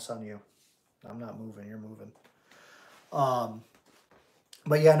on me. That's on you. I'm not moving. You're moving. Um,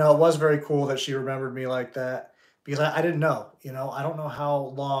 but yeah, no, it was very cool that she remembered me like that because I didn't know. I don't know how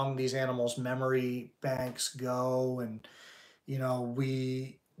long these animals' memory banks go, and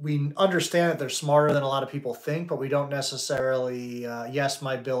we understand that they're smarter than a lot of people think, but we don't necessarily. Yes,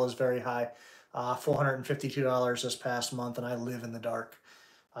 my bill is very high, $452 this past month, and I live in the dark.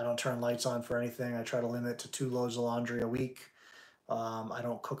 I don't turn lights on for anything. I try to limit to 2 loads of laundry a week. I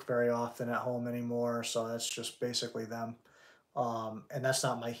don't cook very often at home anymore, so that's just basically them. And that's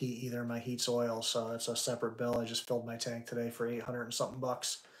not my heat either. My heat's oil, so that's a separate bill. I just filled my tank today for 800 and something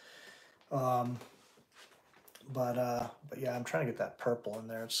bucks. Um, but yeah, I'm trying to get that purple in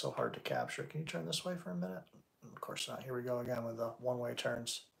there. It's so hard to capture. Can you turn this way for a minute? Of course not. Here we go again with the one-way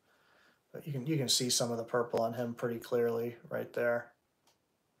turns. But you can see some of the purple on him pretty clearly right there.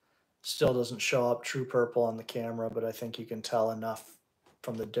 Still doesn't show up true purple on the camera, but I think you can tell enough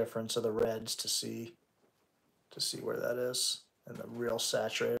from the difference of the reds to see where that is, and the real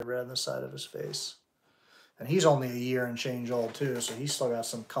saturated red on the side of his face. And he's only a year and change old too, so he's still got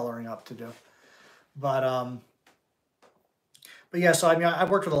some coloring up to do. But yeah, so I mean, I've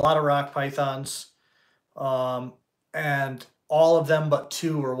worked with a lot of rock pythons, um, and all of them but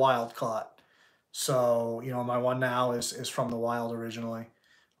two were wild caught. So my one now is from the wild originally.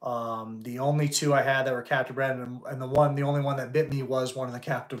 The only two I had that were captive bred, and the only one that bit me was one of the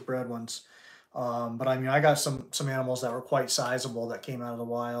captive bred ones. But I mean, I got some animals that were quite sizable that came out of the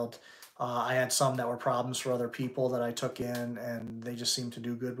wild. I had some that were problems for other people that I took in, and they just seemed to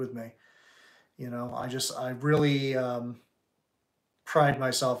do good with me. I really pride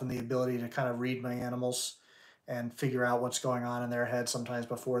myself in the ability to kind of read my animals and figure out what's going on in their head sometimes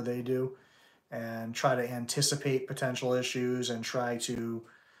before they do, and try to anticipate potential issues and try to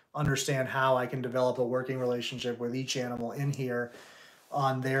understand how I can develop a working relationship with each animal in here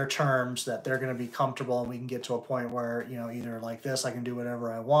on their terms, that they're going to be comfortable, and we can get to a point where, you know, either like this, I can do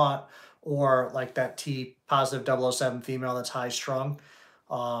whatever I want, or like that T positive 007 female that's high strung.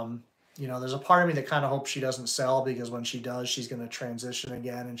 Um, you know, there's a part of me that kind of hopes she doesn't sell, because when she does, she's going to transition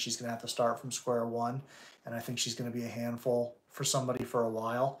again and she's going to have to start from square one. And I think she's going to be a handful for somebody for a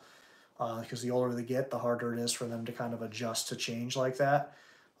while, because the older they get, the harder it is for them to kind of adjust to change like that.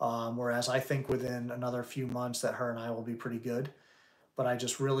 Whereas I think within another few months that her and I will be pretty good. But I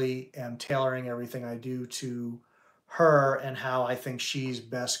just really am tailoring everything I do to her and how I think she's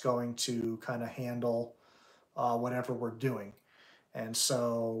best going to kind of handle whatever we're doing. And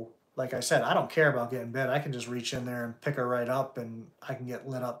so, like I said, I don't care about getting bit. I can just reach in there and pick her right up, and I can get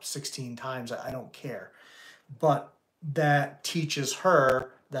lit up 16 times. I don't care. But that teaches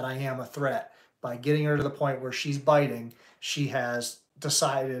her that I am a threat. By getting her to the point where she's biting, she has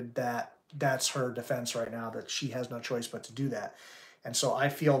decided that that's her defense right now, that she has no choice but to do that. And so I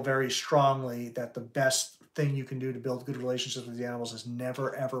feel very strongly that the best thing you can do to build good relationships with the animals is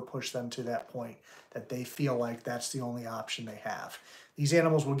never ever push them to that point that they feel like that's the only option they have. These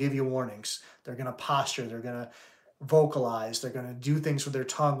animals will give you warnings. They're going to posture, they're going to vocalize, they're going to do things with their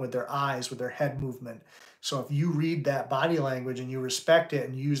tongue, with their eyes, with their head movement. So if you read that body language and you respect it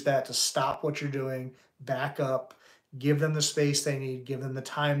and use that to stop what you're doing, back up, give them the space they need, give them the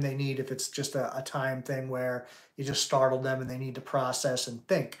time they need. If it's just a time thing where you just startled them and they need to process and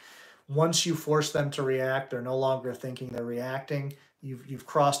think. Once you force them to react, they're no longer thinking, they're reacting. You've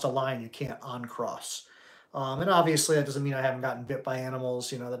crossed a line you can't uncross. And obviously, that doesn't mean I haven't gotten bit by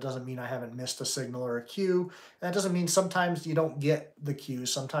animals. You know, that doesn't mean I haven't missed a signal or a cue. That doesn't mean sometimes you don't get the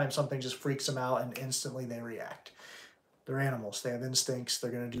cues. Sometimes something just freaks them out and instantly they react. They're animals. They have instincts.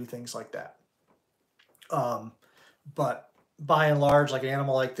 They're going to do things like that. But by and large, like an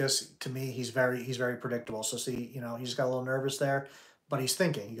animal like this, to me, he's very predictable. So see, you know, he just got a little nervous there, but he's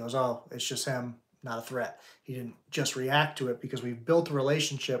thinking. He goes, "Oh, it's just him, not a threat." He didn't just react to it, because we've built a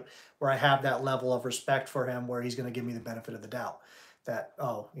relationship where I have that level of respect for him, where he's going to give me the benefit of the doubt. That,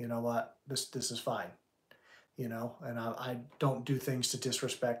 oh, you know what, this is fine, you know, and I don't do things to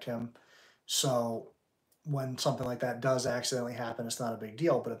disrespect him. So when something like that does accidentally happen, it's not a big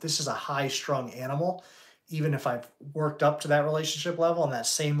deal. But if this is a high strung animal, even if I've worked up to that relationship level and that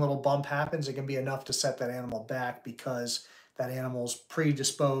same little bump happens, it can be enough to set that animal back, because that animal's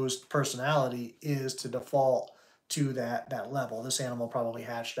predisposed personality is to default to that level. This animal probably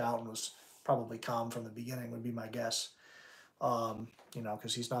hatched out and was probably calm from the beginning, would be my guess. You know,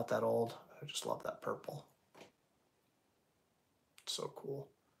 because he's not that old. I just love that purple. It's so cool.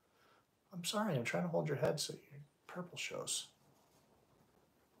 I'm sorry, I'm trying to hold your head so your purple shows.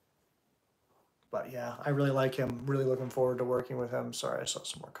 But yeah, I really like him. Really looking forward to working with him. Sorry, I saw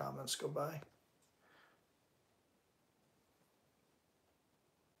some more comments go by.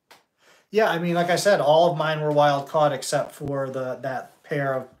 Yeah, I mean, like I said, all of mine were wild caught except for that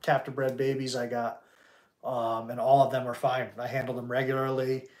pair of captive bred babies I got, and all of them were fine. I handled them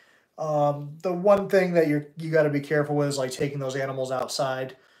regularly. The one thing that you got to be careful with is like taking those animals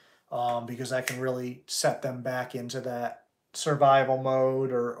outside, because that can really set them back into that survival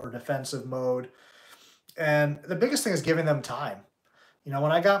mode or defensive mode. And the biggest thing is giving them time. You know,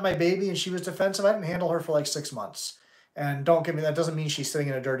 when I got my baby and she was defensive, I didn't handle her for like 6 months. And don't get me, that doesn't mean she's sitting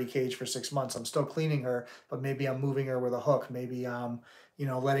in a dirty cage for 6 months. I'm still cleaning her, but maybe I'm moving her with a hook. Maybe you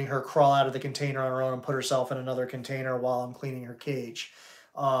know, letting her crawl out of the container on her own and put herself in another container while I'm cleaning her cage.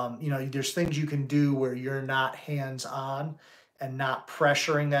 You know, there's things you can do where you're not hands on and not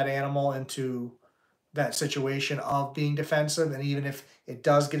pressuring that animal into that situation of being defensive. And even if it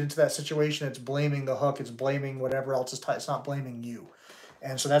does get into that situation, it's blaming the hook, it's blaming whatever else is tight. It's not blaming you.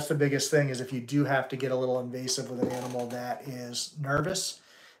 And so that's the biggest thing, is if you do have to get a little invasive with an animal that is nervous,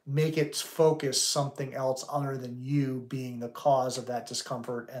 make its focus something else other than you being the cause of that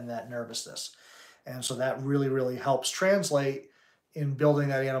discomfort and that nervousness. And so that really helps translate in building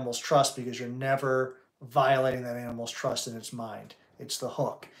that animal's trust, because you're never violating that animal's trust in its mind. It's the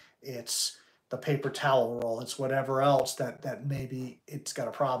hook. It's the paper towel roll. It's whatever else that maybe it's got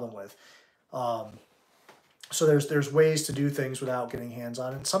a problem with. So there's ways to do things without getting hands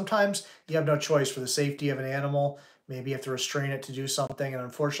on, and sometimes you have no choice for the safety of an animal. Maybe you have to restrain it to do something, and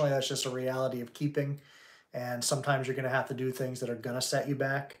unfortunately, that's just a reality of keeping. And sometimes you're going to have to do things that are going to set you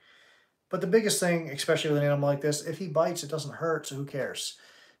back. But the biggest thing, especially with an animal like this, if he bites, it doesn't hurt, so who cares?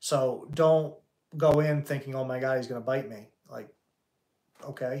 So don't go in thinking, "Oh my God, he's going to bite me." Like,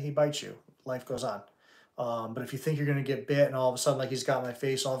 okay, he bites you. Life goes on. But if you think you're going to get bit and all of a sudden, like he's got my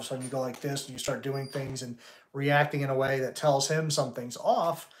face, all of a sudden you go like this and you start doing things and reacting in a way that tells him something's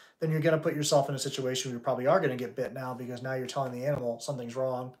off, then you're going to put yourself in a situation where you probably are going to get bit now, because now you're telling the animal something's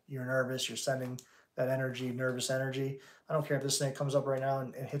wrong. You're nervous. You're sending that energy, nervous energy. I don't care if this snake comes up right now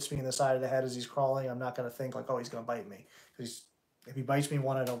and hits me in the side of the head as he's crawling. I'm not going to think like, oh, he's going to bite me. Because if he bites me,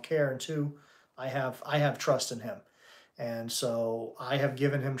 one, I don't care, and two, I have trust in him. And so I have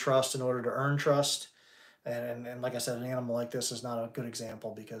given him trust in order to earn trust. And like I said, an animal like this is not a good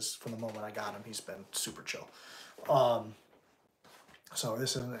example, because from the moment I got him, he's been super chill. So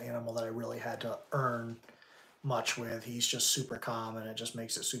this is an animal that I really had to earn much with. He's just super calm, and it just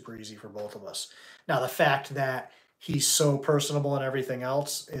makes it super easy for both of us. Now, the fact that he's so personable and everything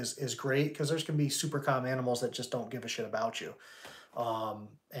else is great, because there's going to be super calm animals that just don't give a shit about you,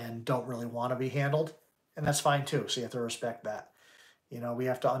 and don't really want to be handled. And that's fine too. So you have to respect that. You know, we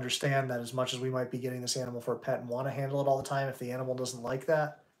have to understand that as much as we might be getting this animal for a pet and want to handle it all the time, if the animal doesn't like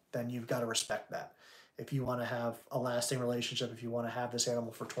that, then you've got to respect that. If you want to have a lasting relationship, if you want to have this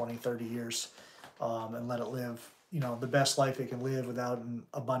animal for 20, 30 years, and let it live, you know, the best life it can live without an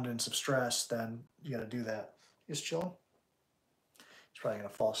abundance of stress, then you got to do that. Just chilling. He's probably going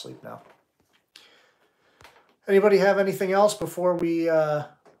to fall asleep now. Anybody have anything else before we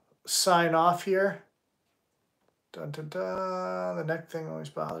sign off here? Dun, dun, dun. The neck thing always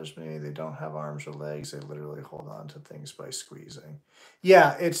bothers me. They don't have arms or legs. They literally hold on to things by squeezing.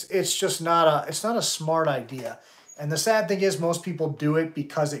 Yeah, it's just not a smart idea. And the sad thing is, most people do it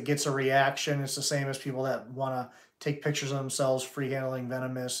because it gets a reaction. It's the same as people that want to take pictures of themselves free handling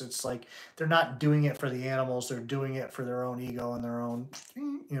venomous. It's like they're not doing it for the animals. They're doing it for their own ego and their own,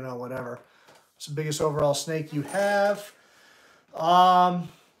 you know, whatever. It's the biggest overall snake you have.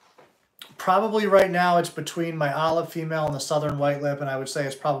 Probably right now it's between my olive female and the southern white lip, and I would say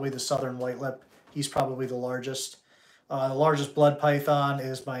it's probably the southern white lip. He's probably the largest. The largest blood python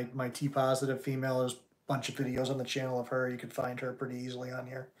is my T positive female. There's a bunch of videos on the channel of her. You can find her pretty easily on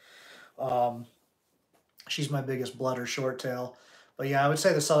here. She's my biggest blood or short tail. But yeah, I would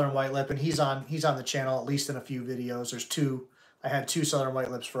say the southern white lip, and he's on the channel at least in a few videos. There's two. I had two southern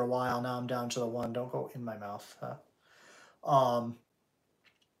white lips for a while. Now I'm down to the one. Don't go in my mouth.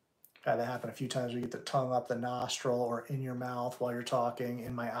 Had that happen a few times. We get the tongue up the nostril or in your mouth while you're talking,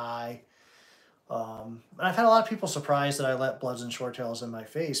 in my eye. And I've had a lot of people surprised that I let bloods and short tails in my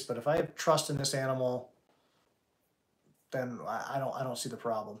face. But if I have trust in this animal, then I don't see the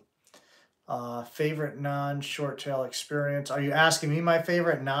problem. Favorite non-short tail experience? Are you asking me my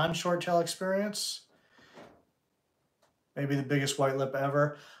favorite non-short tail experience? Maybe the biggest white lip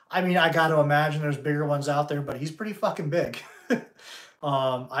ever. I mean, I got to imagine there's bigger ones out there, but he's pretty fucking big.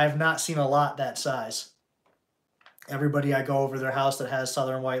 I have not seen a lot that size. Everybody I go over their house that has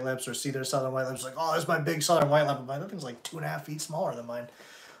southern white lips or see their southern white lips, like, oh, there's my big southern white lip. That thing's like 2.5 feet smaller than mine.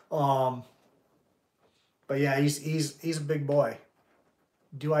 But yeah, he's a big boy.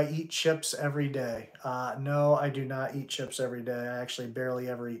 Do I eat chips every day? No, I do not eat chips every day. I actually barely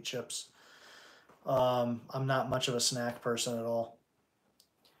ever eat chips. I'm not much of a snack person at all.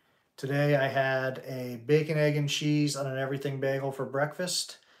 Today I had a bacon, egg, and cheese on an everything bagel for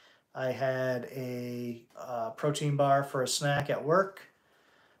breakfast. I had a protein bar for a snack at work.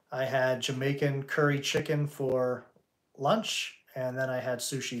 I had Jamaican curry chicken for lunch, and then I had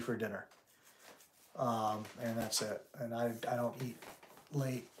sushi for dinner. And that's it. And I don't eat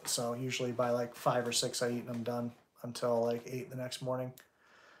late, so usually by like 5 or 6 I eat them done until like 8 the next morning.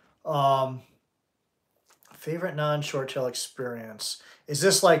 Favorite non-short tail experience. Is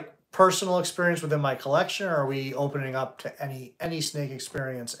this like personal experience within my collection, or are we opening up to any snake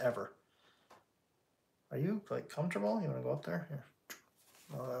experience ever? Are you like comfortable? You want to go up there? Here.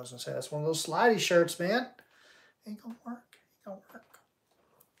 Oh, I was gonna say that's one of those slidey shirts, man. Ain't gonna work. Ain't gonna work.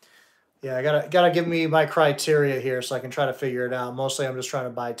 Yeah, I gotta give me my criteria here so I can try to figure it out. Mostly, I'm just trying to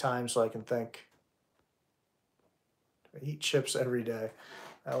buy time so I can think. I eat chips every day.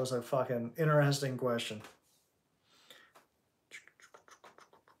 That was a fucking interesting question.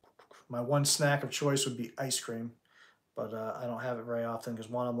 My one snack of choice would be ice cream, but I don't have it very often because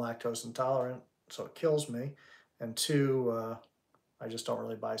one, I'm lactose intolerant, so it kills me, and two, I just don't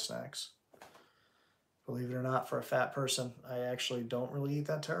really buy snacks. Believe it or not, for a fat person, I actually don't really eat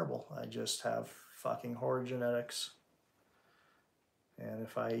that terrible. I just have fucking horrid genetics. And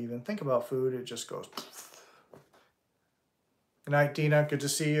if I even think about food, it just goes. Good night, Dina. Good to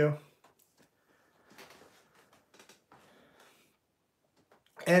see you.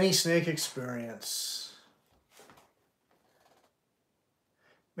 Any snake experience?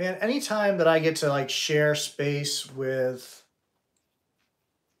 Man, anytime that I get to like share space with,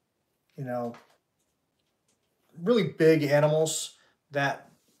 you know, really big animals that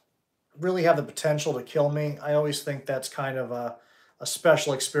really have the potential to kill me, I always think that's kind of a a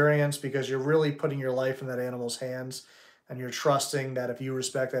special experience because you're really putting your life in that animal's hands, and you're trusting that if you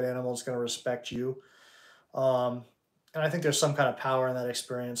respect that animal, it's going to respect you. Um, and I think there's some kind of power in that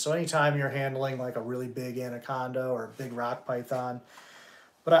experience. So anytime you're handling like a really big anaconda or a big rock python,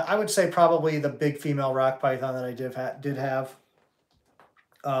 but I would say probably the big female rock python that I did have.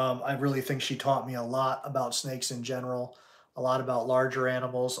 I really think she taught me a lot about snakes in general, a lot about larger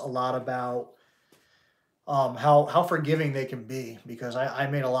animals, a lot about how forgiving they can be, because I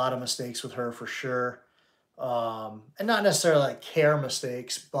made a lot of mistakes with her for sure. And not necessarily like care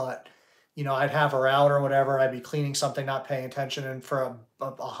mistakes, but I'd have her out or whatever. I'd be cleaning something, not paying attention, and for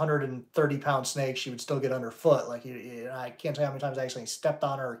a 130-pound snake, she would still get underfoot. Like I can't tell you how many times I actually stepped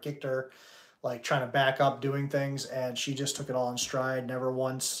on her or kicked her, like trying to back up doing things, and she just took it all in stride. Never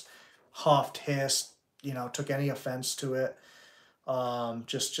once huffed, hissed, took any offense to it.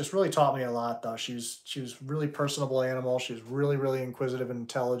 Just really taught me a lot though. She was really personable animal. She was really inquisitive and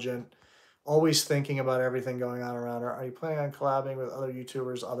intelligent, always thinking about everything going on around her. Are you planning on collabing with other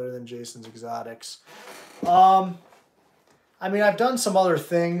YouTubers other than Jason's Exotics? Um, I mean, I've done some other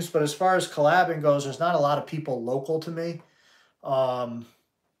things, but as far as collabing goes, there's not a lot of people local to me. Um,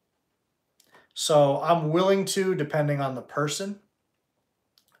 so I'm willing to, depending on the person.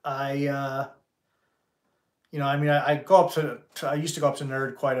 I I mean, I go up I used to go up to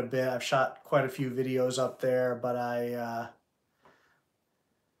Nerd quite a bit. I've shot quite a few videos up there, but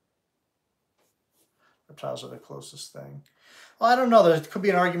reptiles are the closest thing. Well, I don't know. There could be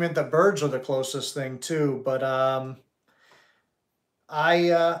an argument that birds are the closest thing too, but I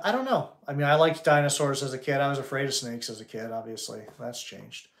don't know. I mean, I liked dinosaurs as a kid. I was afraid of snakes as a kid. Obviously, that's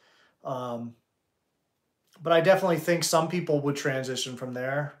changed. Um, but I definitely think some people would transition from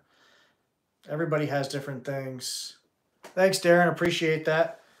there. Everybody has different things. Thanks, Darren. Appreciate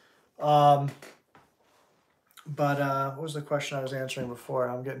that. Um, but what was the question I was answering before?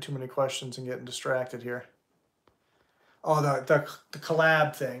 I'm getting too many questions and getting distracted here. Oh, the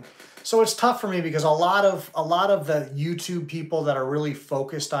collab thing. So it's tough for me because a lot of the YouTube people that are really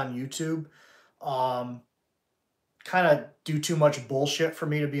focused on YouTube, kind of do too much bullshit for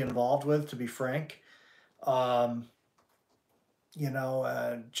me to be involved with, to be frank. Um,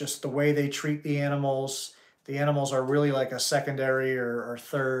 just the way they treat the animals. The animals are really like a secondary or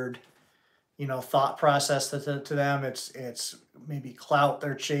third, thought process to them. It's maybe clout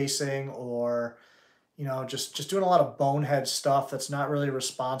they're chasing, or just doing a lot of bonehead stuff that's not really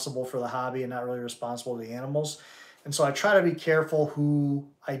responsible for the hobby and not really responsible to the animals. And so I try to be careful who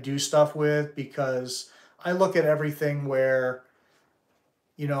I do stuff with, because I look at everything where,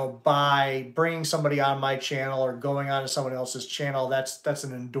 by bringing somebody on my channel or going on to someone else's channel, that's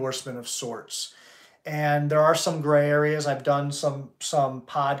an endorsement of sorts. And there are some gray areas. I've done some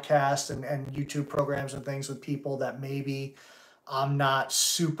podcasts and YouTube programs and things with people that maybe I'm not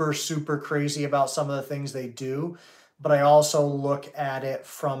super crazy about some of the things they do, but I also look at it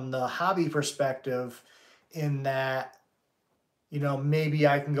from the hobby perspective, in that, maybe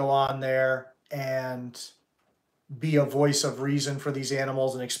I can go on there and be a voice of reason for these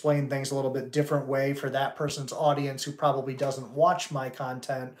animals and explain things a little bit different way for that person's audience who probably doesn't watch my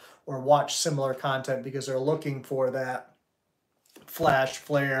content or watch similar content, because they're looking for that flash,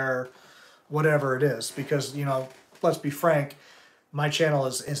 flare, whatever it is. Because, let's be frank, my channel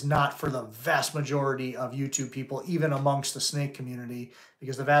is not for the vast majority of YouTube people, even amongst the snake community,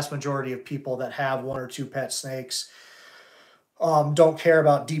 because the vast majority of people that have one or two pet snakes don't care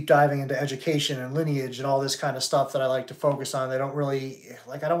about deep diving into education and lineage and all this kind of stuff that I like to focus on. They don't really,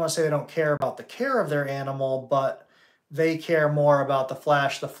 like, I don't want to say they don't care about the care of their animal, but they care more about the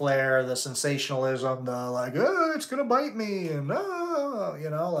flash, the flare, the sensationalism, the like, oh, it's going to bite me. And,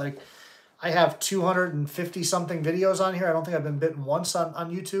 like, I have 250 something videos on here. I don't think I've been bitten once on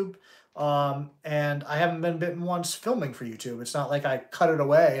YouTube. And I haven't been bitten once filming for YouTube. It's not like I cut it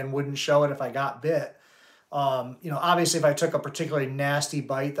away and wouldn't show it if I got bit. Obviously, if I took a particularly nasty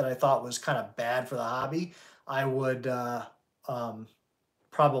bite that I thought was kind of bad for the hobby, I would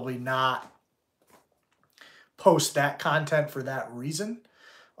probably not post that content for that reason.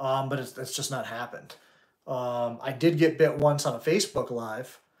 But it's just not happened. I did get bit once on a Facebook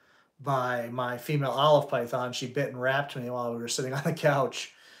Live by my female olive python. She bit and wrapped me while we were sitting on the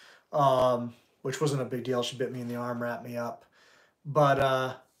couch, which wasn't a big deal. She bit me in the arm, wrapped me up. But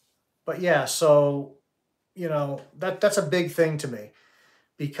yeah, so that's a big thing to me,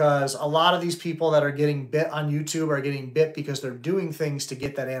 because a lot of these people that are getting bit on YouTube are getting bit because they're doing things to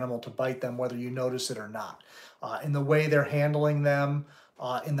get that animal to bite them, whether you notice it or not. In the way they're handling them,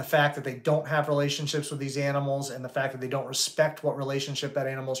 in the fact that they don't have relationships with these animals, and the fact that they don't respect what relationship that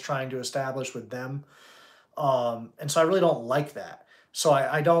animal is trying to establish with them. And so I really don't like that. So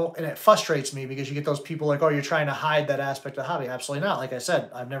I don't, and it frustrates me because you get those people like, oh, you're trying to hide that aspect of the hobby. Absolutely not. Like I said,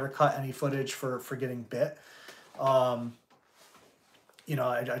 I've never cut any footage for getting bit. Um, you know,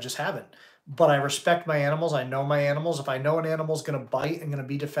 I just haven't. But I respect my animals. I know my animals. If I know an animal's going to bite and going to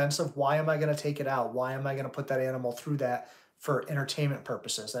be defensive, why am I going to take it out? Why am I going to put that animal through that for entertainment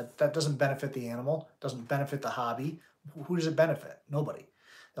purposes? That doesn't benefit the animal, doesn't benefit the hobby. Who does it benefit? Nobody.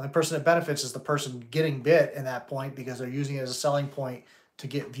 The only person that benefits is the person getting bit in that point because they're using it as a selling point to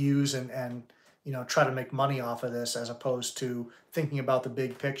get views and you know, try to make money off of this, as opposed to thinking about the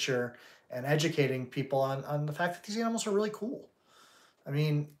big picture and educating people on the fact that these animals are really cool. I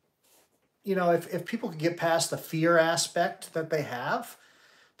mean, you know, if people could get past the fear aspect that they have,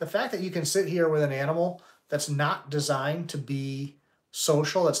 the fact that you can sit here with an animal that's not designed to be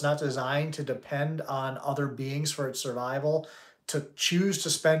social, that's not designed to depend on other beings for its survival, to choose to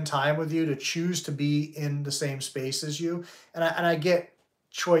spend time with you, to choose to be in the same space as you. And I get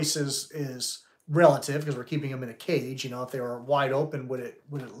choices is relative because we're keeping them in a cage. You know, if they were wide open, would it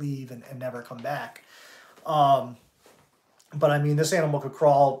leave and never come back? Um, but I mean, this animal could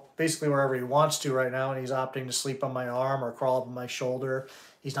crawl basically wherever he wants to right now, and he's opting to sleep on my arm or crawl up on my shoulder.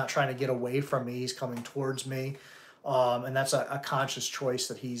 He's not trying to get away from me. He's coming towards me, and that's a conscious choice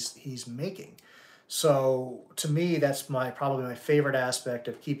that he's making. So to me, that's probably my favorite aspect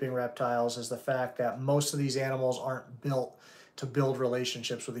of keeping reptiles is the fact that most of these animals aren't built to build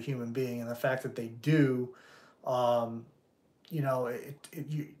relationships with a human being, and the fact that they do, um, you know,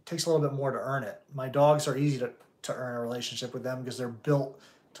 it takes a little bit more to earn it. My dogs are easy to earn a relationship with them because they're built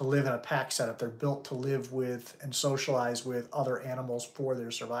to live in a pack setup. They're built to live with and socialize with other animals for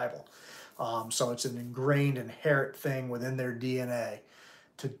their survival. So it's an ingrained, inherent thing within their DNA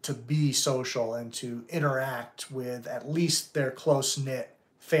to be social and to interact with at least their close knit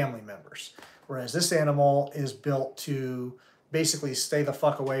family members. Whereas this animal is built to basically stay the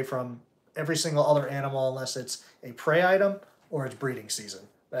fuck away from every single other animal unless it's a prey item or it's breeding season.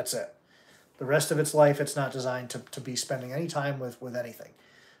 That's it. The rest of its life, it's not designed to be spending any time with anything.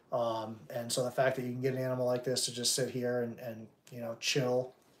 And so the fact that you can get an animal like this to just sit here and you know,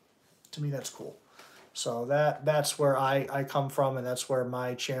 chill, to me, that's cool. So that's where I come from, and that's where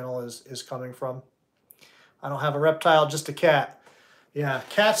my channel is coming from. I don't have a reptile, just a cat. Yeah,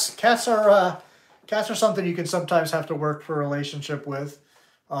 cats are something you can sometimes have to work for a relationship with.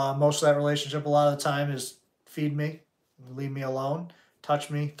 Most of that relationship, a lot of the time, is feed me, leave me alone, touch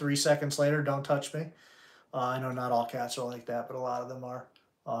me. 3 seconds later, don't touch me. I know not all cats are like that, but a lot of them are.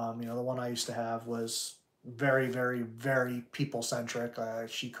 You know, the one I used to have was very, very, very people centric.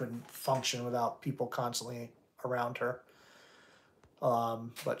 She couldn't function without people constantly around her.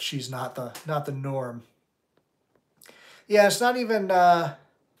 But she's not the norm. Yeah, it's not even.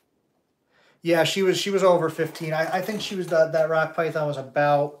 Yeah, she was over 15. I think she was that rock python was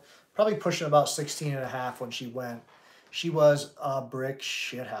about probably pushing about 16 and a half when she went. She was a brick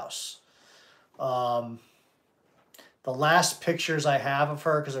shithouse. Um, the last pictures I have of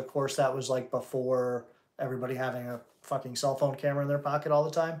her, because of course that was like before everybody having a fucking cell phone camera in their pocket all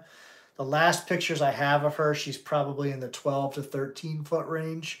the time. The last pictures I have of her, she's probably in the 12 to 13 foot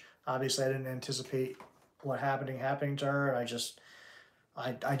range. Obviously, I didn't anticipate what happening to her.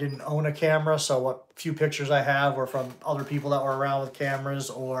 I didn't own a camera, so what few pictures I have were from other people that were around with cameras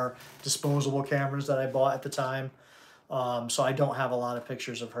or disposable cameras that I bought at the time. So I don't have a lot of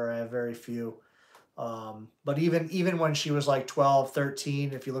pictures of her. I have very few. But even when she was like 12,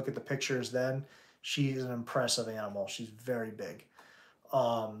 13, if you look at the pictures then, she's an impressive animal. She's very big.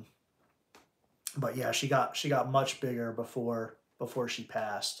 Um, but yeah, she got much bigger before she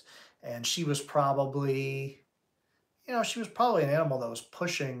passed. And she was probably, you know, she was probably an animal that was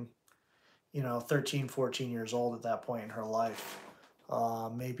pushing, you know, 13, 14 years old at that point in her life.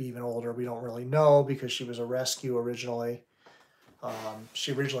 Maybe even older. We don't really know because she was a rescue originally.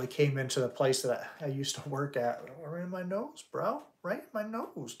 She originally came into the place that I used to work at. Right in my nose, bro. Right in my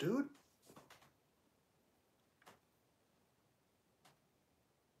nose, dude.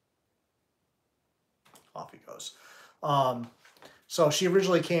 Off he goes. Um, so she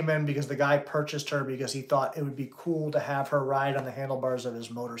originally came in because the guy purchased her because he thought it would be cool to have her ride on the handlebars of his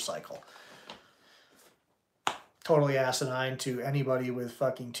motorcycle. Totally asinine to anybody with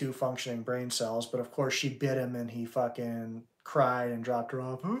fucking 2 functioning brain cells, but of course she bit him and he fucking cried and dropped her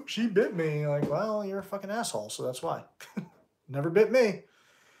off. Oh, she bit me. Like, well, you're a fucking asshole, so that's why. Never bit me.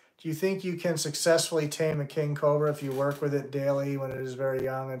 Do you think you can successfully tame a king cobra if you work with it daily when it is very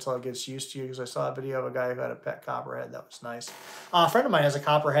young until it gets used to you? Because I saw a video of a guy who had a pet copperhead. That was nice. A friend of mine has a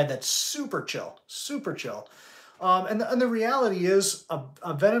copperhead that's super chill, super chill. And the reality is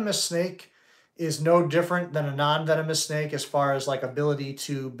a venomous snake is no different than a non-venomous snake as far as like ability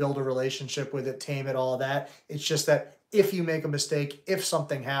to build a relationship with it, tame it, all that. It's just that if you make a mistake, if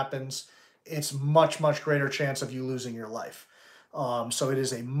something happens, it's much, much greater chance of you losing your life. So it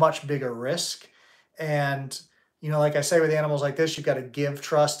is a much bigger risk. And, like I say with animals like this, you've got to give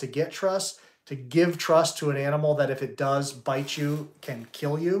trust to get trust. To give trust to an animal that if it does bite you, can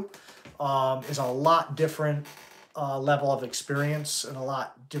kill you, is a lot different level of experience and a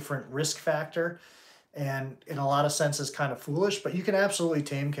lot different risk factor. And in a lot of senses, kind of foolish, but you can absolutely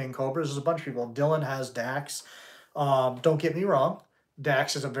tame king cobras. There's a bunch of people. Dylan has Dax. Don't get me wrong.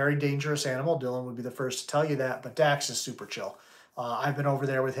 Dax is a very dangerous animal. Dylan would be the first to tell you that, but Dax is super chill. I've been over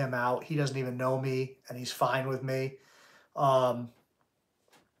there with him out. He doesn't even know me, and he's fine with me. Um,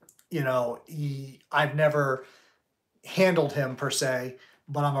 I've never handled him per se,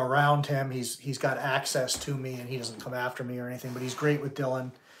 but I'm around him. He's got access to me, and he doesn't come after me or anything. But he's great with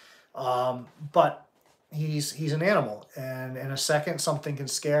Dylan. But he's an animal, and in a second something can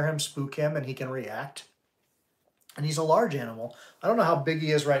scare him, spook him, and he can react. And he's a large animal. I don't know how big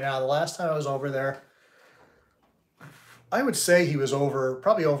he is right now. The last time I was over there, I would say he was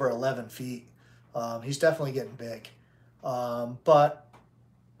probably over 11 feet. He's definitely getting big. But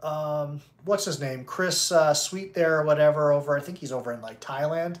what's his name? Chris Sweet there or whatever over, I think he's over in like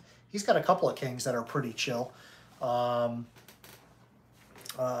Thailand. He's got a couple of kings that are pretty chill. He's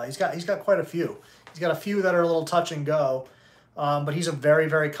got quite a few. He's got a few that are a little touch and go. But he's a very,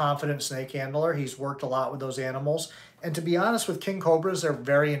 very confident snake handler. He's worked a lot with those animals. And to be honest, with king cobras, they're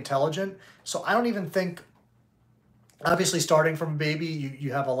very intelligent. So I don't even think, obviously starting from a baby,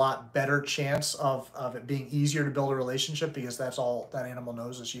 you have a lot better chance of it being easier to build a relationship because that's all that animal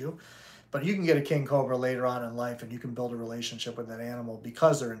knows is you. But you can get a king cobra later on in life and you can build a relationship with that animal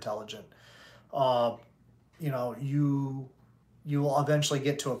because they're intelligent. You will eventually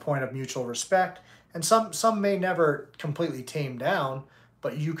get to a point of mutual respect. And some may never completely tame down,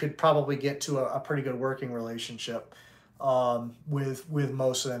 but you could probably get to a pretty good working relationship with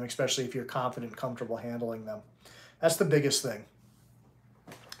most of them, especially if you're confident and comfortable handling them. That's the biggest thing.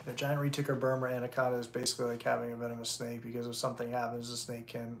 A giant retic or Burma anaconda is basically like having a venomous snake because if something happens, the snake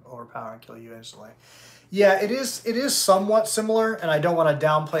can overpower and kill you instantly. Yeah, it is somewhat similar, and I don't want to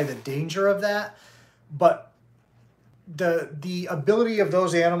downplay the danger of that, but the ability of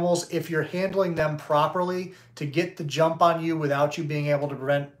those animals, if you're handling them properly, to get the jump on you without you being able to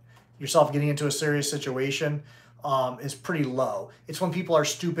prevent yourself getting into a serious situation, is pretty low. It's when people are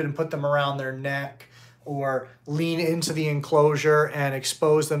stupid and put them around their neck or lean into the enclosure and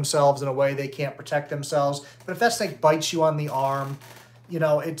expose themselves in a way they can't protect themselves. But if that snake bites you on the arm,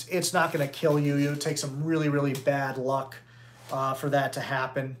 it's not going to kill you. It would take some really, really bad luck for that to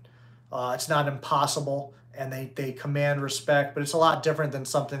happen. It's not impossible, and they command respect, but it's a lot different than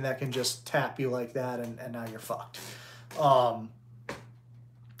something that can just tap you like that and now you're fucked.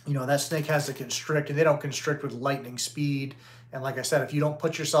 That snake has to constrict, and they don't constrict with lightning speed. And like I said, if you don't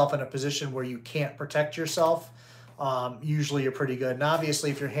put yourself in a position where you can't protect yourself, usually you're pretty good. And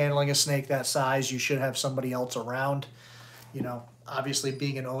obviously, if you're handling a snake that size, you should have somebody else around. Obviously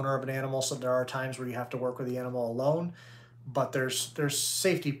being an owner of an animal, so there are times where you have to work with the animal alone. But there's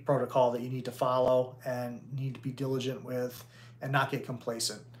safety protocol that you need to follow and need to be diligent with and not get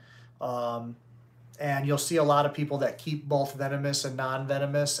complacent. And you'll see a lot of people that keep both venomous and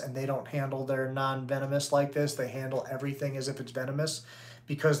non-venomous, and they don't handle their non-venomous like this. They handle everything as if it's venomous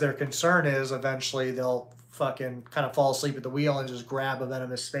because their concern is eventually they'll fucking kind of fall asleep at the wheel and just grab a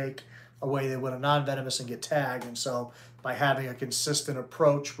venomous snake away they would a non-venomous and get tagged. And so by having a consistent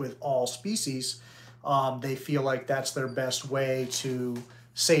approach with all species, they feel like that's their best way to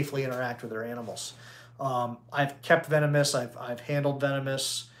safely interact with their animals. I've kept venomous. I've handled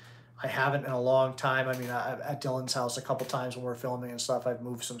venomous. I haven't in a long time. I mean, at Dylan's house a couple times when we're filming and stuff, I've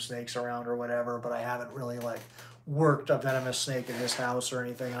moved some snakes around or whatever, but I haven't really like worked a venomous snake in his house or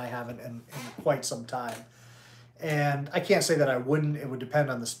anything. I haven't in quite some time. And I can't say that I wouldn't. It would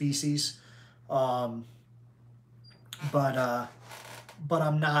depend on the species. But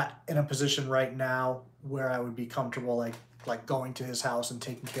I'm not in a position right now where I would be comfortable like going to his house and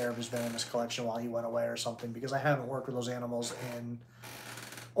taking care of his venomous collection while he went away or something, because I haven't worked with those animals in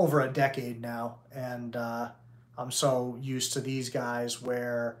over a decade now. And I'm so used to these guys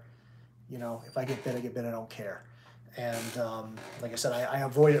where, if I get bit, I get bit, I don't care. And like I said, I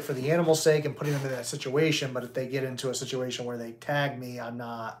avoid it for the animal's sake and putting them in that situation. But if they get into a situation where they tag me, I'm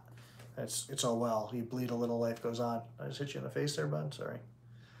not. It's oh well. You bleed a little, life goes on. I just hit you in the face there, bud. Sorry.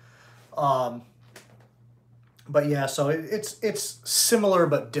 But yeah, so it's similar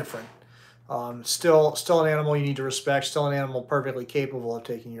but different. Still an animal you need to respect. Still an animal perfectly capable of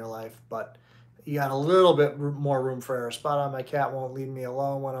taking your life, but You got a little bit more room for error. Spot on, my cat won't leave me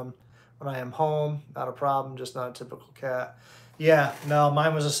alone when I am home. Not a problem, just not a typical cat. Yeah, no,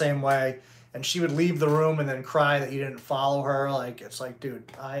 mine was the same way. And she would leave the room and then cry that you didn't follow her. Like, it's like, dude,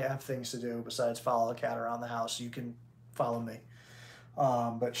 I have things to do besides follow a cat around the house. You can follow me.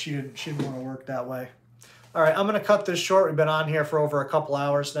 But she didn't want to work that way. All right, I'm gonna cut this short. We've been on here for over a couple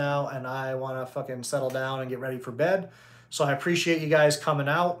hours now, and I want to fucking settle down and get ready for bed. So I appreciate you guys coming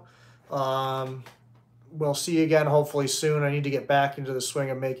out. We'll see you again hopefully soon. I need to get back into the swing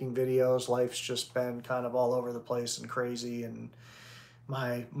of making videos. Life's just been kind of all over the place and crazy, and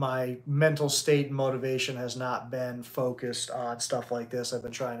my mental state and motivation has not been focused on stuff like this. I've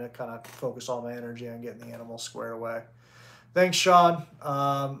been trying to kind of focus all my energy on getting the animals squared away. Thanks, Sean.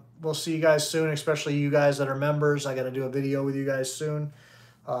 We'll see you guys soon, especially you guys that are members. I got to do a video with you guys soon.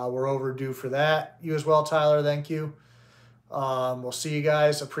 We're overdue for that. You as well, Tyler. Thank you. We'll see you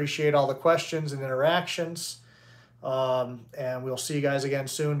guys. Appreciate all the questions and interactions. And we'll see you guys again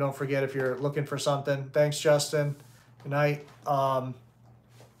soon. Don't forget if you're looking for something. Thanks, Justin. Good night.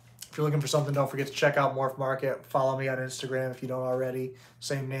 If you're looking for something, don't forget to check out Morph Market. Follow me on Instagram if you don't already.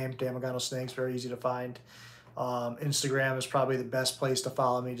 Same name, Damagano Snakes. Very easy to find. Instagram is probably the best place to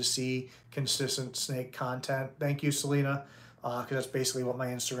follow me to see consistent snake content. Thank you, Selena, because that's basically what my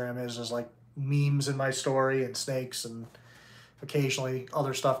Instagram is like memes in my story and snakes and occasionally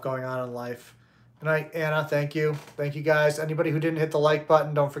other stuff going on in life. Good night, Anna. Thank you. Thank you, guys. Anybody who didn't hit the like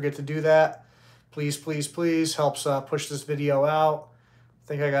button, don't forget to do that. Please, please, please. Helps push this video out. I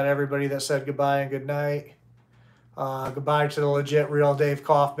think I got everybody that said goodbye and good night. Goodbye to the legit real Dave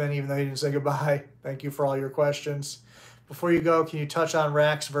Kaufman, even though he didn't say goodbye. Thank you for all your questions. Before you go, can you touch on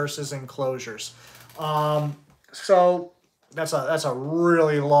racks versus enclosures? So that's a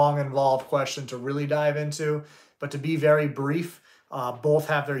really long, involved question to really dive into. But to be very brief, both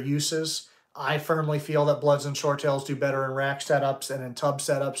have their uses. I firmly feel that Bloods and Shorttails do better in rack setups and in tub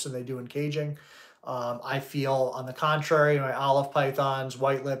setups than they do in caging. I feel, on the contrary, my olive pythons,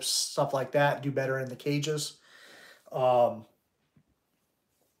 white lips, stuff like that do better in the cages.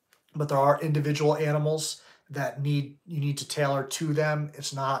 But there are individual animals that you need to tailor to them.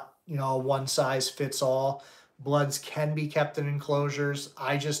 It's not, one size fits all. Bloods can be kept in enclosures.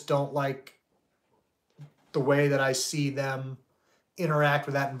 I just don't like the way that I see them interact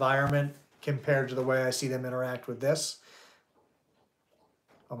with that environment compared to the way I see them interact with this.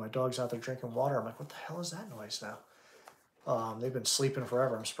 Oh, my dog's out there drinking water. I'm like, what the hell is that noise now? They've been sleeping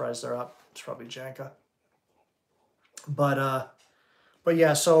forever. I'm surprised they're up. It's probably Janka. But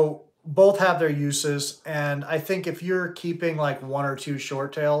yeah, so both have their uses. And I think if you're keeping like 1 or 2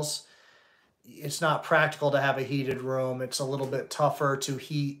 shorttails, it's not practical to have a heated room. It's a little bit tougher to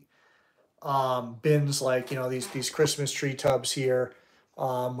heat bins like, these Christmas tree tubs here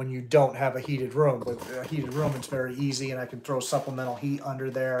when you don't have a heated room. With a heated room, it's very easy, and I can throw supplemental heat under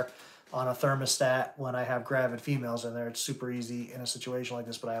there on a thermostat when I have gravid females in there. It's super easy in a situation like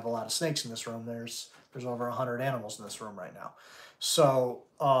this, but I have a lot of snakes in this room. There's over 100 animals in this room right now. So,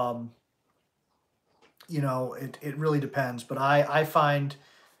 it really depends. But I find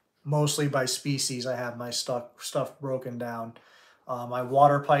mostly by species I have my stuff broken down. My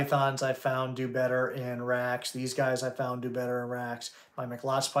water pythons I found do better in racks. These guys I found do better in racks. My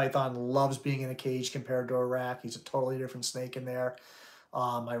McLot's python loves being in a cage compared to a rack. He's a totally different snake in there.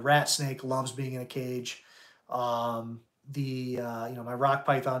 My rat snake loves being in a cage. My rock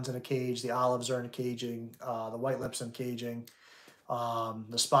python's in a cage. The olives are in a caging. The white lips in caging.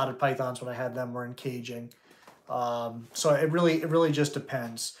 The spotted pythons, when I had them, were in caging. So it really just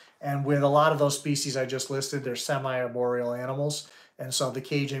depends. And with a lot of those species I just listed, they're semi-arboreal animals. And so the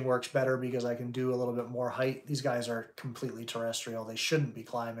caging works better because I can do a little bit more height. These guys are completely terrestrial. They shouldn't be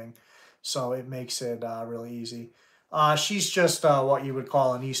climbing. So it makes it really easy. She's just what you would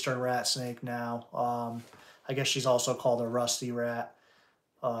call an eastern rat snake now. I guess she's also called a rusty rat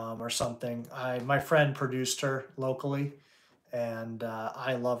or something. My friend produced her locally. And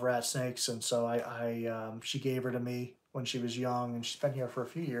I love rat snakes, and so she gave her to me when she was young, and she's been here for a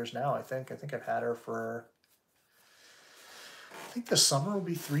few years now, I think. I think I've had her for, I think this summer will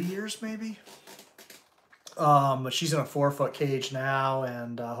be 3 years maybe. But she's in a 4-foot cage now,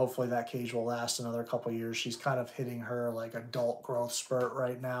 and hopefully that cage will last another couple years. She's kind of hitting her like adult growth spurt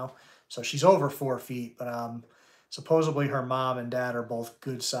right now. So she's over 4 feet, but supposedly her mom and dad are both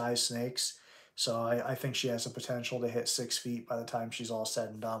good sized snakes. So I think she has the potential to hit 6 feet by the time she's all said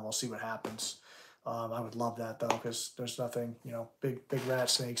and done. We'll see what happens. I would love that, though, because there's nothing, big rat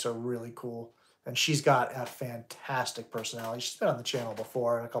snakes are really cool. And she's got a fantastic personality. She's been on the channel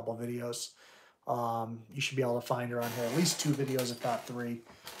before in a couple of videos. You should be able to find her on here. At least 2 videos, if not 3.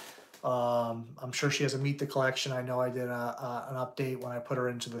 I'm sure she has a Meet the Collection. I know I did an update when I put her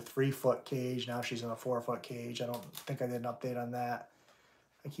into the 3-foot cage. Now she's in a 4-foot cage. I don't think I did an update on that.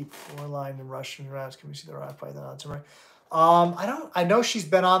 I keep four-lined and Russian rats. Can we see the rock python on tomorrow? I know she's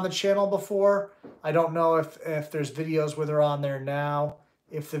been on the channel before. I don't know if there's videos with her on there now.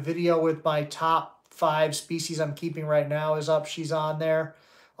 If the video with my top 5 species I'm keeping right now is up, she's on there.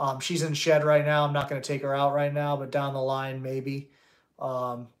 She's in shed right now. I'm not going to take her out right now, but down the line, maybe.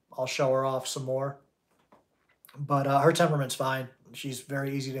 I'll show her off some more. But her temperament's fine. She's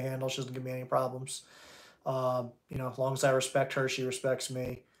very easy to handle. She doesn't give me any problems. You know, as long as I respect her, she respects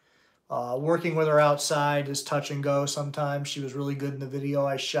me. Working with her outside is touch and go sometimes. She was really good in the video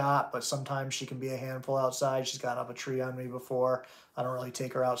I shot, but sometimes she can be a handful outside. She's gotten up a tree on me before. I don't really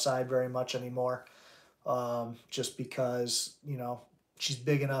take her outside very much anymore, just because, you know, she's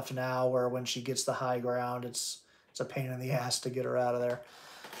big enough now where when she gets the high ground, it's a pain in the ass to get her out of there.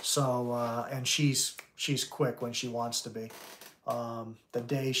 So, and she's quick when she wants to be. The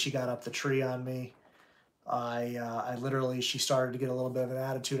day she got up the tree on me, I literally, she started to get a little bit of an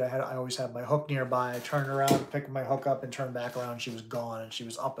attitude. I always had my hook nearby. I turned around, picked my hook up, and turned back around. She was gone, and she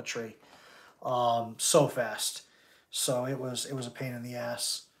was up a tree, so fast. So it was a pain in the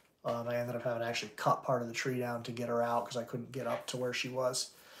ass. I ended up having to actually cut part of the tree down to get her out because I couldn't get up to where she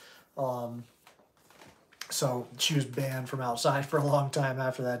was. So she was banned from outside for a long time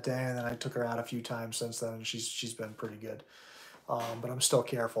after that day, and then I took her out a few times since then, and she's been pretty good. But I'm still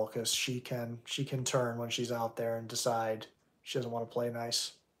careful because she can turn when she's out there and decide she doesn't want to play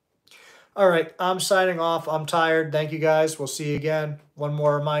nice. All right, I'm signing off. I'm tired. Thank you guys. We'll see you again. One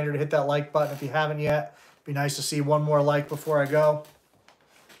more reminder to hit that like button if you haven't yet. Be nice to see one more like before I go.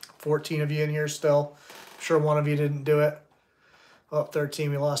 14 of you in here still. I'm sure one of you didn't do it. Oh, 13,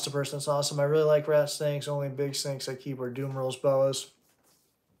 we lost a person. That's awesome. I really like rat snakes. Only big snakes I keep are Doom Rolls boas.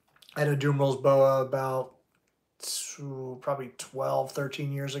 I had a Doom Rolls boa about probably 12,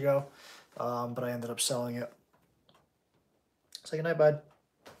 13 years ago, but I ended up selling it. Say goodnight, bud.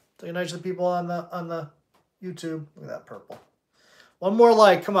 Say goodnight to the people on the YouTube. Look at that purple. One more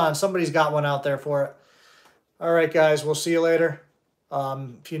like. Come on, somebody's got one out there for it. All right, guys, we'll see you later.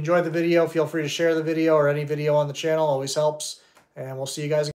 If you enjoyed the video, feel free to share the video or any video on the channel. Always helps. And we'll see you guys again.